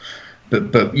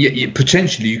 But yeah,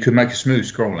 potentially you could make a smooth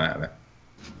scroll out of it.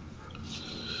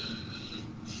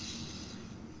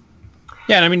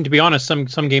 Yeah, and I mean, to be honest, some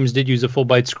games did use a full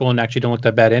byte scroll and actually don't look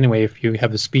that bad anyway if you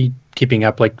have the speed keeping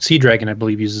up. Like Sea Dragon, I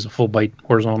believe, uses a full byte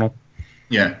horizontal.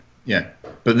 Yeah.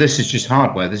 But this is just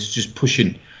hardware. This is just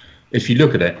pushing. If you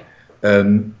look at it,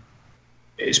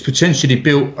 it's potentially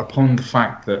built upon the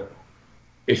fact that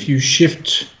if you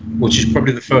shift, which is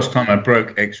probably the first time I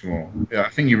broke XRAW. I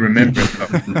think you remember it.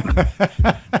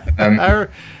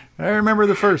 I remember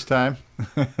the first time.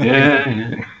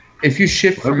 Yeah. If you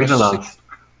shift from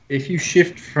if you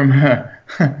shift from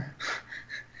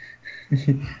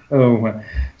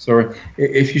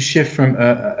if you shift from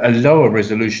a lower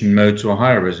resolution mode to a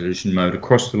higher resolution mode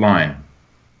across the line,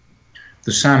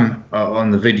 the SAM on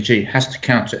the VDG has to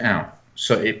count it out,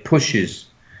 so it pushes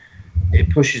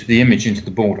the image into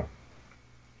the border.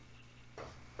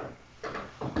 Do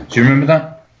you remember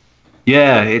that?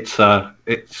 Yeah, it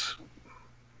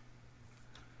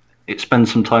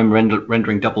spends some time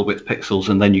rendering double width pixels,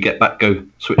 and then you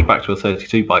switch back to a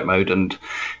 32-byte mode, and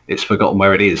it's forgotten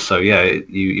where it is. So yeah,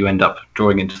 you end up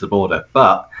drawing into the border,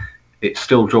 but it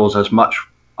still draws as much.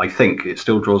 I think it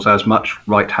still draws as much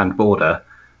right-hand border,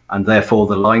 and therefore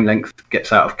the line length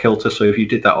gets out of kilter. So if you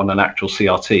did that on an actual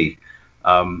CRT,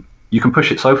 you can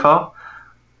push it so far,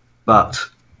 but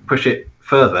push it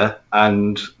further,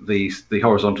 and the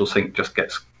horizontal sync just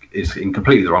is in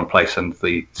completely the wrong place, and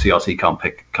the CRT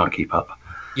can't keep up.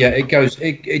 Yeah, it does.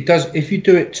 If you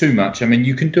do it too much, I mean,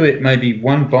 you can do it maybe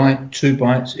 1 byte, 2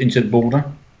 bytes into the border.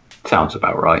 Sounds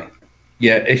about right.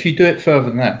 Yeah, if you do it further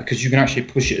than that, because you can actually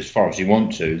push it as far as you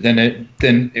want to, then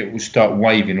it will start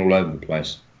waving all over the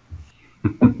place.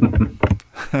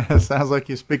 Sounds like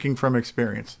you're speaking from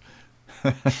experience.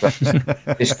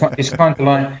 It's kind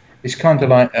of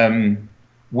like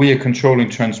we are controlling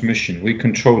transmission. We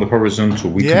control the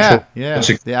horizontal. Control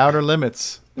the outer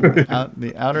limits.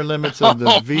 The outer limits of the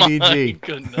VDG. My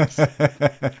goodness.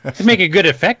 To make a good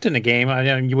effect in the game,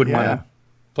 you wouldn't want to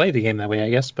play the game that way,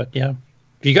 I guess. But yeah,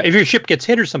 if your ship gets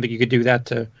hit or something, you could do that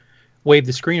to wave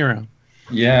the screen around.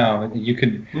 Yeah, you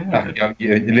can.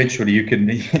 Literally, you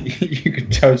can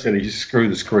totally just screw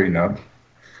the screen up.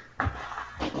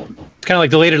 It's kind of like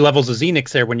the later levels of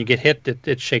Xenix there. When you get hit,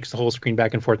 it shakes the whole screen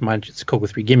back and forth. Mind you, it's a Coco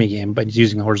 3 gimme game, but it's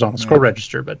using the horizontal scroll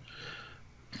register. But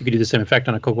you could do the same effect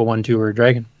on a Coco 1, 2, or a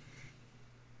Dragon.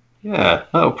 Yeah,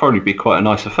 that would probably be quite a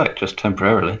nice effect, just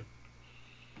temporarily.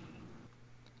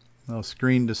 No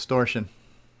screen distortion.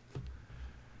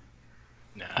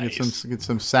 Nice. Get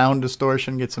some sound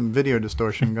distortion, get some video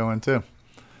distortion going too.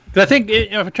 I think,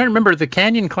 if I'm trying to remember, the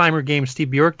Canyon Climber game Steve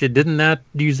Bjork didn't that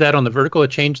use that on the vertical? It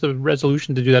changed the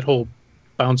resolution to do that whole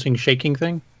bouncing, shaking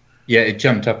thing? Yeah, it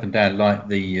jumped up and down like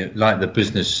the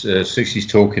business 60's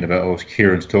talking about, or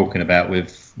Kieran's talking about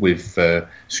with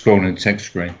scrolling the text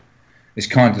screen. It's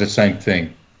kind of the same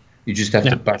thing. You just have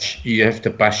to bash. You have to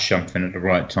bash something at the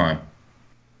right time.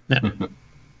 Yeah.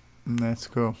 That's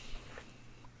cool.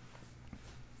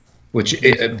 Which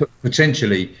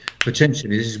potentially this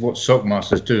is what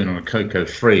Sockmaster's doing on a Coco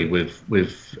 3 with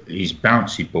his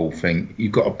bouncy ball thing.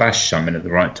 You've got to bash something at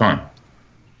the right time.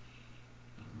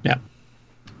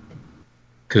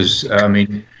 because I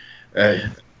mean,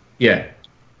 yeah,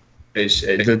 it's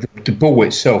the ball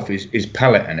itself is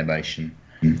palette animation,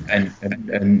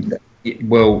 and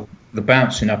well, the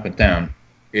bouncing up and down.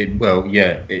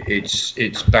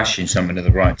 It's bashing someone at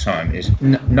the right time.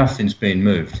 Nothing's being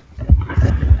moved.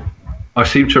 I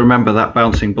seem to remember that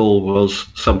bouncing ball was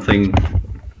something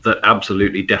that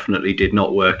absolutely, definitely did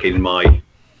not work in my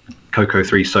Coco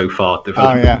 3 so far.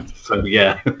 Oh yeah. So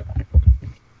yeah.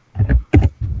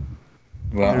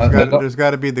 Well, there's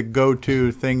got to be the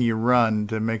go-to thing you run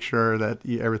to make sure that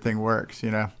everything works.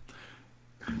 You know,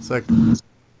 it's like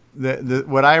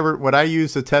what I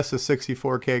use to test the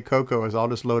 64K Coco is I'll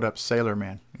just load up Sailor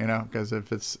Man. You know, because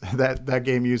if it's that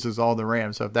game uses all the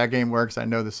RAM, so if that game works, I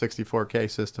know the 64K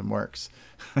system works.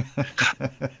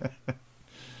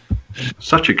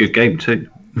 Such a good game too.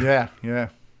 Yeah.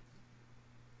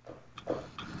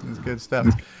 It's good stuff.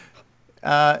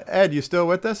 Ed, you still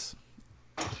with us?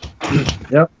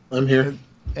 Yep, I'm here.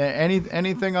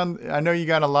 Anything on? I know you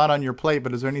got a lot on your plate,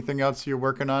 but is there anything else you're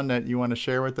working on that you want to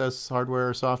share with us, hardware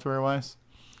or software wise?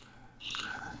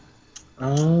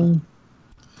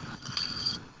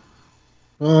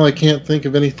 Well, I can't think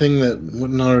of anything that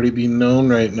wouldn't already be known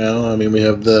right now. I mean, we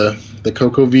have the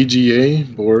Coco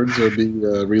VGA boards will be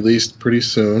released pretty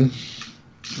soon.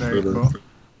 Very cool.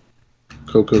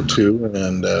 Coco 2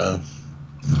 and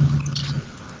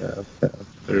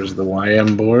there's the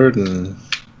YM board and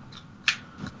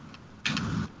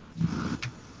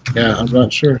yeah, I'm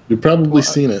not sure. You've probably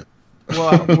seen it.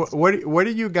 Well, what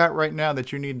do you got right now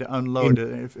that you need to unload?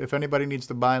 If anybody needs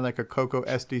to buy like a Coco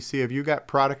SDC, have you got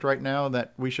product right now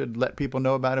that we should let people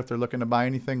know about if they're looking to buy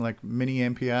anything like mini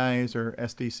MPIs or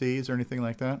SDCs or anything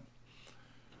like that?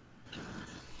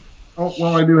 Oh,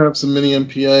 well, I do have some mini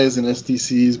MPIs and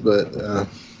SDCs, but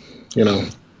you know,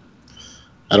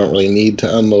 I don't really need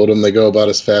to unload them. They go about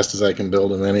as fast as I can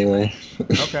build them anyway.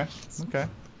 Okay,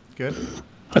 good.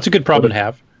 That's a good problem to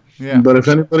have. Yeah. But if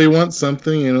anybody wants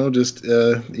something, you know, just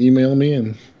email me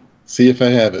and see if I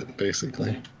have it,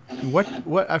 basically. What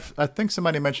I think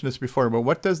somebody mentioned this before, but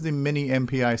what does the mini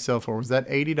MPI sell for? Was that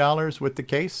 $80 with the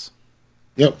case?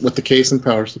 Yep, with the case and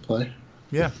power supply.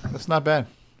 Yeah, that's not bad.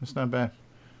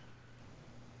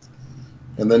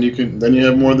 And then you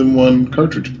have more than one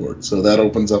cartridge port, so that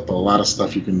opens up a lot of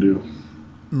stuff you can do.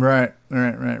 Right.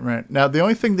 Now, the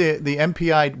only thing the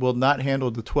MPI will not handle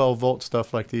the 12-volt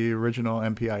stuff like the original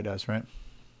MPI does, right?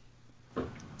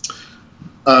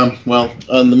 Well,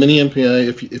 on the mini MPI,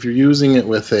 if you're using it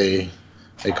with a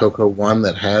Coco 1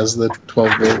 that has the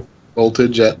 12-volt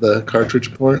voltage at the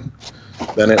cartridge port,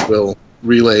 then it will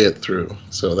relay it through,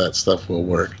 so that stuff will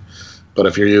work. But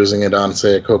if you're using it on,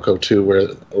 say, a Coco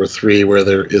 2 or 3 where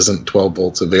there isn't 12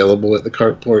 volts available at the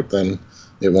cart port, then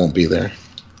it won't be there.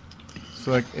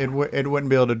 So like it wouldn't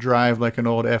be able to drive like an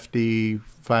old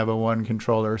FD501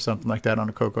 controller or something like that on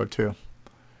a Coco 2.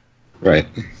 Right.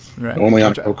 Only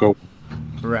on Coco.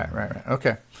 Right.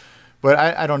 Okay. But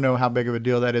I don't know how big of a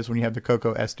deal that is when you have the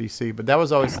Coco SDC. But that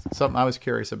was always something I was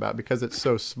curious about because it's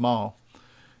so small.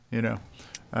 You know,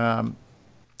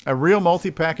 a real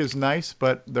multi-pack is nice,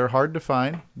 but they're hard to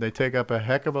find. They take up a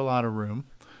heck of a lot of room.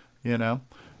 You know.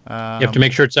 You have to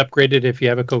make sure it's upgraded if you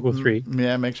have a Coco 3.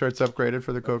 Yeah, make sure it's upgraded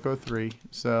for the Coco 3.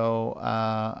 So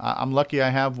I'm lucky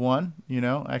I have one. You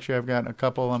know, actually I've got a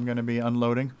couple I'm going to be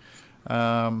unloading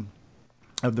of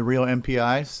the real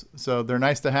MPIs. So they're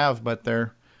nice to have, but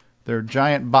they're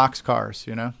giant box cars.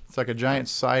 You know, it's like a giant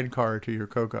sidecar to your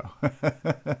Coco.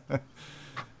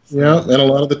 Yeah, and a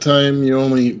lot of the time you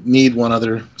only need one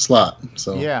other slot.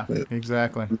 So yeah,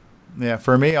 exactly. Yeah,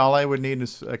 for me, all I would need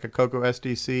is like a Coco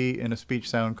SDC and a speech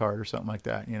sound card or something like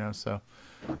that, you know. So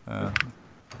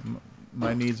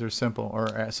my needs are simple,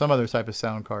 or some other type of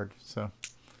sound card. So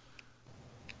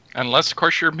unless, of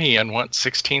course, you're me and want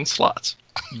 16 slots.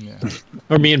 Yeah.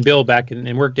 Or me and Bill back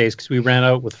in work days because we ran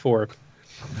out with 4.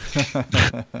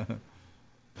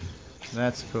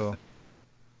 That's cool.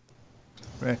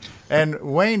 Right. And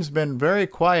Wayne's been very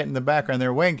quiet in the background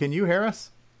there. Wayne, can you hear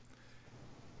us?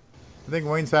 I think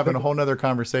Wayne's having a whole nother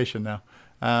conversation now.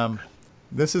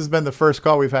 This has been the first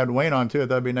call we've had Wayne on, too.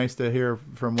 That'd be nice to hear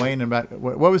from Wayne about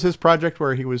what was his project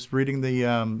where he was reading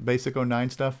the Basic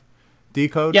 09 stuff?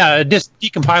 Decode? Yeah, a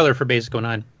decompiler for Basic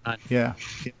 09. Yeah.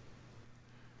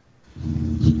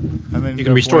 I mean, you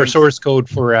can restore source code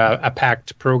for a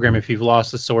packed program if you've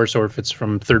lost the source or if it's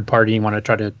from third party and you want to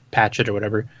try to patch it or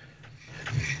whatever.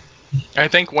 I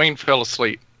think Wayne fell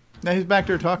asleep. Now he's back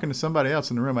there talking to somebody else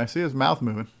in the room. I see his mouth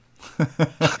moving.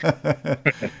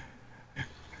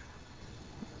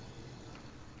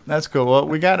 That's cool. Well,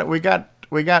 we got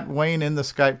Wayne in the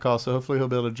Skype call, so hopefully he'll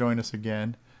be able to join us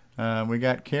again. We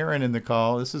got Karen in the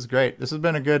call. This is great. This has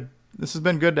been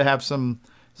good to have some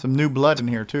new blood in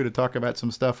here too, to talk about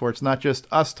some stuff where it's not just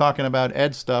us talking about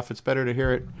Ed stuff. It's better to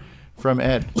hear it from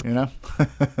Ed, you know.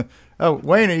 Oh,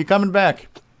 Wayne, are you coming back?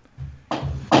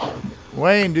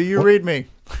 Wayne, do you read me?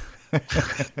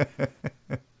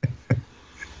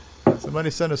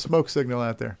 Somebody send a smoke signal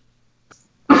out there.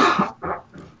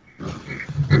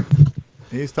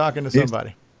 He's talking to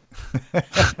somebody.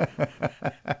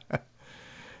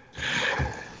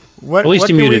 At least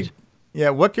he muted.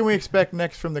 What can we expect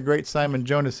next from the great Simon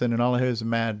Jonassen and all of his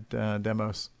mad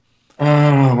demos?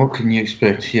 What can you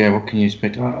expect? Yeah, what can you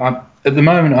expect? At the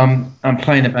moment, I'm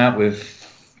playing about with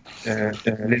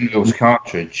Lindell's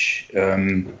cartridge.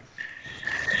 I'm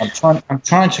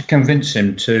trying to convince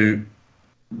him to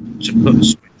put a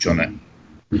switch on it.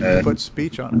 Put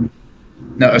speech on it.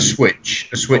 No, a switch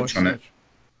on it.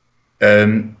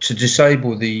 To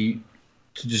disable the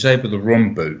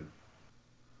ROM boot,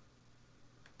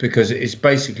 because it's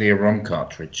basically a ROM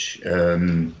cartridge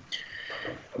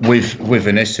with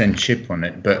an SN chip on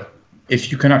it. But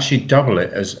if you can actually double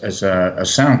it as a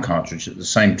sound cartridge at the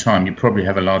same time, you probably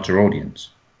have a larger audience.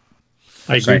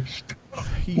 I agree.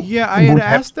 Yeah, I had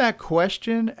asked that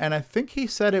question, and I think he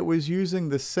said it was using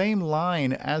the same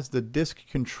line as the disc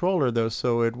controller, though,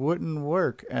 so it wouldn't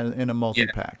work in a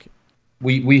multi-pack.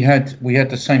 We had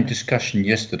the same discussion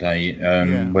yesterday,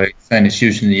 where it's saying it's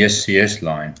using the SCS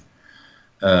line.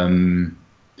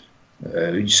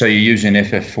 So you're using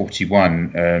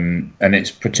FF41, and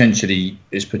it's potentially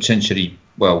sodding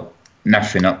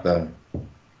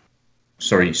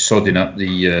up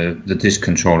the disc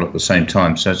control at the same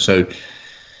time. So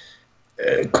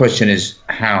question is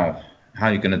how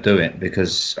you're going to do it,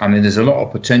 because I mean there's a lot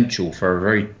of potential for a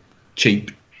very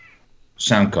cheap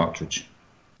sound cartridge.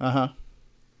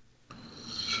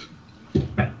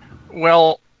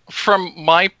 Well, from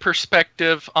my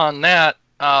perspective on that,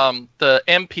 the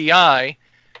MPI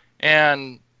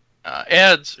and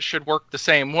Ed's should work the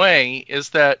same way.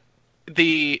 Is that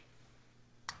the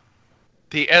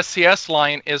SCS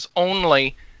line is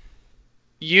only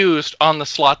used on the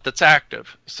slot that's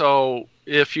active. So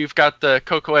if you've got the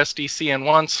Coco SDC in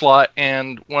one slot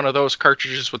and one of those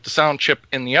cartridges with the sound chip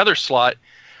in the other slot,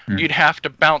 you'd have to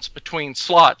bounce between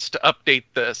slots to update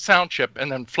the sound chip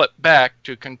and then flip back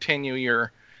to continue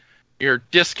your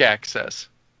disk access.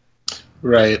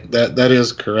 Right, that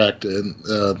is correct. And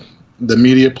the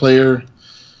media player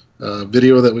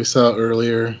video that we saw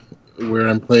earlier, where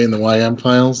I'm playing the YM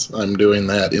files, I'm doing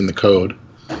that in the code.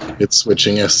 It's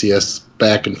switching SCS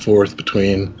back and forth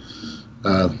between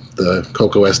the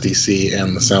Coco SDC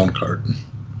and the sound card.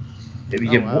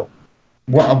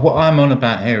 What I'm on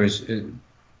about here is,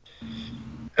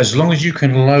 as long as you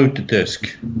can load the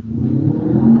disk,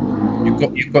 you've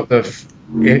got the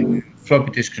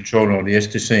floppy disk controller or the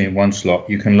SDC in one slot.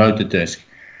 You can load the disk,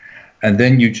 and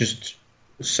then you just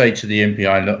say to the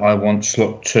MPI, look, I want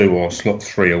slot 2 or slot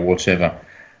 3 or whatever,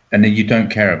 and then you don't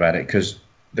care about it, because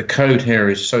the code here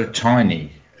is so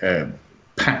tiny.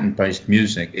 Pattern-based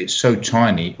music, it's so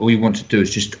tiny. All you want to do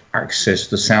is just access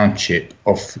the sound chip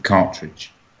off the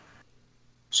cartridge.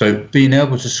 So being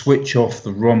able to switch off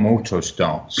the ROM auto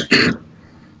starts,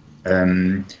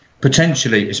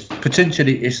 potentially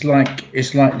it's like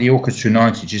the Orchestra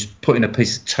 90 just putting a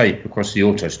piece of tape across the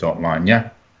auto start line.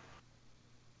 Yeah.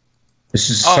 This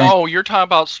is you're talking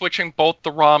about switching both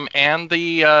the ROM and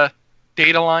the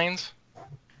data lines.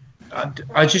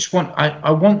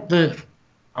 I want the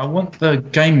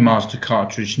Game Master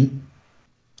cartridge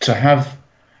to have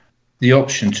the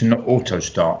option to not auto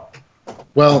start.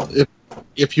 Well,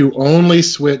 if you only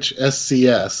switch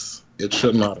SCS, it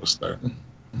shouldn't auto start.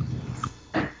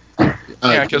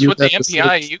 Yeah, because with the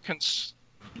MPI, you can.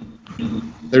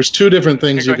 There's two different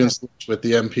things you can switch with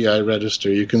the MPI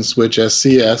register. You can switch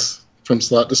SCS from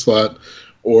slot to slot,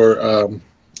 or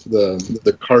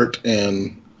the cart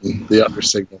and the other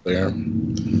signal there.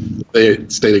 They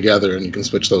stay together, and you can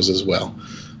switch those as well.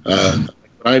 When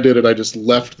I did it, I just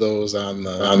left those on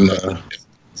the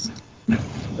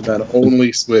and then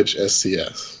only switch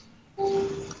SCS,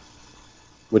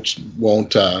 which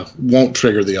won't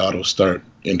trigger the auto start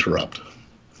interrupt.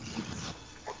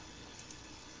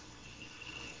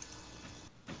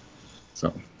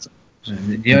 So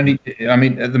at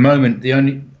the moment, the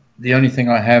only thing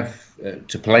I have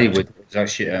to play with is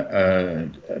actually a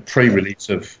pre-release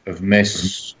of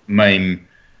MES MAME,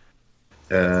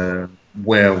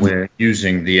 where we're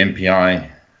using the MPI,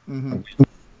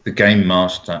 the Game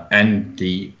Master, and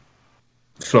the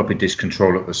floppy disk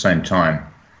controller at the same time.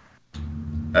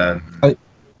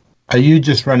 Are you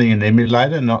just running an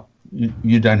emulator?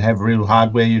 You don't have real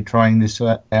hardware you're trying this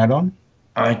out on?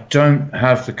 I don't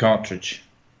have the cartridge.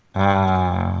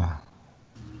 I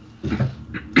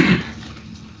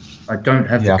don't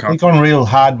have the I cartridge. think on real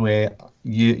hardware,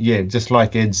 just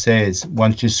like Ed says,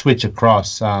 once you switch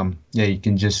across, you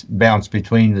can just bounce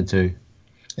between the two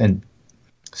and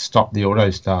stop the auto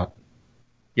start.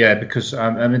 Yeah, because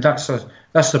I mean that's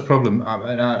the problem.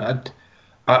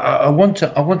 I want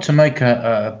to make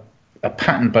a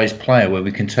pattern-based player where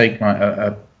we can take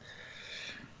like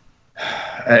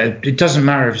it doesn't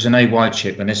matter if it's an AY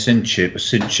chip, an SN chip, a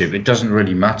SID chip. It doesn't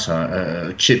really matter.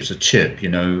 A chip's a chip. You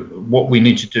know what we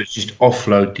need to do is just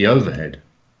offload the overhead,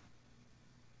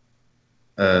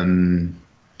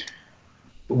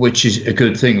 which is a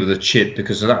good thing with a chip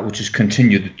because that will just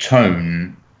continue the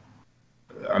tone.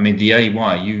 I mean, the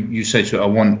AY, you say to it, I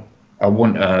want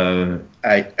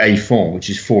A4, which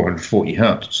is 440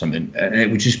 hertz or something, and it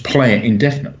would just play it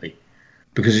indefinitely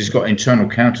because it's got internal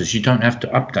counters. You don't have to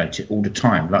update it all the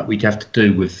time like we'd have to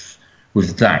do with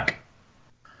DAC.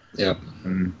 Yeah.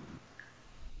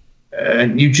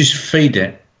 And you just feed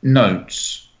it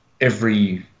notes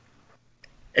every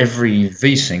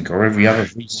VSync or every other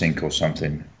VSync or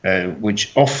something,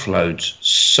 which offloads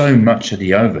so much of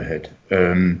the overhead.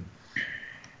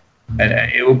 And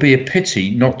it will be a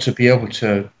pity not to be able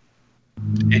to,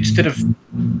 instead of,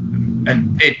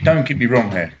 and don't get me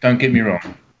wrong here, don't get me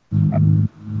wrong.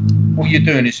 What you're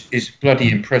doing is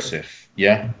bloody impressive,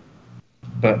 yeah?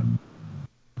 But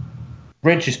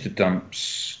register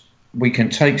dumps, we can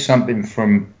take something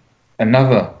from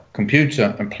another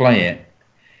computer and play it,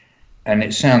 and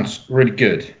it sounds really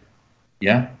good,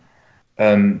 yeah?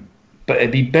 But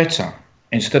it'd be better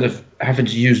instead of having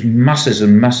to use masses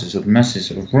and masses of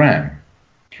RAM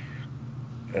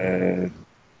to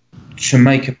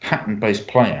make a pattern-based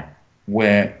player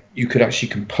where you could actually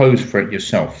compose for it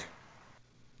yourself.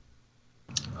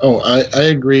 Oh, I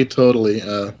agree totally.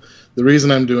 The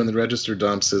reason I'm doing the register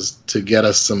dumps is to get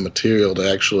us some material to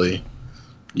actually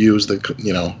use to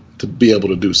be able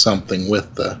to do something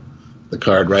with the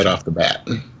card right off the bat.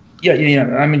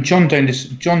 Yeah. I mean, John done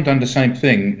the same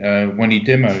thing when he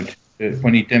demoed.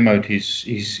 When he demoed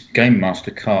his Game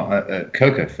Master car at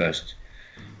Coco Fest,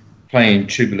 playing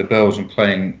Tubular Bells and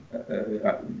playing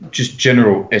just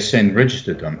general SN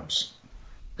register dumps.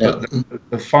 Yeah. But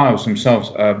the files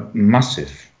themselves are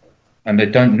massive, and they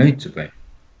don't need to be.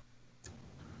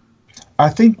 I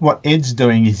think what Ed's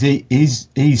doing is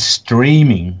he's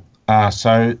streaming,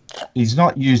 so he's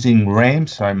not using RAM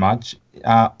so much.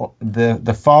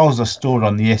 The files are stored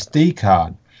on the SD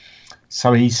card.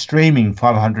 So he's streaming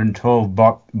 512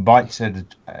 bytes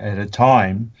at a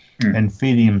time and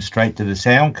feeding them straight to the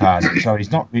sound card. So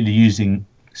he's not really using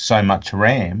so much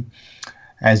RAM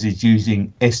as he's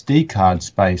using SD card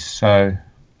space. So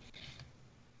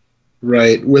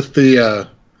right, with the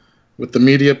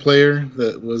media player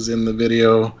that was in the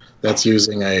video, that's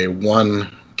using a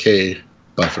 1K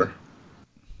buffer.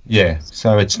 Yeah,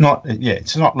 so it's not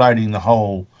loading the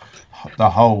whole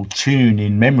tune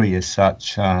in memory as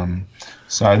such.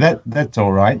 So that's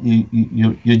all right.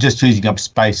 You're just using up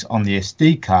space on the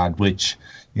SD card, which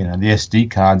the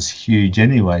SD card's huge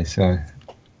anyway. So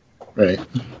right,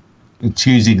 it's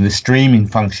using the streaming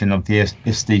function of the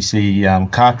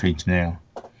SDC cartridge now.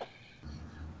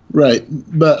 Right,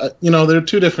 but there are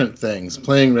two different things.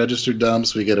 Playing register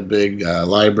dumps, we get a big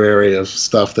library of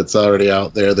stuff that's already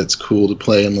out there that's cool to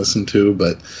play and listen to.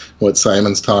 But what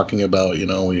Simon's talking about,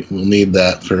 we'll need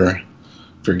that for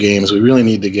games. We really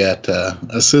need to get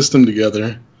a system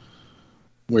together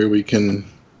where we can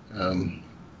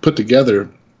put together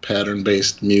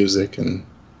pattern-based music and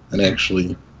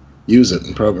actually use it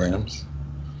in programs.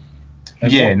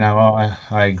 Yeah, no,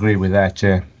 I agree with that.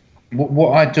 Yeah.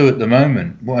 What I do at the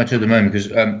moment, because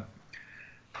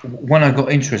when I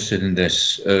got interested in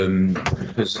this,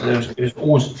 because it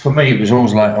was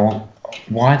always like, oh,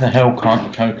 why the hell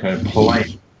can't Coco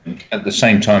play at the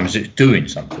same time as it's doing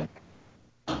something?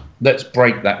 Let's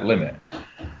break that limit.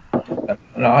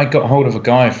 And I got hold of a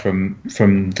guy from the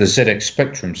ZX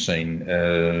Spectrum scene,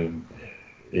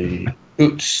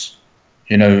 Utz,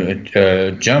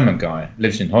 a German guy,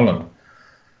 lives in Holland,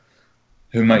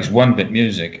 who makes 1-bit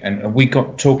music, and we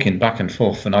got talking back and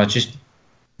forth, and I just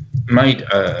made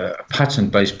a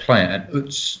pattern-based player, and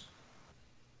Utz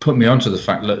put me onto the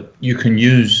fact that you can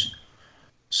use,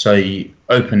 say,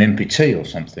 OpenMPT or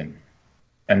something,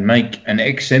 and make an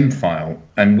XM file,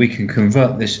 and we can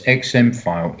convert this XM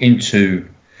file into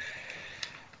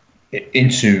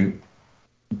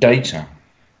data.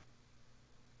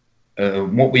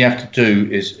 What we have to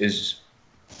do is,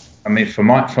 I mean, for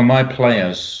my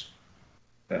players,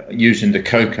 using the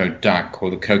Coco DAC or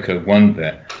the Coco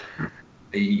 1-bit,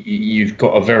 you've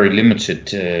got a very limited.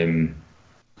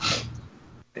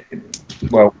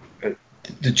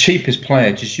 The cheapest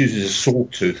player just uses a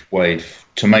sawtooth wave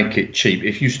to make it cheap.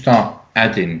 If you start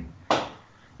adding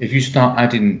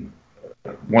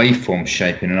waveform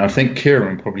shaping, and I think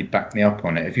Kieran probably backed me up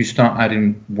on it. If you start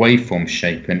adding waveform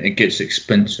shaping, it gets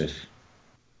expensive.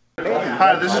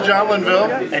 Hi, this is John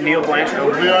Linville. And Neil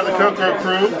Blanchard. We are the Coco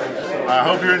Crew. I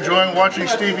hope you're enjoying watching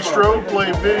Stevie Stroh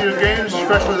play video games,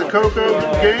 especially the Coco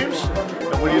games.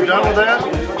 And when you're done with that,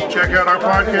 check out our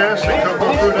podcast at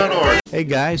cococrew.org. Hey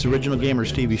guys, Original Gamer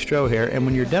Stevie Stroh here, and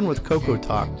when you're done with Coco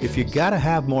Talk, if you gotta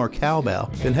have more cowbell,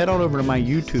 then head on over to my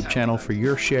YouTube channel for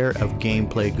your share of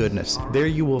gameplay goodness. There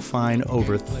you will find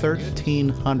over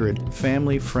 1,300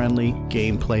 family-friendly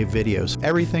gameplay videos.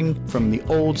 Everything from the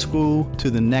old school to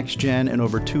the next gen, and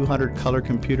over 200 color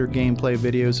computer gameplay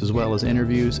videos, as well as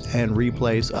interviews and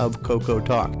replays of Coco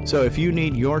Talk. So if you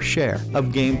need your share of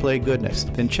gameplay goodness,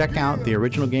 then check out the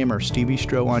Original Gamer Stevie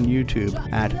Stroh on YouTube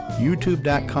at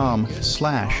youtube.com/OG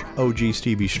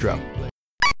Stevie Stroh.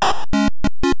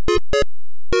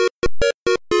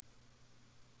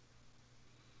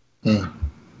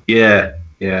 Yeah.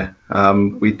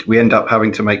 We end up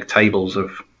having to make tables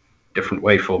of different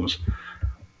waveforms.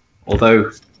 Although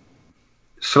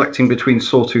selecting between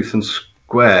sawtooth and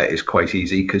square is quite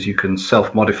easy because you can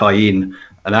self-modify in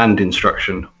an AND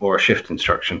instruction or a shift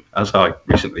instruction, as I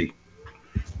recently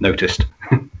noticed.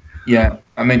 Yeah,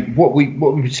 I mean, what we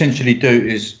potentially do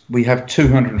is we have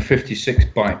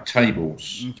 256-byte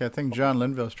tables. Okay, I think John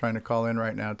Linville's trying to call in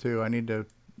right now too. I need to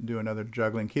do another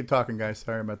juggling. Keep talking, guys.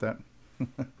 Sorry about that.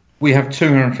 We have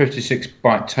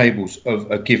 256-byte tables of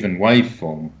a given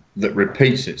waveform that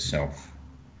repeats itself.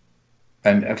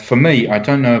 And for me, I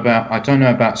don't know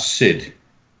about SID,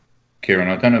 Kieran.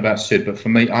 I don't know about SID, but for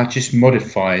me, I just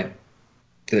modify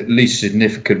the least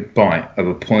significant byte of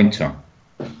a pointer.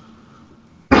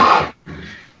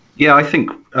 Yeah, I think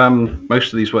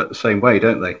most of these work the same way,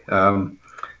 don't they?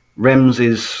 REMS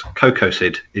is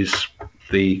CocoSID is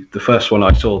the first one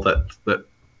I saw that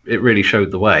it really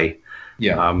showed the way.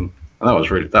 Yeah, and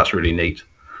that's really neat.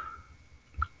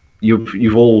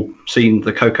 You've all seen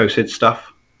the CocoSID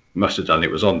stuff? Must have done.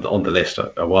 It was on the list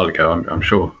a while ago, I'm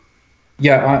sure.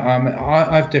 Yeah,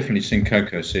 I've definitely seen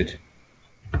CocoSID.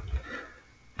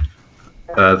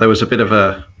 There was a bit of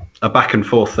a back and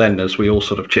forth then as we all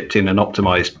sort of chipped in and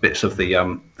optimized bits of the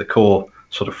core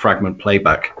sort of fragment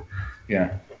playback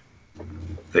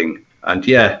thing. And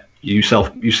yeah, you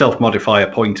self modify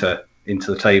a pointer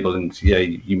into the table, and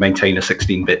you maintain a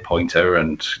 16-bit pointer,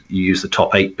 and you use the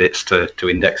top 8 bits to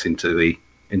index into the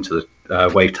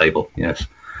wavetable. Yes.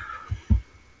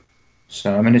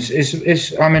 So I mean,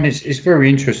 it's very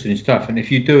interesting stuff, and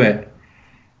if you do it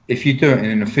in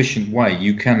an efficient way,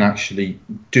 you can actually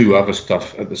do other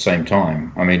stuff at the same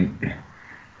time. I mean,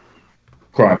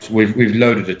 cripes, we've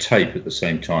loaded a tape at the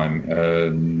same time.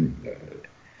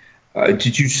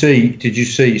 Did you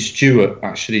see Stuart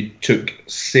actually took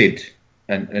SID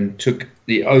and took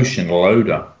the Ocean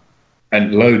loader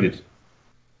and loaded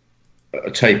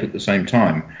a tape at the same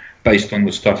time based on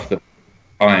the stuff that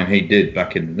I and he did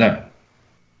back in the day?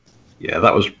 Yeah,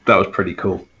 that was pretty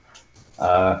cool.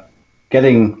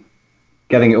 Getting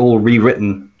it all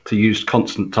rewritten to use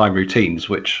constant time routines,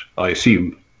 which I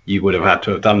assume you would have had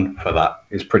to have done for that,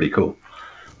 is pretty cool.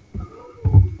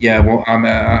 Yeah, well,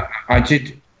 I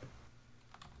did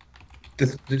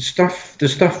the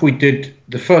stuff we did.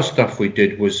 The first stuff we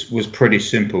did was pretty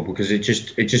simple because it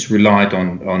just relied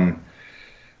on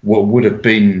what would have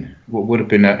been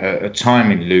a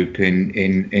timing loop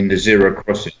in the zero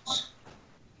crossings.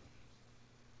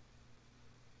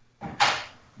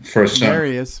 For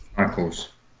certain cycles.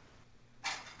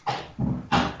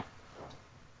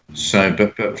 So,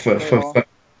 but for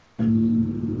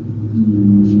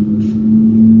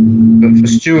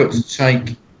Stuart to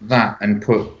take that and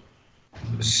put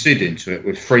SID into it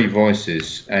with 3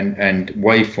 voices and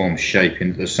waveform shaping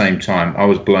at the same time, I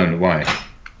was blown away.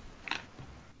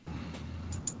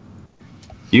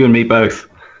 You and me both.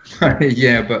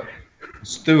 Yeah, but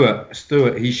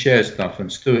Stuart, he shares stuff,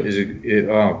 and Stuart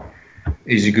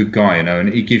he's a good guy,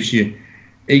 and he gives you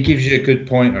a good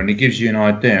pointer, and he gives you an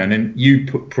idea, and then you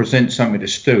present something to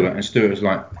Stuart, and Stuart's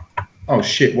like, "Oh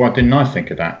shit, why didn't I think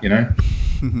of that?"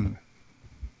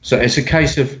 So it's a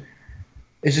case of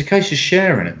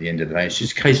sharing at the end of the day. It's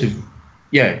just a case of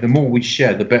the more we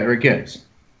share, the better it gets.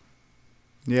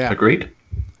 Yeah, agreed.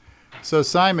 So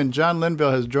Simon, John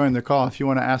Linville has joined the call. If you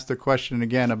want to ask the question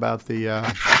again about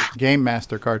the Game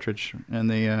Master cartridge and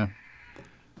the.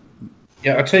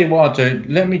 Yeah, I'll tell you what I'll do.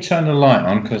 Let me turn the light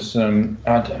on because I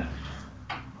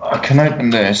can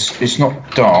open this. It's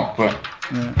not dark, but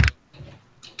Yeah.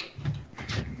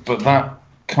 But that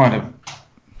kind of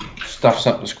stuffs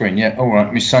up the screen. Yeah, all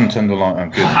right. My son turned the light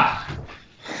on. Good.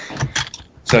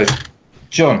 So,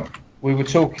 John, we were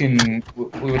talking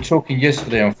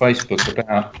yesterday on Facebook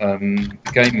about the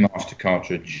Game Master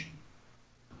cartridge.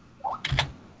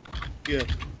 Yeah.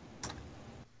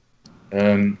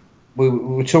 We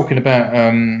were talking about.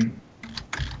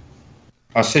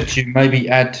 I said to you maybe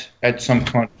add some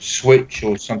kind of switch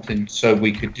or something so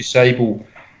we could disable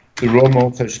the ROM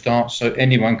auto start so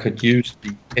anyone could use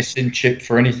the SN chip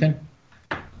for anything.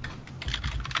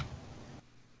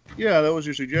 Yeah, that was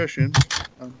your suggestion.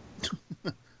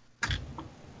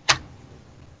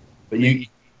 But you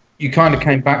kind of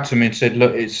came back to me and said,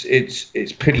 look,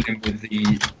 it's piddling with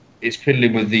the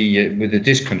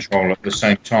disk controller at the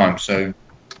same time. So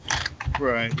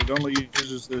Right. It only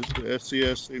uses the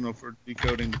SCS signal for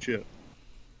decoding the chip.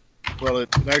 Well, it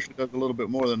actually does a little bit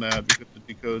more than that because it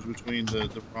decodes between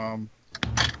the ROM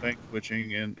bank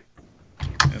switching and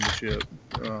the chip.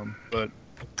 But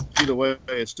either way,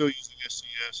 it's still using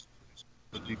SCS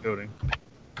for the decoding.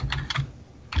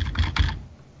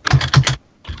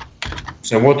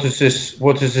 So what does this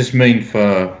mean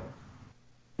for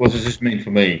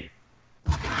me?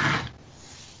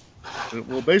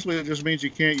 Well, basically, it just means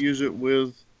you can't use it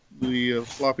with the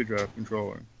floppy drive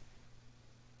controller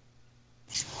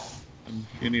and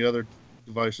any other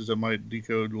devices that might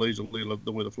decode lazily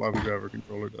the way the floppy driver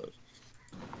controller does.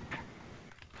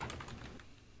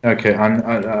 Okay,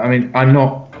 I mean, I'm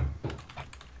not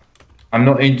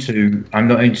into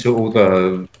all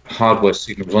the hardware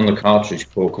signals on the cartridge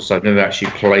port because I've never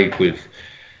actually played with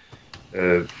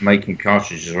making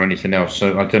cartridges or anything else.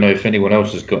 So I don't know if anyone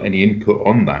else has got any input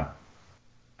on that.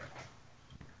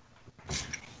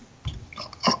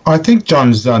 I think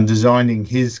John's designing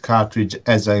his cartridge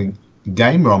as a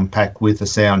game ROM pack with a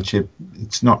sound chip.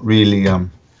 It's not really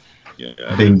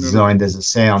being designed as a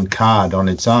sound card on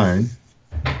its own.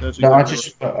 No, I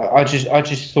just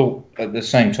thought at the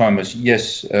same time as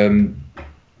yes,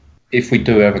 if we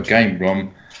do have a game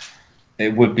ROM,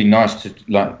 it would be nice to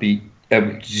be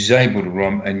able to disable the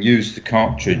ROM and use the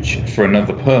cartridge for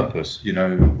another purpose. You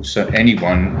know, so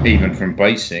anyone, even from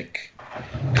BASIC,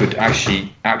 could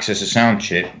actually access a sound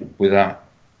chip without.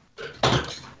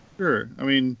 Sure, I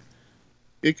mean,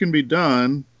 it can be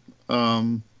done.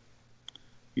 You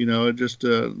know, it just.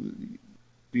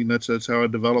 That's how I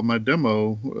developed my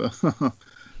demo.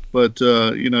 But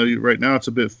you know, right now it's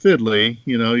a bit fiddly.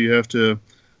 You know, you have to,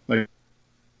 like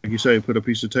you say, put a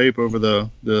piece of tape over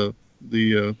the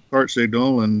cart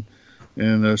signal and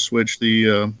switch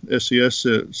the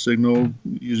SCS signal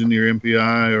using your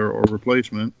MPI or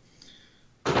replacement,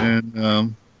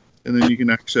 and then you can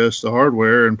access the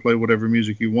hardware and play whatever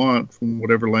music you want from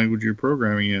whatever language you're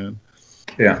programming in.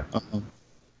 Yeah.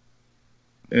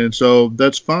 And so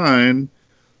that's fine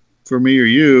for me or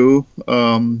you,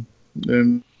 and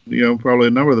you know, probably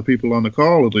a number of the people on the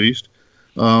call at least.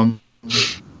 But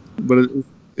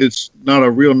it's not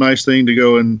a real nice thing to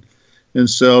go and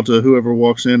sell to whoever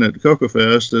walks in at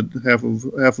CocoFest. That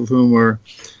half of whom are,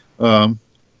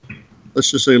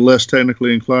 let's just say, less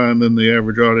technically inclined than the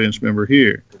average audience member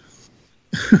here.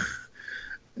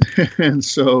 And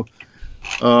so.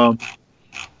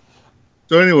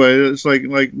 So anyway, it's like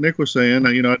Nick was saying,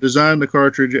 you know, I designed the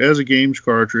cartridge as a games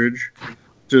cartridge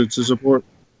to support,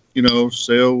 you know,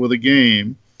 sale with a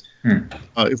game.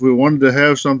 If we wanted to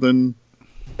have something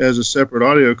as a separate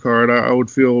audio card, I would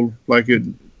feel like it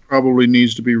probably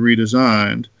needs to be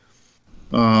redesigned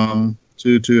to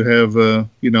have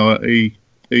you know, a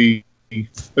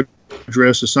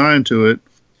address assigned to it,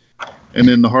 and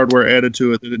then the hardware added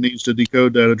to it that it needs to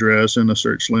decode that address in a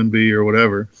search SLINB or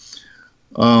whatever.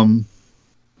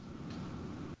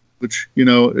 Which, you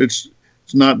know, it's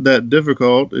not that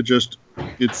difficult. It's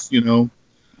you know,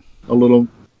 a little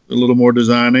more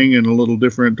designing and a little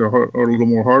different or a little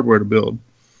more hardware to build.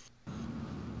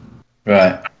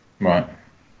 Right. I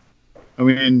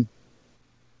mean,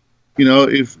 you know,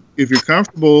 if you're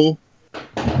comfortable,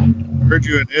 I heard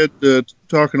you and Ed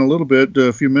talking a little bit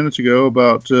a few minutes ago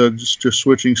about just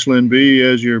switching SLINB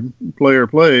as your player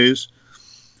plays.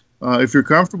 If you're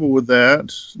comfortable with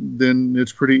that, then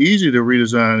it's pretty easy to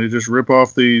redesign. You just rip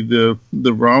off the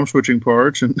ROM switching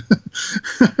parts and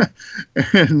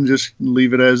and just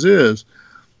leave it as is.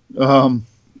 And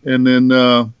then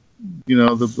you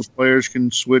know, the players can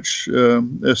switch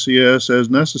SCS as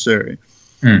necessary.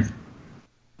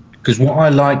 Because what I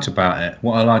liked about it,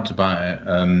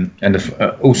 and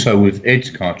also with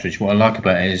Ed's cartridge, what I like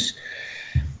about it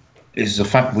is the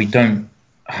fact we don't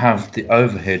have the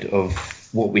overhead of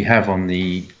what we have on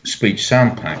the speech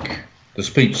sound pack. The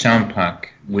speech sound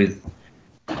pack with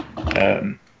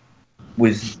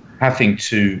with having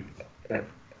to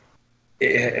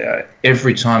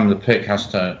every time the pick has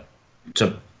to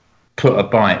put a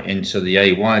byte into the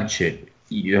AY chip,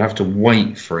 you have to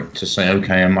wait for it to say,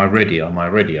 okay, am I ready? Am I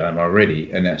ready? Am I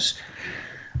ready? And that's,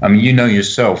 I mean, you know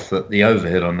yourself that the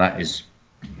overhead on that is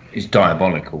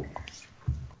diabolical.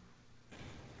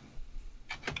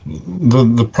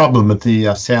 The problem with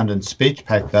the sound and speech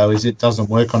pack, though, is it doesn't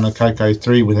work on a Coco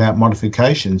 3 without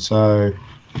modification. So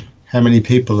how many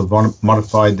people have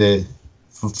modified their,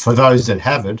 for those that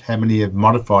have it, how many have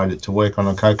modified it to work on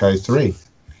a Coco 3?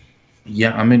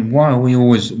 Yeah, I mean, why are we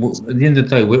always, at the end of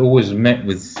the day, we're always met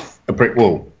with a brick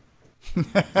wall.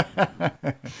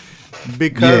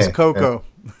 Because Coco.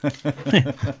 It's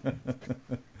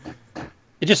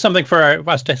just something for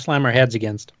us to slam our heads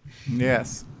against.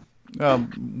 Yes.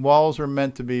 Walls are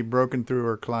meant to be broken through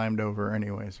or climbed over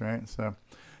anyways, right? So,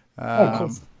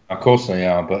 Of course they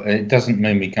are, but it doesn't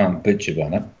mean we can't bitch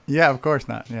about it. Yeah, of course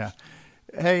not, yeah.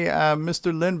 Hey,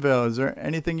 Mr. Linville, is there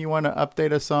anything you want to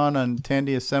update us on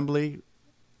Tandy Assembly?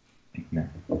 No.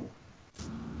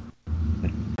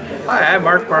 Hi, I'm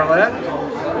Mark Barlett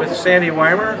with Sandy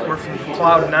Weimer. We're from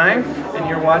Cloud9, and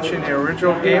you're watching the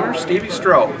original gamer, Stevie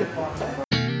Stroh.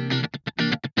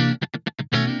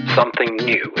 Something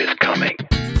new is coming.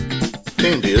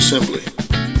 Tandy Assembly.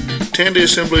 Tandy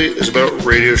Assembly is about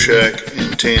Radio Shack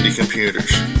and Tandy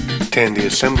computers. Tandy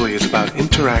Assembly is about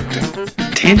interacting.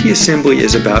 Tandy Assembly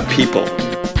is about people.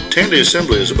 Tandy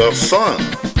Assembly is about fun.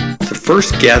 The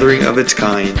first gathering of its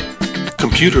kind.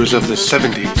 Computers of the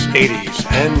 70s, 80s,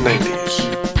 and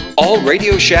 90s. All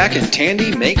Radio Shack and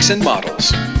Tandy makes and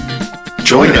models.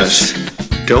 Join us.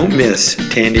 Don't miss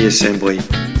Tandy Assembly.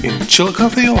 In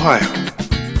Chillicothe, Ohio.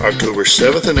 October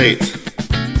 7th and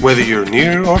 8th. Whether you're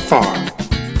near or far.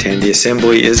 Tandy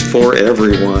Assembly is for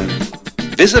everyone.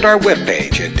 Visit our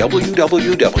webpage at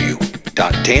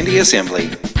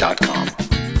www.tandyassembly.com.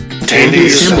 Tandy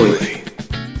Assembly.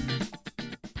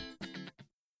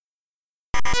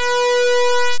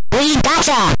 We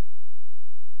gotcha!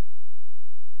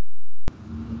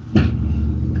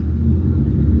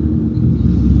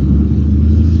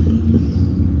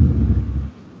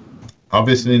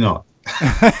 Obviously not.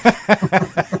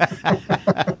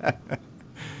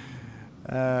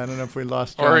 I don't know if we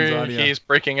lost Or John's audio. he's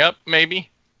breaking up,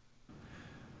 maybe.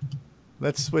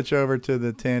 Let's switch over to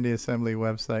the Tandy Assembly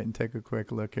website and take a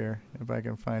quick look here, if I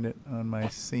can find it on my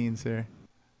scenes here.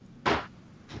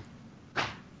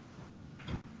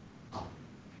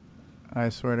 I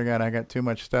swear to God, I got too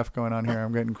much stuff going on here.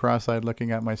 I'm getting cross-eyed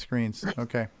looking at my screens.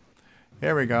 Okay,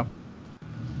 here we go.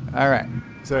 All right,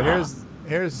 so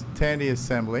here's Tandy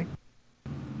Assembly.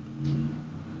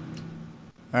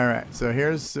 All right, so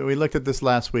we looked at this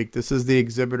last week. This is the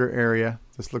exhibitor area.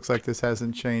 This looks like this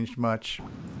hasn't changed much.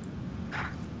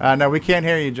 No, we can't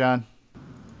hear you, John.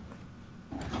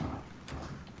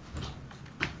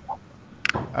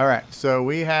 All right, so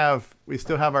we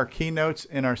still have our keynotes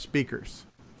in our speakers.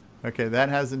 Okay, that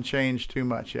hasn't changed too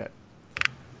much yet.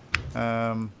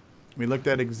 We looked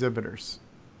at exhibitors.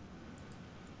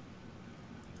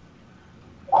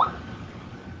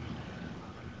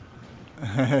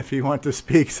 If you want to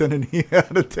speak, send an email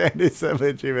to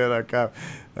tandyassembly@gmail.com.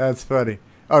 That's funny.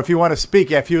 Oh, if you want to speak,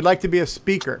 yeah, if you would like to be a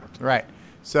speaker, right.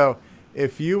 So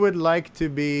if you would like to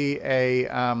be a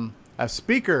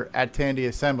speaker at Tandy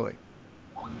Assembly,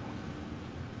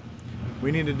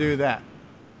 we need to do that.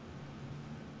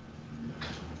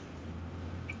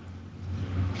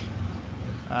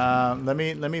 Let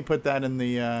me put that in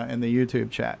the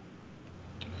YouTube chat.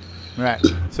 All right.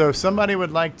 So if somebody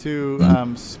would like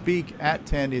to speak at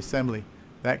Tandy Assembly,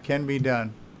 that can be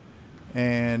done,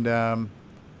 and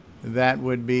that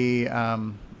would be. Let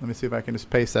me see if I can just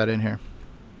paste that in here.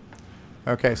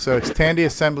 Okay, so it's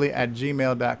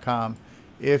tandyassembly@gmail.com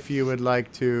if you would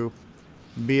like to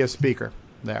be a speaker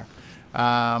there.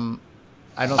 I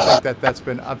don't think that's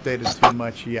been updated too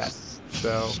much yet.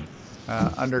 So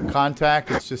under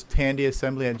contact, it's just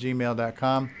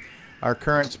tandyassembly@gmail.com. Our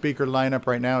current speaker lineup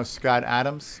right now is Scott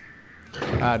Adams,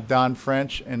 Don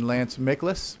French, and Lance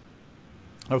Miklas.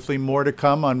 Hopefully more to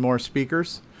come on more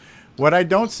speakers. What I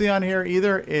don't see on here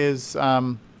either is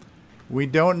we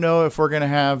don't know if we're going to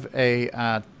have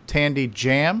a Tandy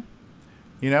Jam.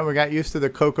 You know, we got used to the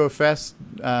Coco Fest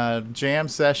jam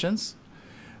sessions.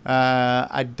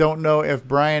 I don't know if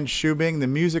Brian Schubing, the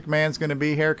music man's going to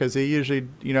be here, because he usually,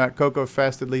 you know, at Coco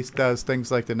Fest at least does things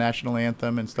like the national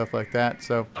anthem and stuff like that.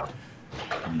 So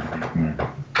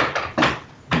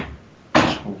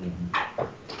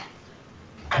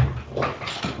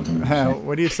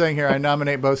what are you saying here? I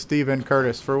nominate both Steve and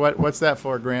Curtis for what? What's that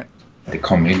for, Grant? The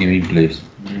community blues.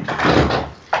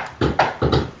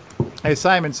 Hey,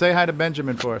 Simon, say hi to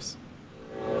Benjamin for us.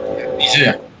 He's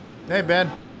here. Hey,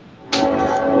 Ben.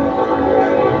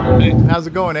 How's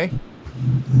it going, eh?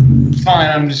 Fine,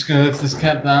 I'm just going to lift this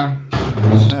cat down.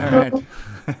 All right.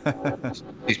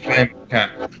 He's playing with the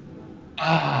cat.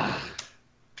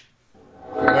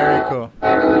 Very cool.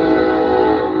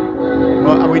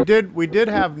 Well, we did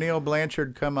have Neil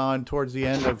Blanchard come on towards the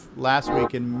end of last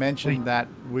week and mention that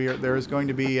there is going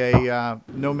to be a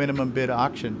no minimum bid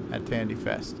auction at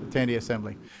Tandy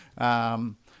Assembly.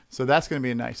 So that's going to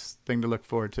be a nice thing to look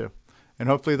forward to, and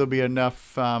hopefully there'll be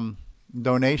enough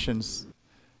donations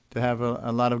to have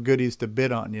a lot of goodies to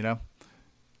bid on. You know.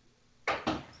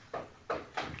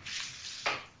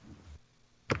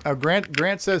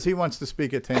 Grant says he wants to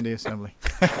speak at Tandy Assembly.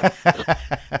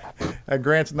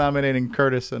 Grant's nominating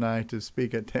Curtis and I to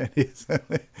speak at Tandy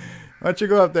Assembly. Why don't you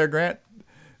go up there, Grant?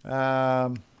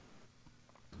 Yeah,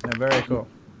 very cool.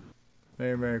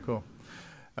 Very, very cool.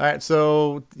 All right,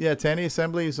 so, yeah, Tandy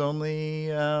Assembly is only,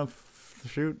 a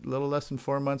little less than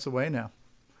 4 months away now,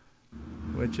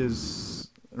 which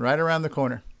is right around the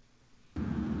corner.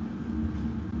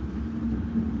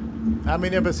 How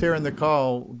many of us here in the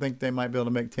call think they might be able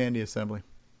to make Tandy Assembly?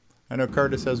 I know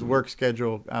Curtis has work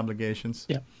schedule obligations.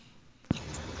 Yeah.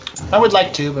 I would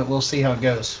like to, but we'll see how it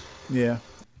goes. Yeah.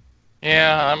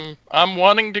 Yeah, I'm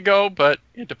wanting to go, but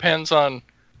it depends on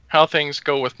how things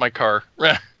go with my car.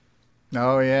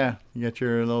 Oh, yeah. You got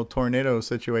your little tornado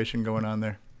situation going on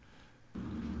there.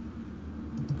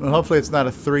 Well, hopefully it's not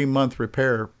a 3-month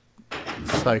repair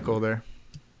cycle there.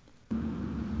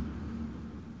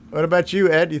 What about you,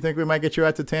 Ed? Do you think we might get you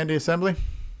out to Tandy Assembly?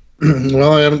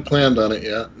 Well, I haven't planned on it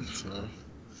yet. So.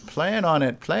 Plan on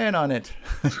it. Plan on it.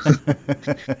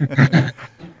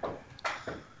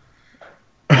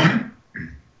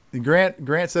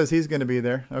 Grant says he's going to be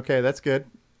there. Okay, that's good.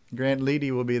 Grant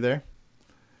Leedy will be there.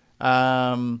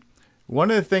 One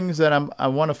of the things that I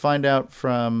want to find out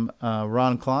from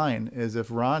Ron Klein is if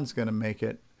Ron's going to make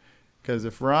it. Because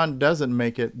if Ron doesn't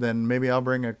make it, then maybe I'll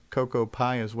bring a cocoa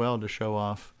pie as well to show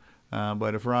off.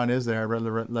 But if Ron is there,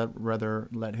 I'd rather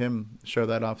let him show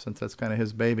that off since that's kind of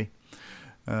his baby.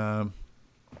 But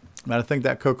I think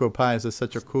that cocoa pie is just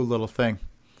such a cool little thing.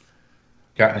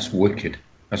 Yeah, that's wicked.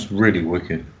 That's really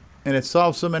wicked. And it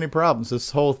solves so many problems.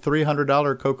 This whole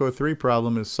 $300 Cocoa 3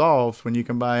 problem is solved when you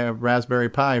can buy a Raspberry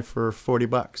Pi for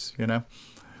 $40, you know?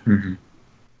 Mm-hmm.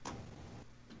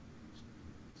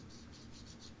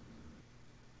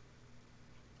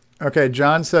 Okay,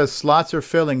 John says slots are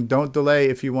filling. Don't delay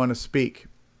if you want to speak.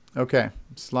 Okay,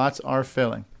 slots are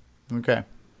filling. Okay.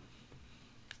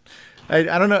 I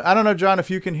don't know, John, if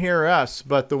you can hear us,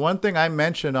 but the one thing I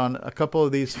mentioned on a couple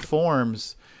of these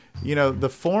forms, you know, the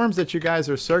forms that you guys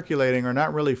are circulating are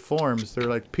not really forms. They're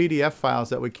like PDF files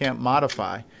that we can't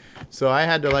modify. So I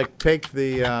had to take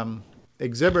the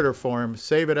exhibitor form,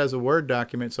 save it as a Word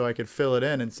document so I could fill it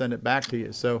in and send it back to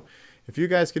you. So if you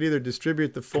guys could either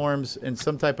distribute the forms in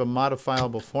some type of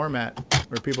modifiable format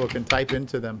where people can type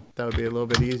into them, that would be a little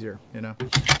bit easier, you know.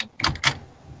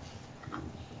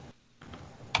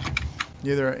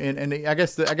 I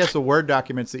guess the Word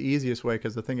document's the easiest way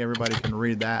because I think everybody can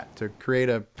read that. To create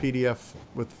a PDF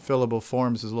with fillable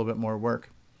forms is a little bit more work.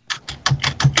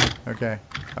 Okay.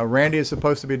 Randy is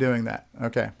supposed to be doing that.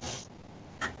 Okay.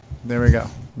 There we go.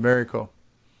 Very cool.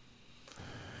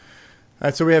 All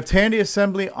right, so we have Tandy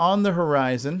Assembly on the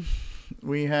horizon.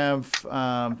 We have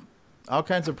all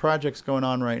kinds of projects going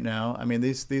on right now. I mean,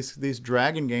 these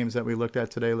Dragon games that we looked at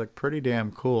today look pretty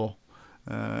damn cool.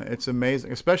 It's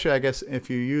amazing, especially, I guess, if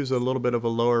you use a little bit of a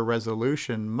lower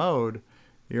resolution mode,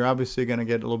 you're obviously going to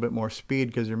get a little bit more speed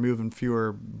because you're moving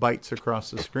fewer bytes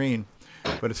across the screen.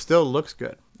 But it still looks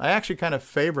good. I actually kind of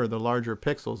favor the larger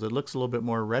pixels. It looks a little bit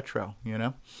more retro, you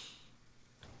know?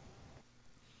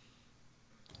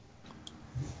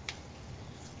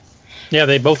 Yeah,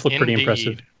 they both look pretty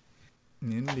impressive.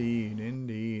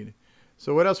 Indeed.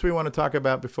 So what else we want to talk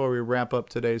about before we wrap up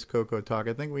today's Cocoa Talk?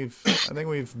 I think we've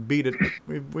beat it.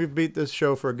 We've beat this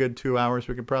show for a good 2 hours.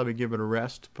 We could probably give it a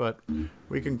rest, but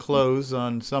we can close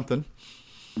on something.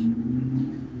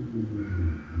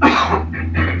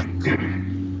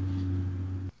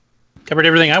 Covered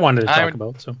everything I wanted to talk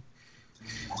about. So.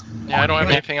 Yeah, I don't have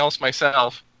anything else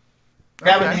myself.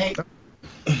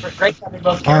 Great having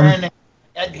both Karen and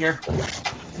Ed here.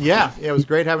 Yeah, it was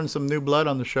great having some new blood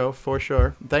on the show, for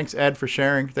sure. Thanks, Ed, for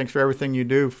sharing. Thanks for everything you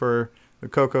do for the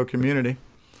Cocoa community.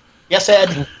 Yes,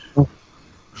 Ed.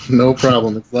 No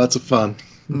problem. It's lots of fun.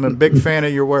 I'm a big fan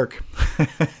of your work.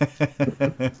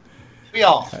 We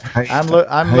all.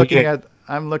 I'm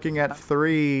looking at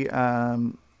 3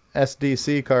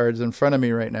 SDC cards in front of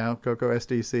me right now, Coco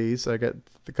SDCs. I got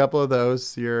a couple of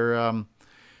those. Your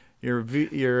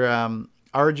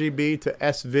RGB to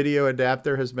S video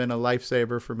adapter has been a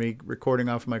lifesaver for me recording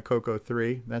off my Coco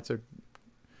 3. That's a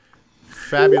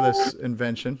fabulous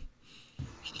invention.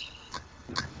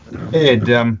 Ed,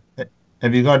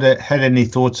 have you had any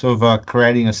thoughts of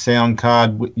creating a sound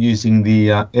card using the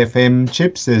FM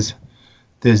chips? There's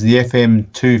the FM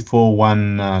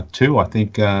 2412, I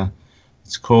think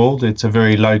it's called. It's a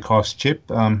very low cost chip.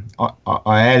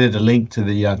 I added a link to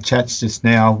the chats just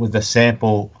now with the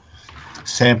sample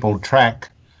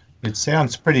track. It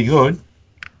sounds pretty good.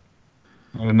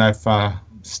 I don't know if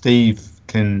Steve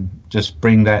can just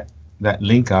bring that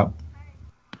link up.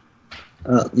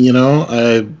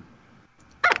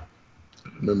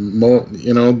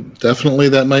 Definitely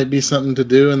that might be something to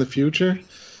do in the future.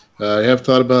 I have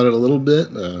thought about it a little bit.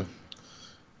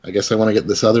 I guess I want to get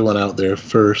this other one out there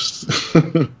first.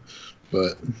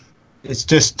 But it's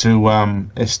just to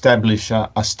establish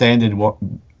a standard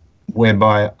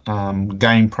whereby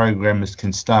game programmers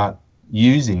can start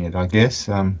using it, I guess.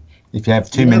 If you have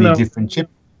too many different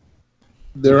chips.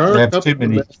 There are a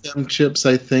couple of FM chips,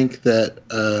 I think, that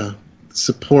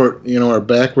support, are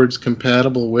backwards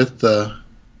compatible with the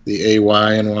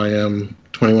AY and YM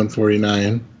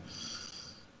 2149.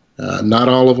 Not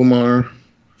all of them are,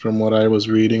 from what I was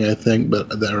reading, I think,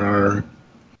 but there are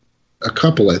a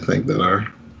couple, I think, that are.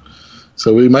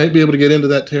 So we might be able to get into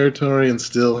that territory and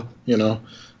still,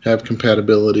 have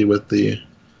compatibility with the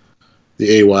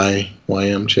AY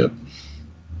YM chip.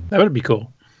 That would be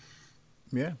cool.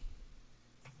 Yeah.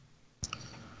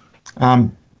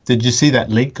 Did you see that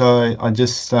link I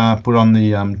just put on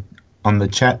the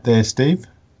chat there, Steve?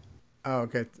 Oh,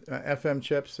 okay. FM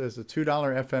chips. There's a $2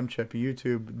 FM chip.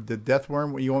 YouTube. The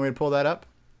Deathworm. You want me to pull that up?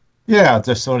 Yeah, I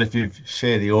just thought if you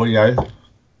share the audio.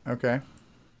 Okay.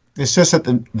 It's just that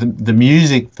the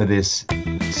music for this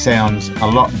sounds a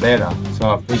lot better.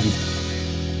 So I figured.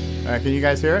 All right, can you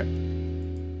guys hear it?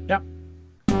 Yeah.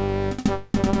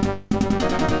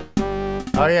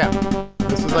 Oh yeah.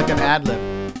 This is like an ad lib.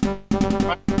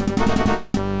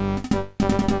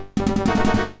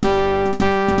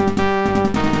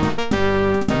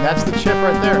 And that's the chip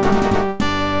right there.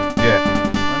 Yeah.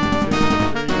 1,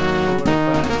 2, 3, 4,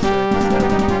 5, 6,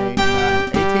 7, 8, 9,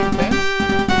 18 pins.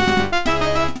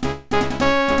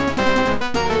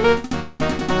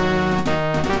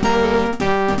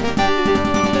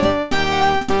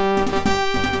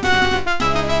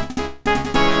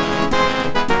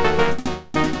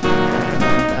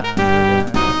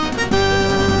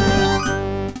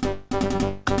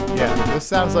 Yeah, this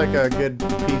sounds like a good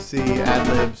PC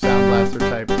ad-lib Sound Blaster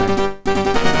type thing.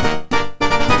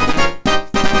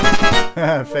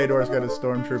 Fedor's got a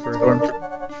stormtrooper.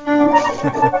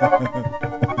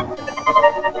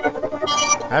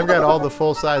 I've got all the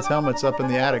full-size helmets up in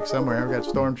the attic somewhere. I've got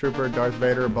Stormtrooper, Darth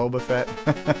Vader, Boba Fett.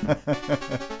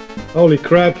 Holy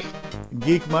crap.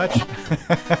 Geek much?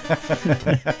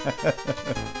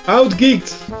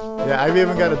 Out-geeked. Yeah, I've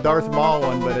even got a Darth Maul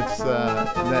one, but it's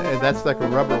that's like a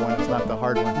rubber one. It's not the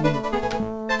hard one.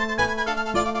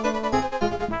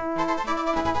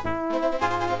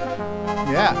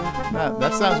 Yeah,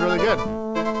 that sounds really good.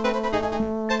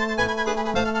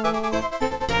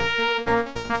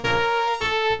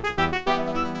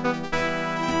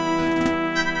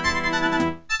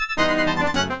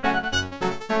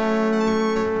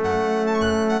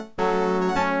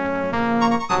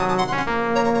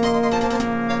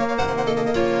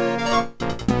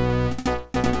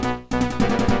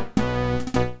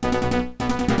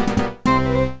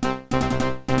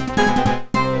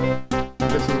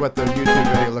 This is what the YouTube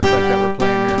video looks like that we're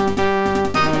playing here.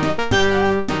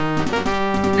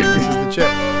 This is the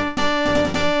chip.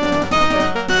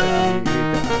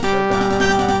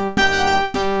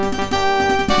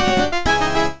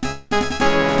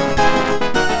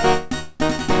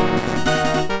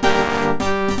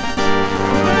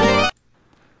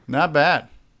 Not bad.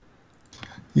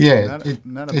 Yeah,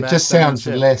 Not a it bad just sounding sounds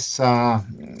chip. less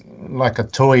like a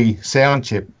toy sound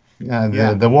chip.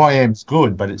 Yeah. The YM's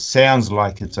good, but it sounds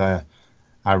like it's a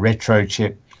retro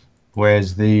chip,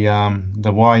 whereas the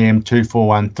YM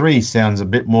 2413 sounds a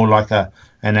bit more like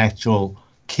an actual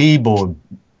keyboard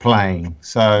playing.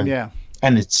 So Yeah.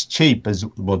 and it's cheap as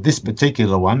well. This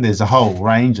particular one, there's a whole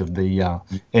range of the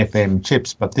FM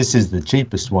chips, but this is the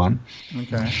cheapest one.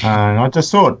 Okay. And I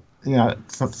just thought,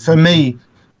 for me,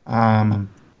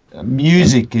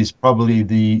 music is probably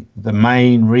the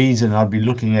main reason I'd be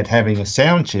looking at having a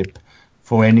sound chip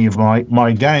for any of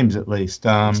my games, at least.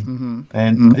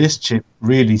 And this chip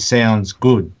really sounds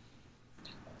good.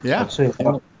 Yeah.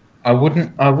 I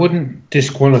wouldn't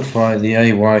disqualify the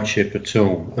AY chip at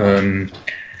all. I'm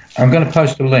going to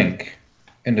post a link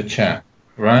in the chat,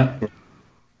 right?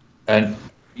 And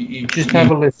you just have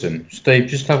a listen, Steve.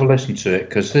 Just have a listen to it,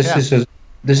 because this is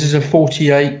a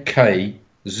 48K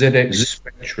ZX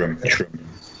Spectrum.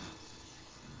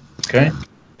 Okay,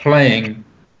 playing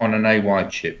on an AY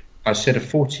chip. I said a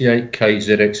 48K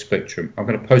ZX Spectrum. I'm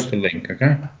going to post a link.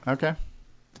 Okay. Okay.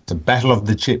 The battle of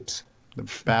the chips. The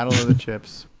battle of the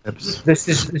chips. This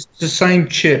is the same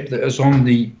chip that is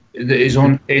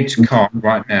on Ed's card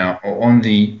right now, or on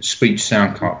the speech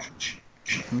sound cartridge.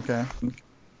 Okay.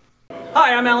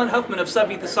 Hi, I'm Alan Huffman of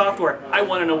Subbeat the Software. I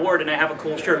won an award and I have a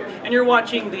cool shirt. And you're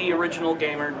watching the original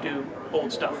gamer do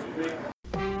old stuff.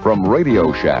 From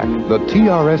Radio Shack, the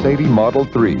TRS-80 Model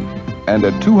 3. And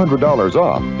at $200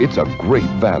 off, it's a great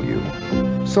value.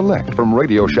 Select from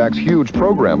Radio Shack's huge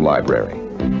program library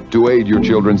to aid your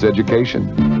children's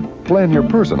education, plan your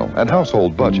personal and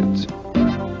household budgets,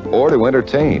 or to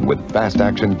entertain with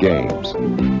fast-action games.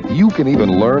 You can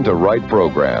even learn to write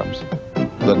programs.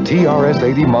 The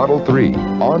TRS-80 Model 3,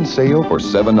 on sale for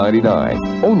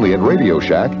 $7.99, only at Radio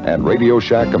Shack and Radio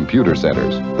Shack Computer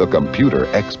Centers, the computer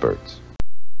experts.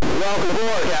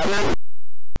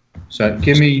 So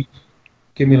give me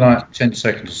like 10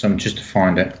 seconds or something just to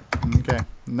find it. Okay.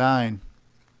 9,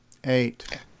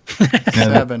 8,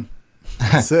 7,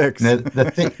 6. Now,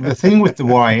 the thing with the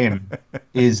YM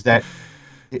is that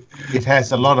it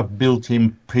has a lot of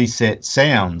built-in preset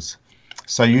sounds,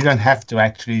 so you don't have to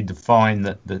actually define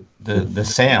the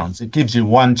sounds. It gives you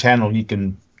one channel you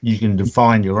can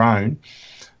define your own.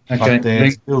 Okay. But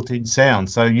there's built-in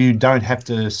sounds, so you don't have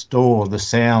to store the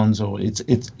sounds, or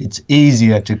it's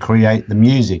easier to create the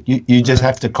music. You just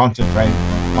have to concentrate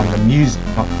on the music,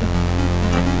 not the...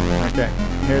 Okay,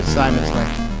 here's Simon's link.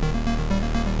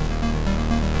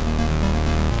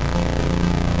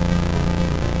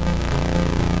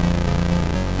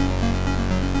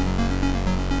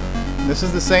 This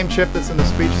is the same chip that's in the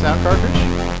speech sound cartridge?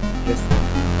 Yes.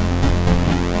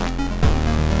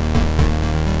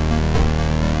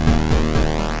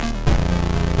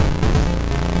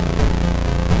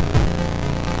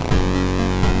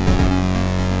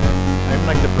 I even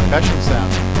like the percussion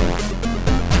sound.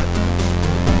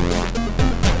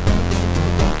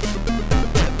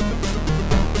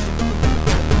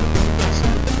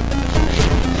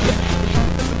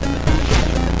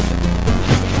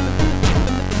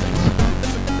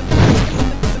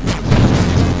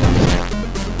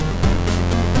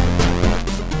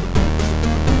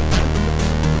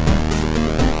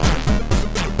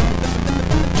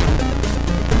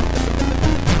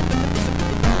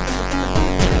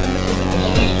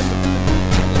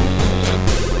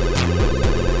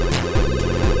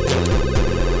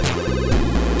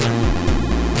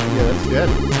 Good.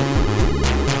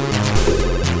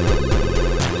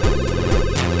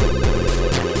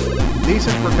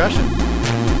 Decent percussion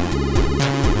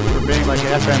for being like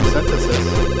FM synthesis.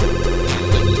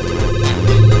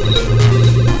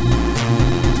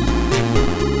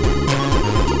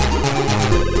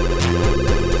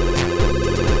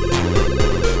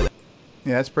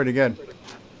 Yeah, that's pretty good.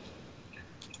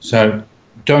 So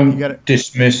don't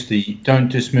dismiss the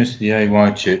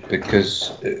AY chip,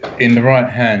 because in the right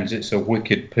hands it's a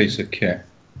wicked piece of kit.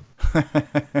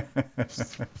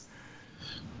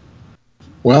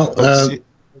 Well, that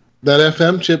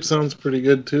FM chip sounds pretty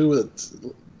good too.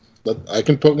 I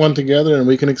can put one together and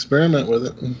we can experiment with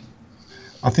it.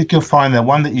 I think you'll find the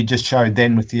one that you just showed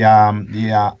then with the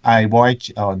AY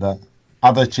or the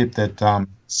other chip that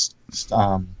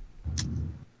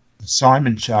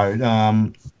Simon showed.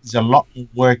 There's a lot more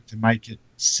work to make it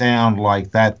sound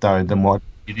like that, though, than what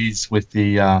it is with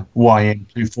the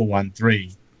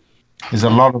YM2413. There's a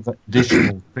lot of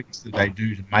additional tricks that they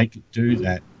do to make it do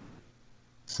that.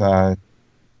 So,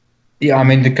 yeah, I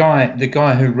mean the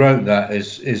guy who wrote that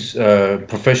is a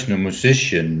professional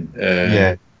musician.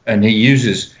 And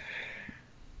he's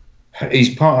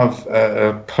part of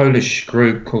a Polish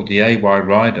group called the AY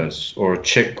Riders, or a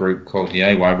Czech group called the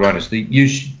AY Riders. They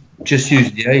just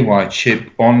use the AY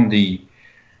chip on the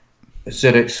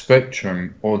ZX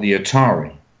Spectrum or the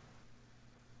Atari,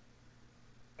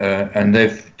 and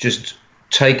they've just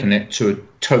taken it to a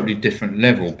totally different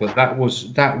level. But that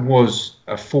was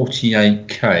a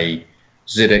 48K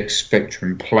ZX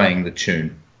Spectrum playing the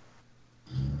tune.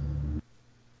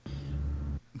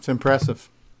 It's impressive.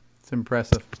 It's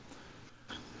impressive.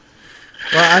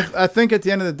 Well, I think at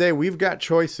the end of the day, we've got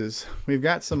choices. We've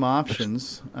got some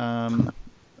options.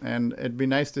 And it'd be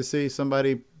nice to see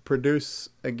somebody produce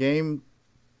a game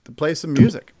to play some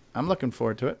music. I'm looking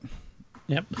forward to it.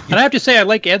 Yep. And I have to say, I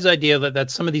like Ed's idea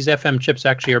that some of these FM chips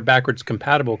actually are backwards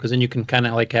compatible, because then you can kind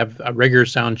of like have a regular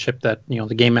sound chip that, you know,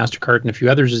 the Game Master Cart and a few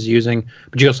others is using,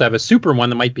 but you also have a super one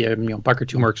that might be a buck or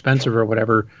two more expensive or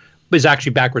whatever, but is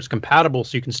actually backwards compatible,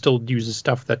 so you can still use the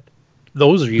stuff that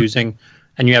those are using,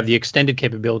 and you have the extended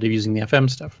capability of using the FM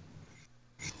stuff.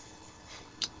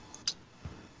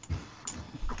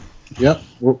 Yep,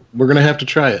 we're gonna have to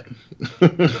try it. We're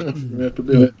gonna have to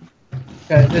do it.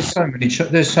 There's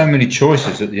so many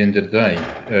choices at the end of the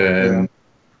day,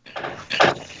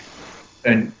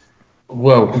 and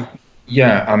well,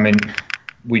 yeah. I mean,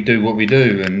 we do what we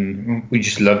do, and we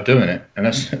just love doing it, and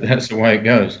that's the way it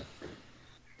goes.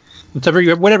 Whatever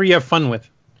you have fun with.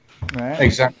 Right.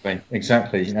 Exactly,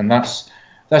 and that's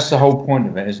the whole point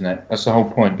of it, isn't it? That's the whole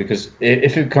point, because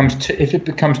if it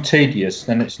becomes tedious,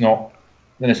 then it's not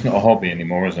a hobby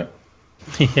anymore, is it?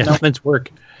 Yeah, it's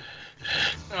work.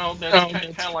 No, that's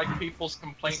kind of like people's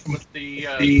complaint with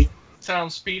the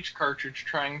sound speech cartridge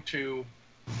trying to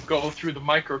go through the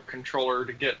microcontroller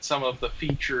to get some of the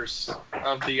features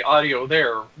of the audio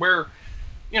there, where,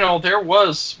 you know, there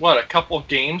was, a couple of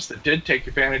games that did take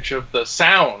advantage of the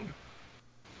sound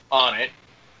on it.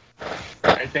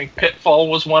 I think Pitfall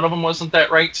was one of them, wasn't that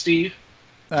right, Steve?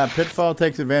 Pitfall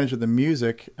takes advantage of the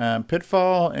music.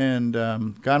 Pitfall and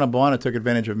Ghana Buana took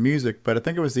advantage of music, but I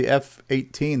think it was the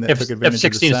F-18 that took advantage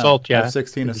of the sound. Assault, yeah.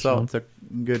 F-16 Assault took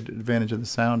good advantage of the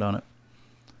sound on it.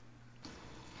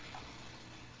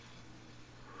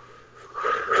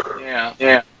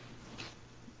 Yeah.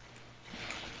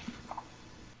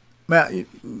 Matt,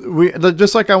 we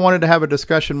just like I wanted to have a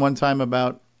discussion one time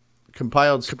about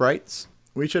compiled sprites.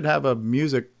 We should have a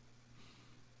music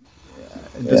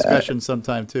discussion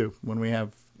sometime too, when we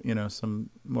have, you know, some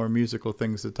more musical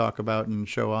things to talk about and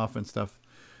show off and stuff.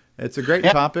 It's a great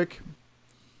topic.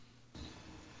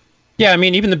 Yeah, I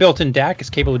mean, even the built-in DAC is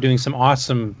capable of doing some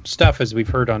awesome stuff, as we've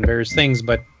heard on various things,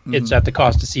 but it's at the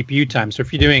cost of CPU time. So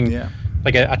if you're doing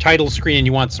like a title screen and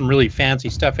you want some really fancy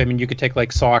stuff, I mean, you could take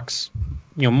like SOC's,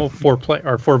 you know, four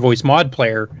voice mod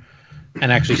player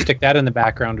and actually stick that in the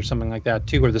background or something like that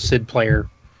too, or the SID player.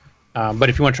 But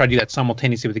if you want to try to do that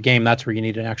simultaneously with the game, that's where you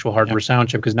need an actual hardware sound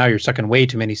chip, because now you're sucking way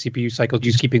too many CPU cycles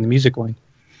just keeping the music going.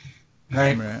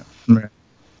 Right.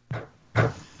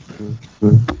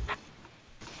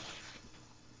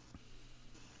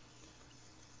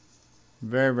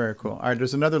 Very, very cool. All right,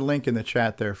 there's another link in the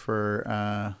chat there for...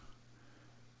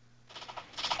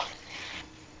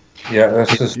 Yeah,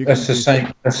 that's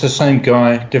the same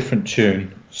guy, different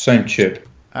tune, same chip.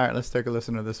 All right, let's take a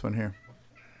listen to this one here.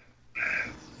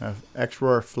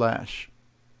 XRoar Flash.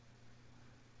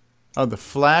 Oh, the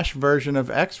Flash version of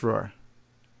XRoar.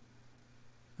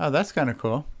 Oh, that's kind of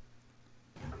cool.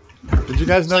 Did you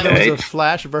guys know there was a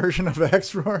Flash version of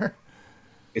XRoar?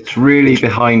 It's really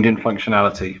behind in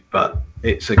functionality, but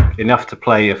it's enough to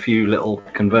play a few little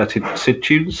converted SID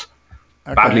tunes.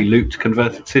 Okay. Badly looped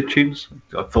converted SID tunes.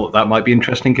 I thought that might be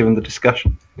interesting given the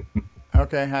discussion.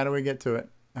 Okay, how do we get to it?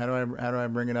 How do I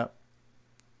bring it up?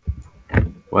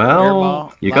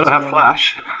 Well, you got to have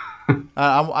Flash.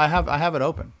 I have it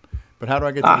open, but how do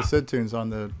I get to the SID tunes on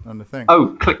the thing?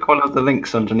 Oh, click one of the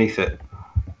links underneath it.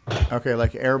 Okay,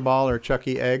 like Airball or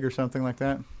Chucky Egg or something like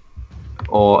that.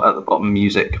 Or at the bottom,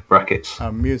 music brackets.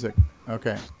 Music.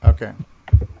 Okay.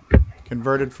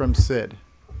 Converted from SID.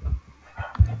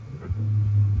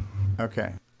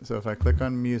 Okay, so if I click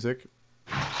on music,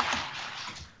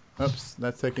 oops,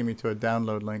 that's taking me to a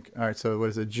download link. All right, so what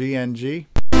is it? GNG.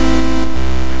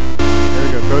 There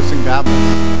we go, Ghosts and Goblins.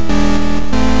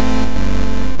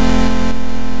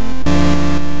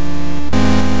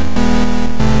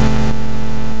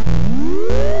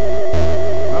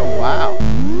 Oh, wow.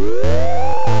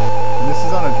 And this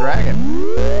is on a Dragon.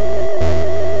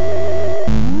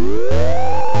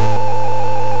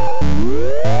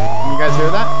 Can you guys hear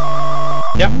that?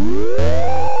 Yep.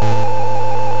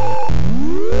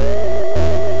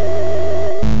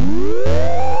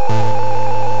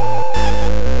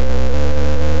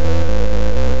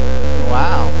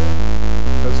 Wow.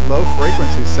 Those low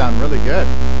frequencies sound really good.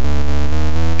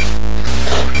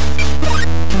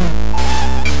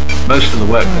 Most of the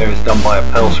work there is done by a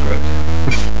Perl script.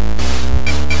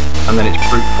 And then it's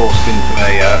brute forced into a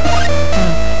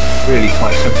really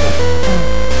quite simple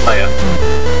player.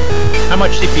 How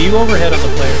much CPU overhead on the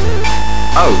player?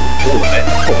 Oh, all of it,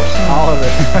 of course. All of it.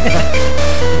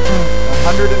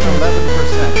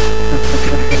 111%.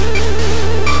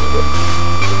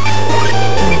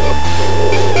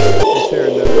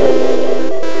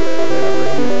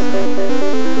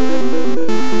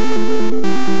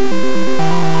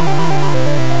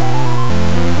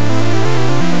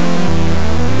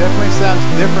 Definitely sounds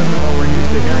different than what we're used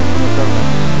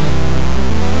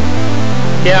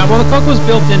Yeah, well, the Coco's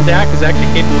built-in DAC is actually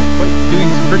capable of doing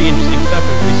some pretty interesting stuff.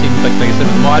 It seems like I said,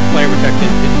 the mod player, which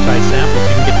actually digitized samples,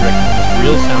 you can get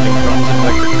real-sounding drums and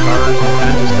electric guitars and all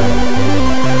kinds of stuff.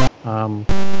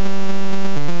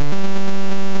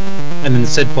 And then the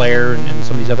SID player and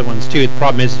some of these other ones too. The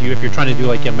problem is, if you're trying to do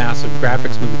like a massive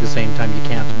graphics movie at the same time, you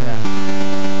can't do that.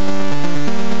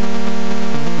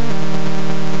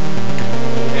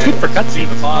 Good for cutscenes.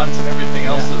 The mods and everything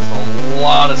else is a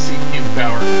lot of CPU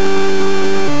power.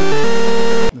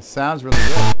 It sounds really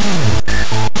good.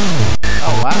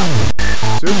 Oh wow.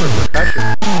 Super percussion.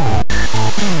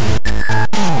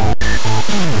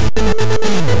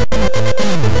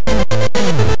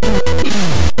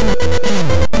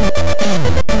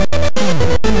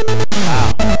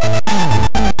 Wow.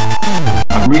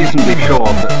 I'm reasonably sure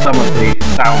that some of the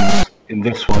sounds in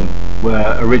this one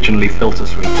were originally filter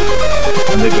suites,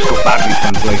 and they just got badly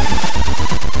translated.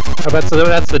 Oh, that's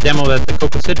the demo that the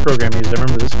Coco SID program used. I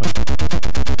remember this one.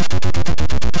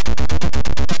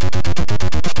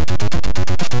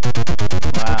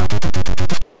 Wow.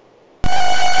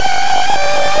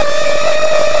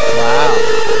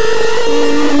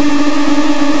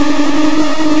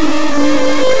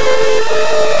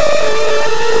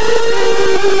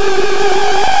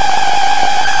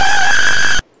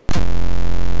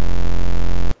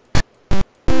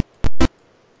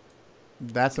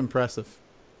 That's impressive.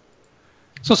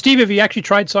 So, Steve, have you actually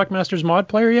tried Sockmaster's mod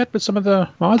player yet with some of the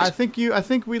mods? I think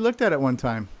we looked at it one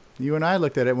time. You and I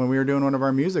looked at it when we were doing one of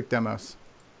our music demos.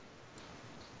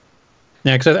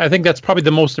 Yeah, because I think that's probably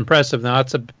the most impressive. Now,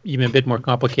 it's even a bit more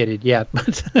complicated yet,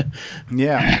 but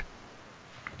yeah,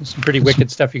 there's some pretty wicked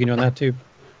stuff you can do on that too.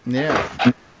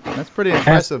 Yeah, that's pretty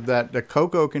impressive that the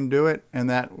Coco can do it and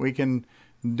that we can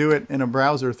do it in a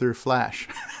browser through Flash.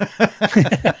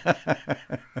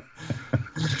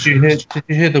 Did you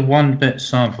hear the 1-bit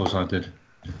samples I did?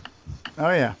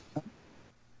 Oh yeah,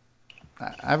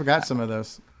 I've got some of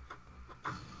those.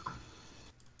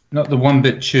 Not the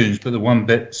 1-bit tunes, but the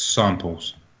 1-bit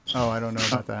samples. Oh, I don't know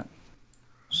about that.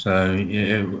 So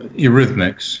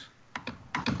Eurythmics.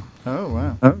 Oh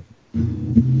wow.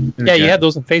 Yeah, you had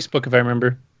those on Facebook, if I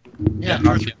remember. Yeah,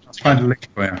 I'll find a link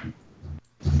for you.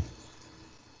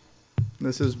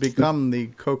 This has become the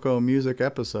Coco music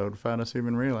episode without us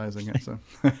even realizing it. So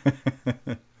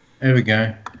here we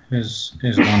go. Here's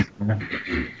one.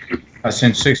 That's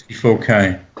in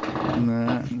 64K.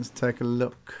 Nah, let's take a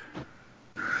look.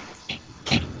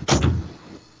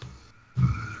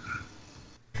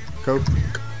 Coco.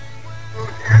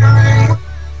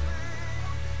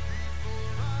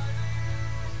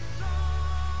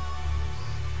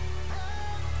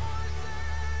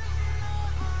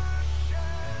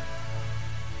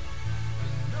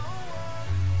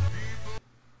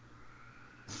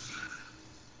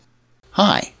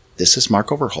 Hi, this is Mark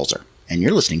Overholzer, and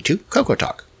you're listening to Coco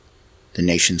Talk, the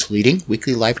nation's leading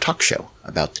weekly live talk show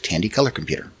about the Tandy color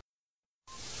computer.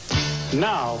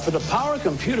 Now, for the power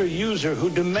computer user who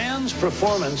demands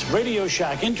performance, Radio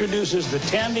Shack introduces the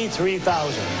Tandy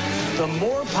 3000, the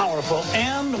more powerful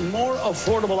and more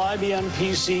affordable IBM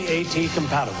PC AT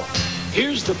compatible.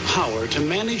 Here's the power to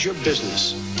manage your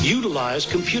business, utilize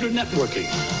computer networking,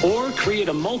 or create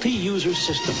a multi-user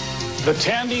system. The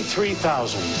Tandy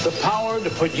 3000, the power to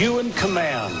put you in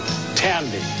command.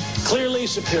 Tandy, clearly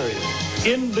superior.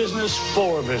 In business,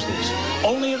 for business.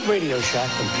 Only at Radio Shack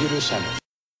Computer Center.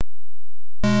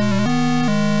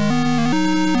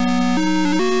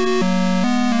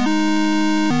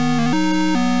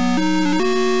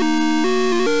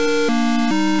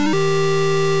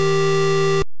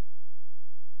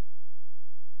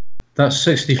 That's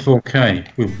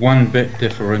 64K with 1-bit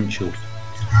differential.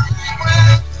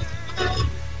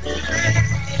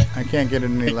 I can't get it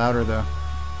any louder though.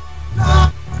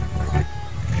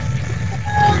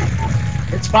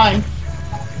 It's fine.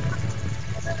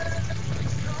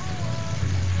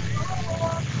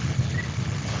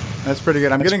 That's pretty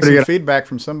good. I'm getting some feedback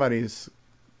from somebody's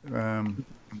thing.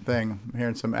 I'm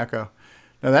hearing some echo.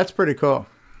 Now that's pretty cool.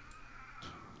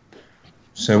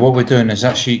 So what we're doing is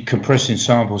actually compressing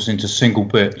samples into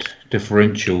single-bit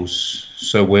differentials.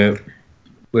 So we're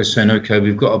saying, okay,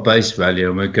 we've got a base value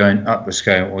and we're going up the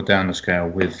scale or down the scale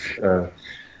with a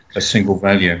single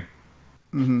value.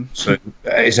 Mm-hmm. So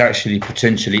it's actually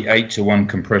potentially 8-to-1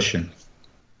 compression.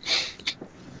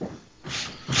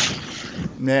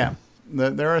 Yeah,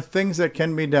 there are things that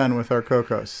can be done with our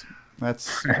Cocos.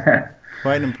 That's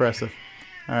quite impressive.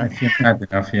 All right. Had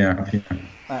enough, yeah.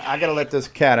 I gotta let this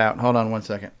cat out. Hold on 1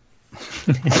 second.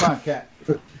 Come on, cat.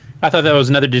 I thought that was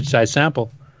another digitized sample.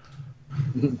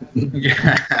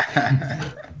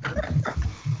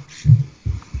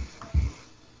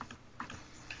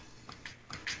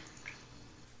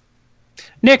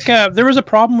 Nick, there was a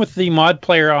problem with the mod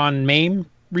player on MAME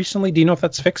recently. Do you know if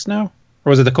that's fixed now? Or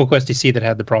was it the Coco SDC that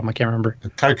had the problem? I can't remember. The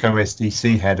Coco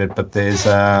SDC had it, but there's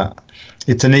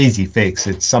it's an easy fix.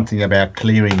 It's something about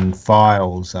clearing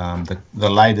files. The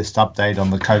latest update on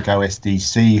the Coco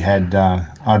SDC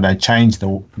had, changed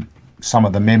some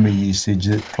of the memory usage.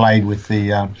 It played with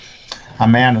the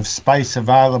amount of space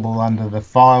available under the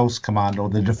files command or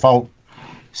the default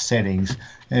settings.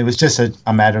 It was just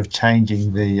a matter of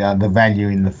changing the value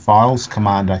in the files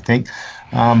command, I think.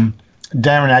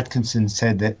 Darren Atkinson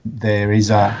said that there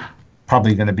is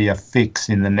probably going to be a fix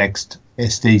in the next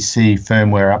SDC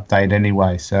firmware update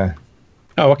anyway. So.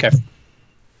 Oh, okay.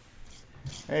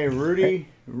 Hey, Rudy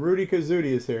Kazudi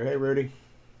is here. Hey, Rudy.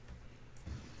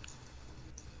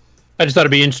 I just thought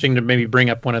it'd be interesting to maybe bring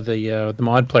up one of the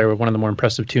mod player with one of the more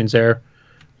impressive tunes there.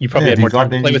 You probably had more time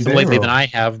to play with them lately than I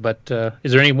have, but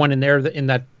is there any one in there in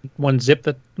that one zip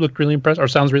that looked really impressive or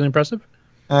sounds really impressive?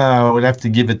 I would have to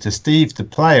give it to Steve to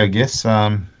play, I guess.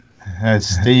 Has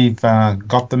Steve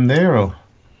got them there? Or?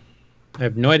 I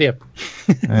have no idea.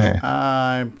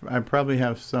 I probably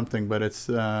have something, but it's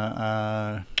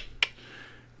probably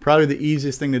the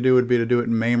easiest thing to do would be to do it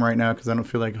in MAME right now because I don't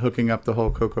feel like hooking up the whole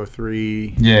Coco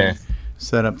 3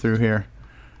 setup through here.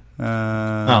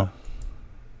 Yeah,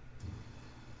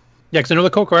 because I know the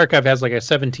Coco Archive has like a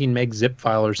 17 meg zip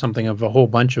file or something of a whole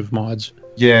bunch of mods.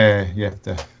 Yeah, you have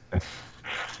to.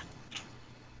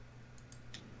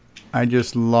 I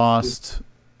just lost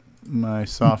my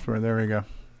software. There we go.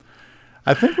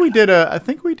 I think we did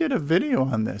a video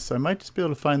on this. I might just be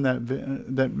able to find that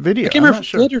video. I can't remember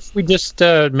if we just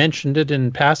mentioned it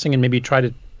in passing and maybe tried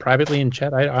it privately in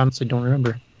chat. I honestly don't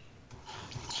remember.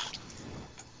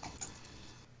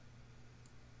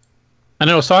 I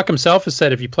know Sock himself has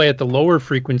said if you play at the lower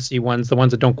frequency ones, the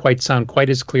ones that don't quite sound quite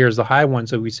as clear as the high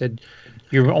ones, so we said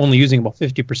you're only using about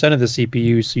 50% of the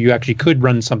CPU, so you actually could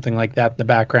run something like that in the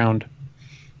background,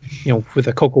 with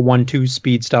a Coco 1-2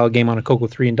 speed style game on a Coco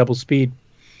 3 and double speed.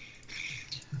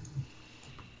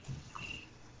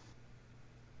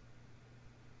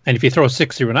 And if you throw a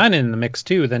 609 in the mix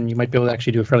too, then you might be able to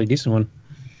actually do a fairly decent one.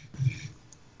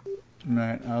 All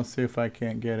right, I'll see if I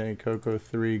can't get a Coco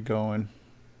 3 going.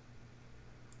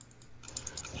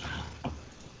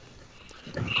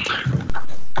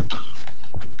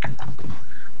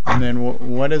 And then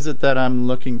what is it that I'm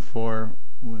looking for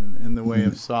in the way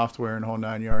of software and whole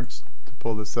 9 yards to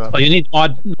pull this up? Well, you need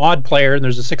mod player, and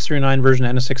there's a 639 version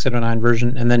and a 609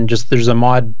 version, and then there's a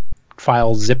mod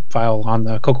file, zip file on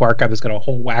the Coco Archive that's got a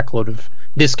whole whack load of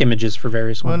disk images for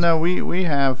various ones. Well, no, we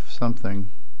have something.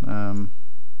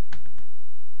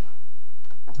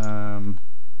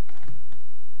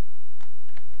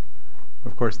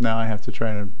 Of course, now I have to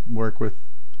try to work with,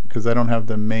 because I don't have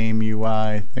the MAME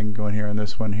UI thing going here on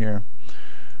this one here.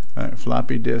 All right,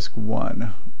 floppy disk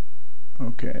 1.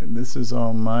 Okay, this is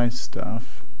all my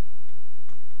stuff.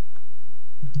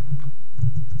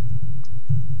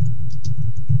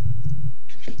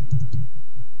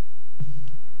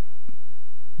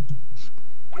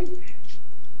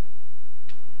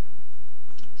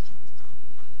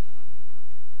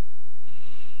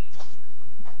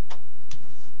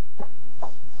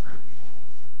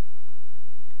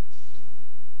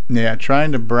 Yeah,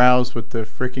 trying to browse with the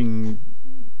freaking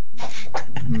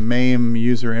MAME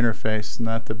user interface,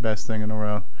 not the best thing in the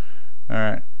world.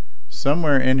 Alright,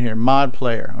 somewhere in here, mod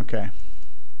player, okay.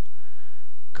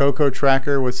 Coco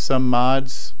tracker with some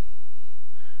mods.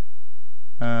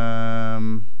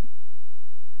 Here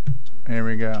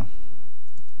we go.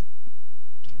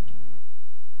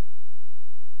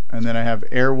 And then I have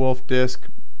Airwolf disk,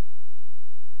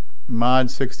 mod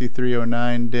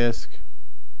 6309 disk.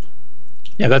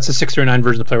 Yeah, that's a 639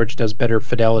 version of the player, which does better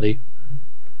fidelity.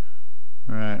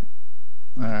 Right.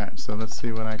 Alright, so let's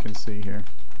see what I can see here.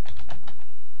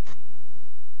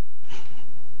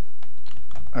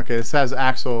 Okay, this has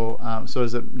Axel, so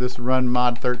is it this run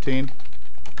mod 13?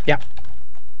 Yeah.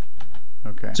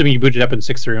 Okay. Assuming you boot it up in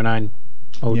 6309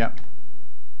 mode. Yeah.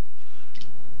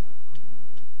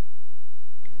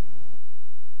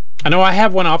 I know I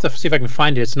have one. I'll have to see if I can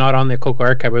find it. It's not on the Coco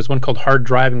Archive. There's one called Hard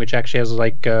Driving, which actually has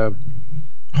like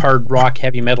hard rock,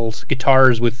 heavy metals,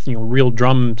 guitars with real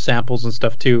drum samples and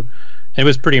stuff too. And it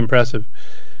was pretty impressive.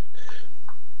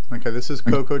 Okay, this is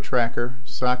Coco Tracker,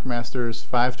 Sockmasters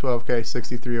 512K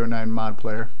 6309 mod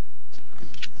player.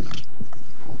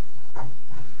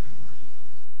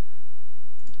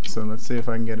 So let's see if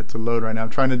I can get it to load right now. I'm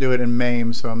trying to do it in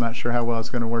MAME, so I'm not sure how well it's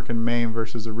going to work in MAME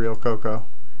versus a real Coco,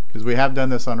 because we have done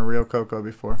this on a real Coco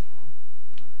before.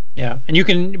 Yeah, and you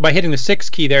can, by hitting the 6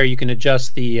 key there, you can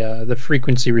adjust the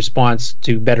frequency response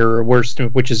to better or worse,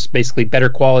 which is basically better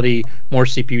quality, more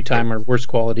CPU time, or worse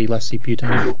quality, less CPU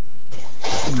time.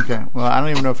 Okay. Well, I don't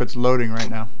even know if it's loading right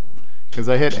now, because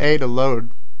I hit A to load.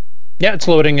 Yeah, it's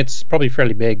loading. It's probably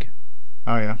fairly big.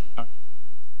 Oh yeah.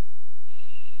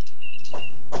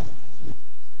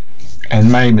 And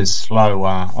MAME is slow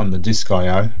on the disk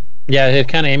I/O. Yeah, it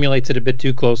kind of emulates it a bit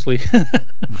too closely.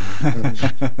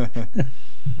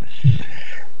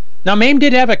 Now, MAME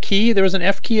did have a key. There was an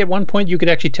F key at one point. You could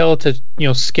actually tell it to,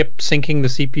 skip syncing the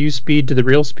CPU speed to the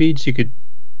real speed, so you could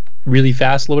really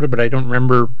fast load it. But I don't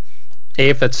remember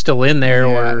if that's still in there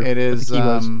or it is.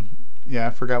 Yeah, I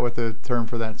forgot what the term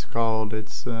for that's called.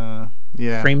 It's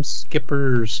frame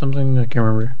skipper or something. I can't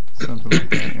remember. Something like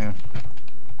that. Yeah.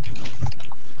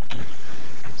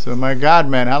 So my God,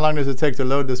 man, how long does it take to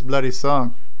load this bloody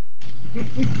song?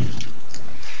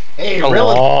 Hey, a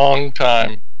long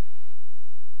time.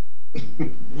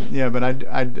 Yeah, but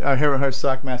I hear her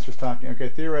Sockmaster's talking. Okay,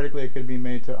 theoretically, it could be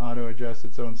made to auto-adjust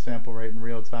its own sample rate in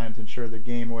real time to ensure the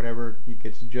game or whatever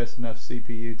gets just enough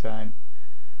CPU time,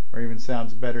 or even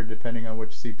sounds better depending on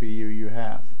which CPU you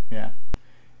have. Yeah.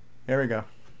 There we go.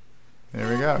 There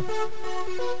we go.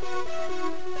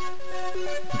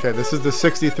 Okay, this is the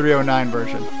 6309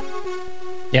 version.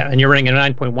 Yeah, and you're running at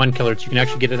 9.1 kilohertz. You can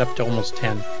actually get it up to almost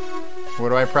 10. What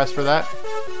do I press for that?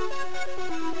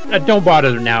 Don't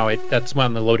bother now. That's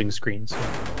on the loading screen. So.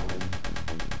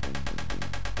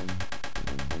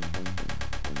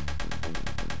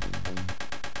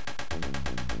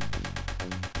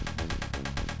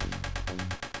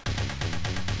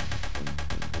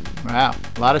 Wow,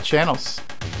 a lot of channels.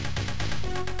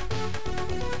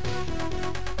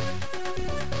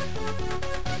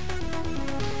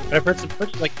 But I've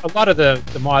heard like a lot of the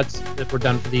mods that were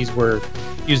done for these were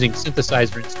using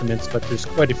synthesizer instruments, but there's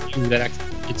quite a few that actually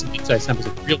get some synthesized samples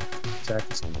of real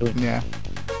instruments. Yeah.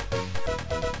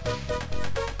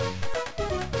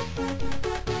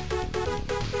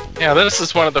 Yeah, this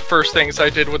is one of the first things I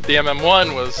did with the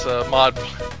MM1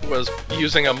 was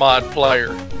using a mod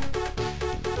player.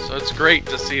 So it's great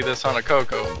to see this on a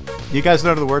Coco. You guys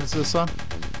know the words to this song?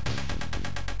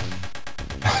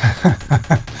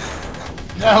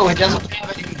 No, it doesn't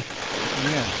have any.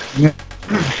 Yeah.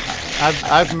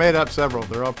 I've made up several.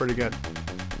 They're all pretty good.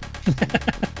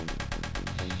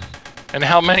 And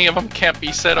how many of them can't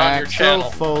be said on your channel?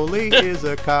 Axel Foley is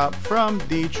a cop from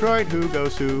Detroit who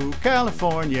goes to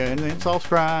California and then solves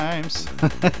crimes.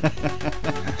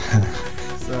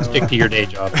 Stick to your day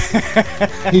job.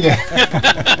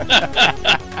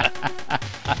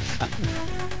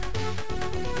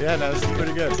 Yeah, no, this is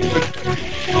pretty good.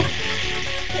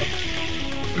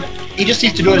 He just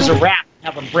needs to do it as a rap,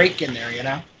 have a break in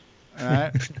there, All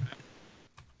right.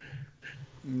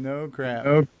 No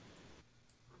crap.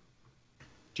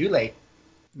 Too late.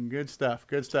 Good stuff.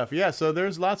 Good stuff. Yeah, so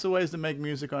there's lots of ways to make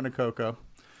music on a Coco.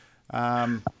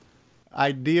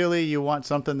 Ideally, you want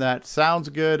something that sounds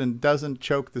good and doesn't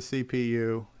choke the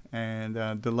CPU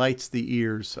and delights the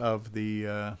ears of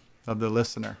the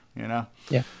listener. Yeah,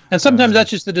 and sometimes that's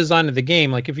just the design of the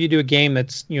game. Like if you do a game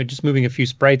that's just moving a few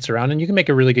sprites around, and you can make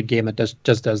a really good game that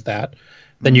just does that.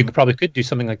 Then you could do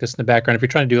something like this in the background. If you're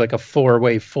trying to do like a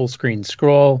 4-way full screen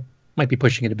scroll, might be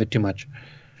pushing it a bit too much.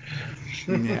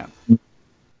 Yeah.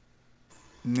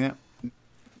 Yeah.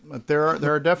 But there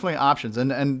are definitely options,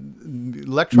 and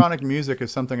electronic music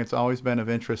is something that's always been of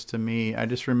interest to me. I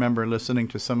just remember listening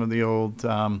to some of the old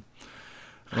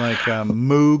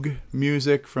Moog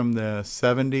music from the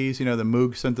 70s. The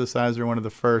Moog synthesizer, one of the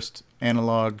first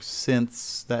analog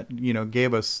synths that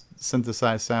gave us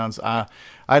synthesized sounds.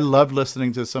 I loved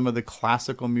listening to some of the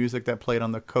classical music that played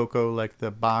on the Coco, like the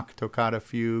Bach toccata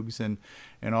fugues and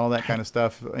all that kind of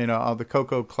stuff. All the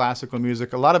Coco classical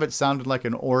music. A lot of it sounded like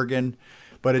an organ,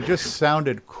 but it just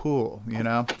sounded cool,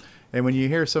 And when you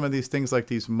hear some of these things like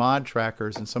these mod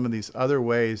trackers and some of these other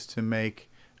ways to make,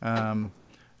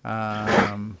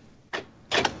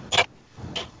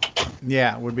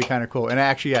 yeah, it would be kind of cool. And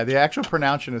actually, yeah, the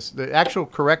actual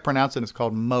correct pronouncing is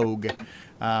called Moog.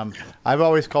 I've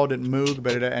always called it Moog,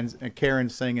 but and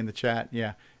Karen's saying in the chat,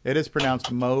 yeah, it is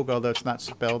pronounced Moog, although it's not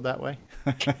spelled that way.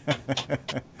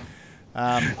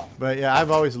 But yeah,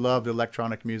 I've always loved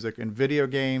electronic music in video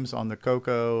games, on the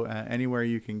Coco, anywhere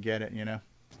you can get it,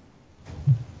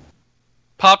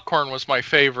 Popcorn was my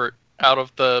favorite out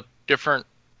of the different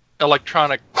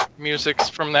electronic musics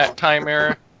from that time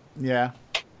era. Yeah.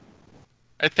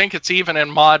 I think it's even in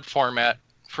mod format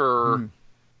for.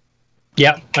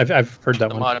 Yeah, I've heard that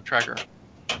the one. Mod tracker.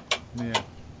 Yeah.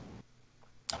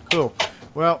 Cool.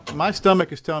 Well, my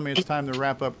stomach is telling me it's time to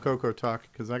wrap up Coco Talk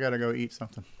because I got to go eat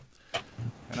something.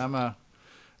 And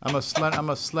I'm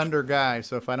a slender guy,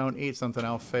 so if I don't eat something,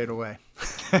 I'll fade away.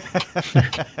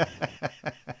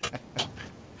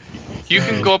 You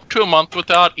can go up to a month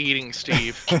without eating,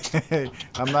 Steve.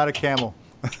 I'm not a camel.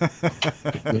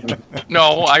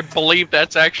 No, I believe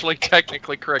that's actually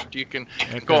technically correct. You can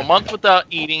go a month without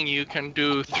eating. You can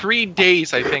do 3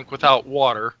 days, I think, without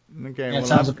water. Okay, Yeah,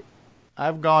 well,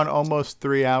 I've gone almost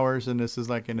 3 hours, and this is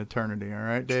like an eternity. All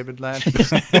right, David Ladd?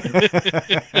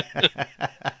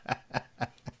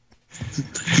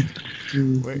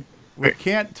 We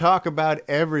can't talk about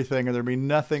everything, or there'll be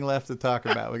nothing left to talk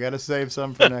about. We got to save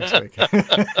some for next week.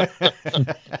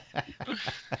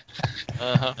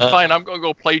 Fine, I'm going to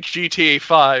go play GTA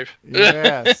 5.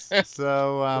 Yes.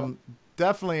 So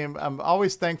definitely, I'm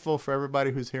always thankful for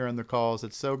everybody who's here on the calls.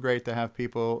 It's so great to have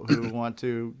people who want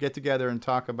to get together and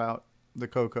talk about the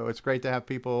Coco. It's great to have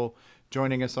people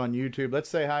joining us on YouTube. Let's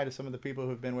say hi to some of the people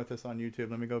who've been with us on YouTube.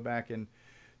 Let me go back and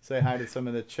say hi to some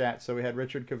of the chat. So we had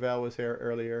Richard Cavell was here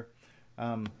earlier.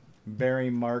 Barry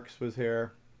Marks was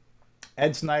here.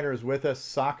 Ed Snyder is with us.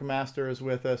 Sockmaster is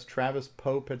with us. Travis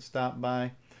Pope had stopped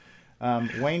by.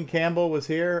 Wayne Campbell was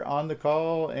here on the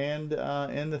call and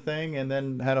in the thing, and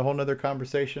then had a whole nother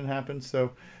conversation happen.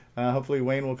 So hopefully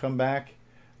Wayne will come back.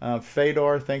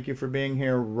 Fedor, thank you for being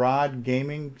here. Rod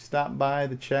Gaming stopped by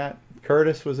the chat.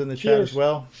 Curtis was in the chat as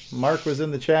well. Mark was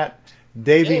in the chat.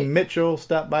 Davey Mitchell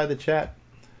stopped by the chat.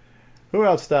 Who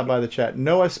else stopped by the chat?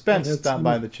 Noah Spence stopped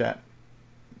by the chat.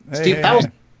 Steve Powell.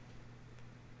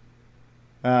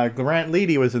 Grant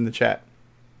Leedy was in the chat.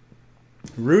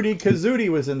 Rudy Kazuti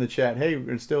was in the chat. Hey,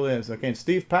 it still is. Okay, and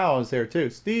Steve Powell is here too.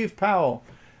 Steve Powell,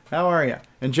 how are you?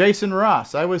 And Jason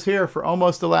Ross, I was here for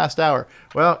almost the last hour.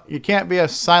 Well, you can't be a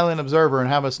silent observer and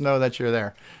have us know that you're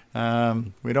there.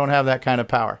 We don't have that kind of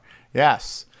power.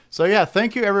 Yes. So yeah,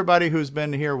 thank you everybody who's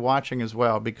been here watching as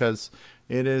well, because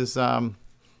it is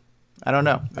I don't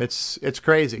know. It's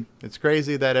crazy. It's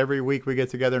crazy that every week we get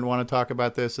together and want to talk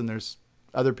about this, and there's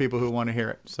other people who want to hear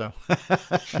it. So,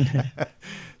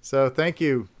 so thank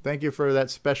you. Thank you for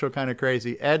that special kind of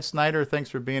crazy. Ed Snyder,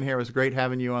 thanks for being here. It was great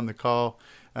having you on the call.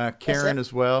 Karen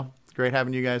as well. It's great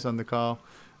having you guys on the call.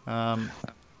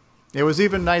 It was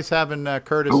even nice having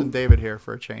Curtis and David here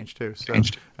for a change too. So,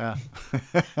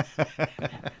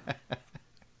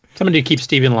 somebody to keep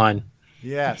Steve in line.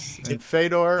 Yes, and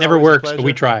Fedor. Never works, but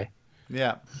we try.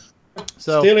 Yeah.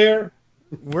 So still here.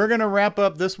 We're going to wrap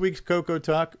up this week's Coco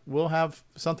Talk. We'll have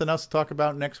something else to talk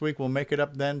about next week. We'll make it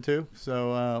up then, too.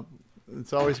 So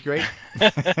it's always great.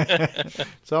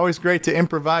 It's always great to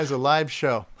improvise a live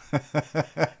show.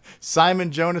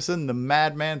 Simon Jonason, the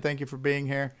madman, thank you for being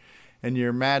here. And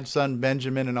your mad son,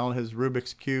 Benjamin, and all his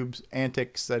Rubik's Cubes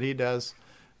antics that he does.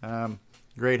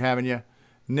 Great having you.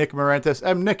 Nick Marentes.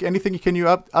 Nick, anything can you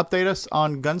update us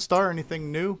on Gunstar?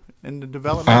 Anything new in the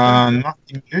development?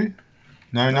 Nothing new.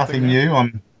 No, nothing new.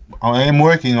 I am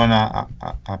working on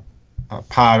a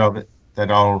part of it that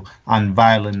I'll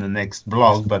unveil in the next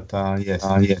blog. But yes,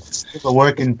 it's still a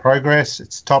work in progress.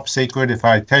 It's top secret. If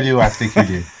I tell you, I think you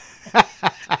do.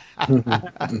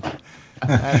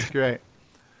 That's great.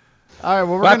 All right,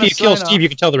 well, we're after you kill Steve, you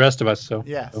can tell the rest of us. So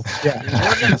yeah,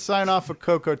 we're going to sign off of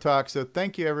Coco Talk. So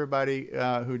thank you everybody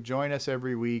who join us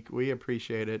every week. We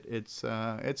appreciate it. It's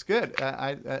good.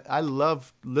 I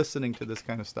love listening to this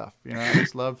kind of stuff. You know,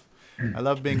 I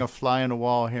love being a fly on the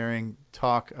wall, hearing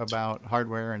talk about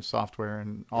hardware and software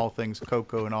and all things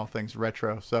Coco and all things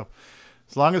retro. So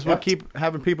as long as we keep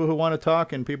having people who want to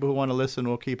talk and people who want to listen,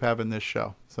 we'll keep having this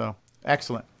show. So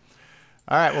excellent.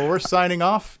 All right, well, we're signing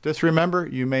off. Just remember,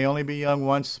 you may only be young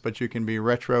once, but you can be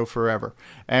retro forever.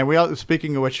 And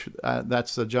speaking of which,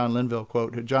 that's a John Linville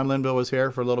quote. John Linville was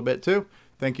here for a little bit, too.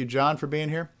 Thank you, John, for being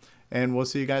here. And we'll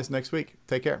see you guys next week.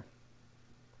 Take care.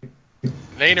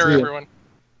 Later, everyone.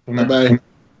 Bye-bye.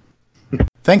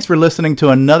 Thanks for listening to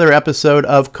another episode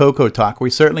of Coco Talk. We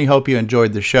certainly hope you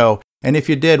enjoyed the show. And if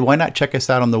you did, why not check us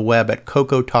out on the web at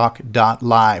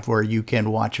cocotalk.live, where you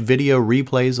can watch video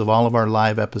replays of all of our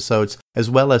live episodes, as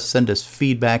well as send us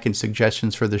feedback and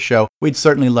suggestions for the show. We'd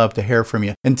certainly love to hear from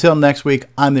you. Until next week,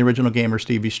 I'm the original gamer,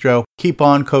 Stevie Stroh. Keep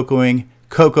on Cocoing,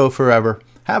 Coco forever.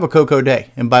 Have a Coco day,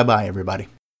 and bye-bye, everybody.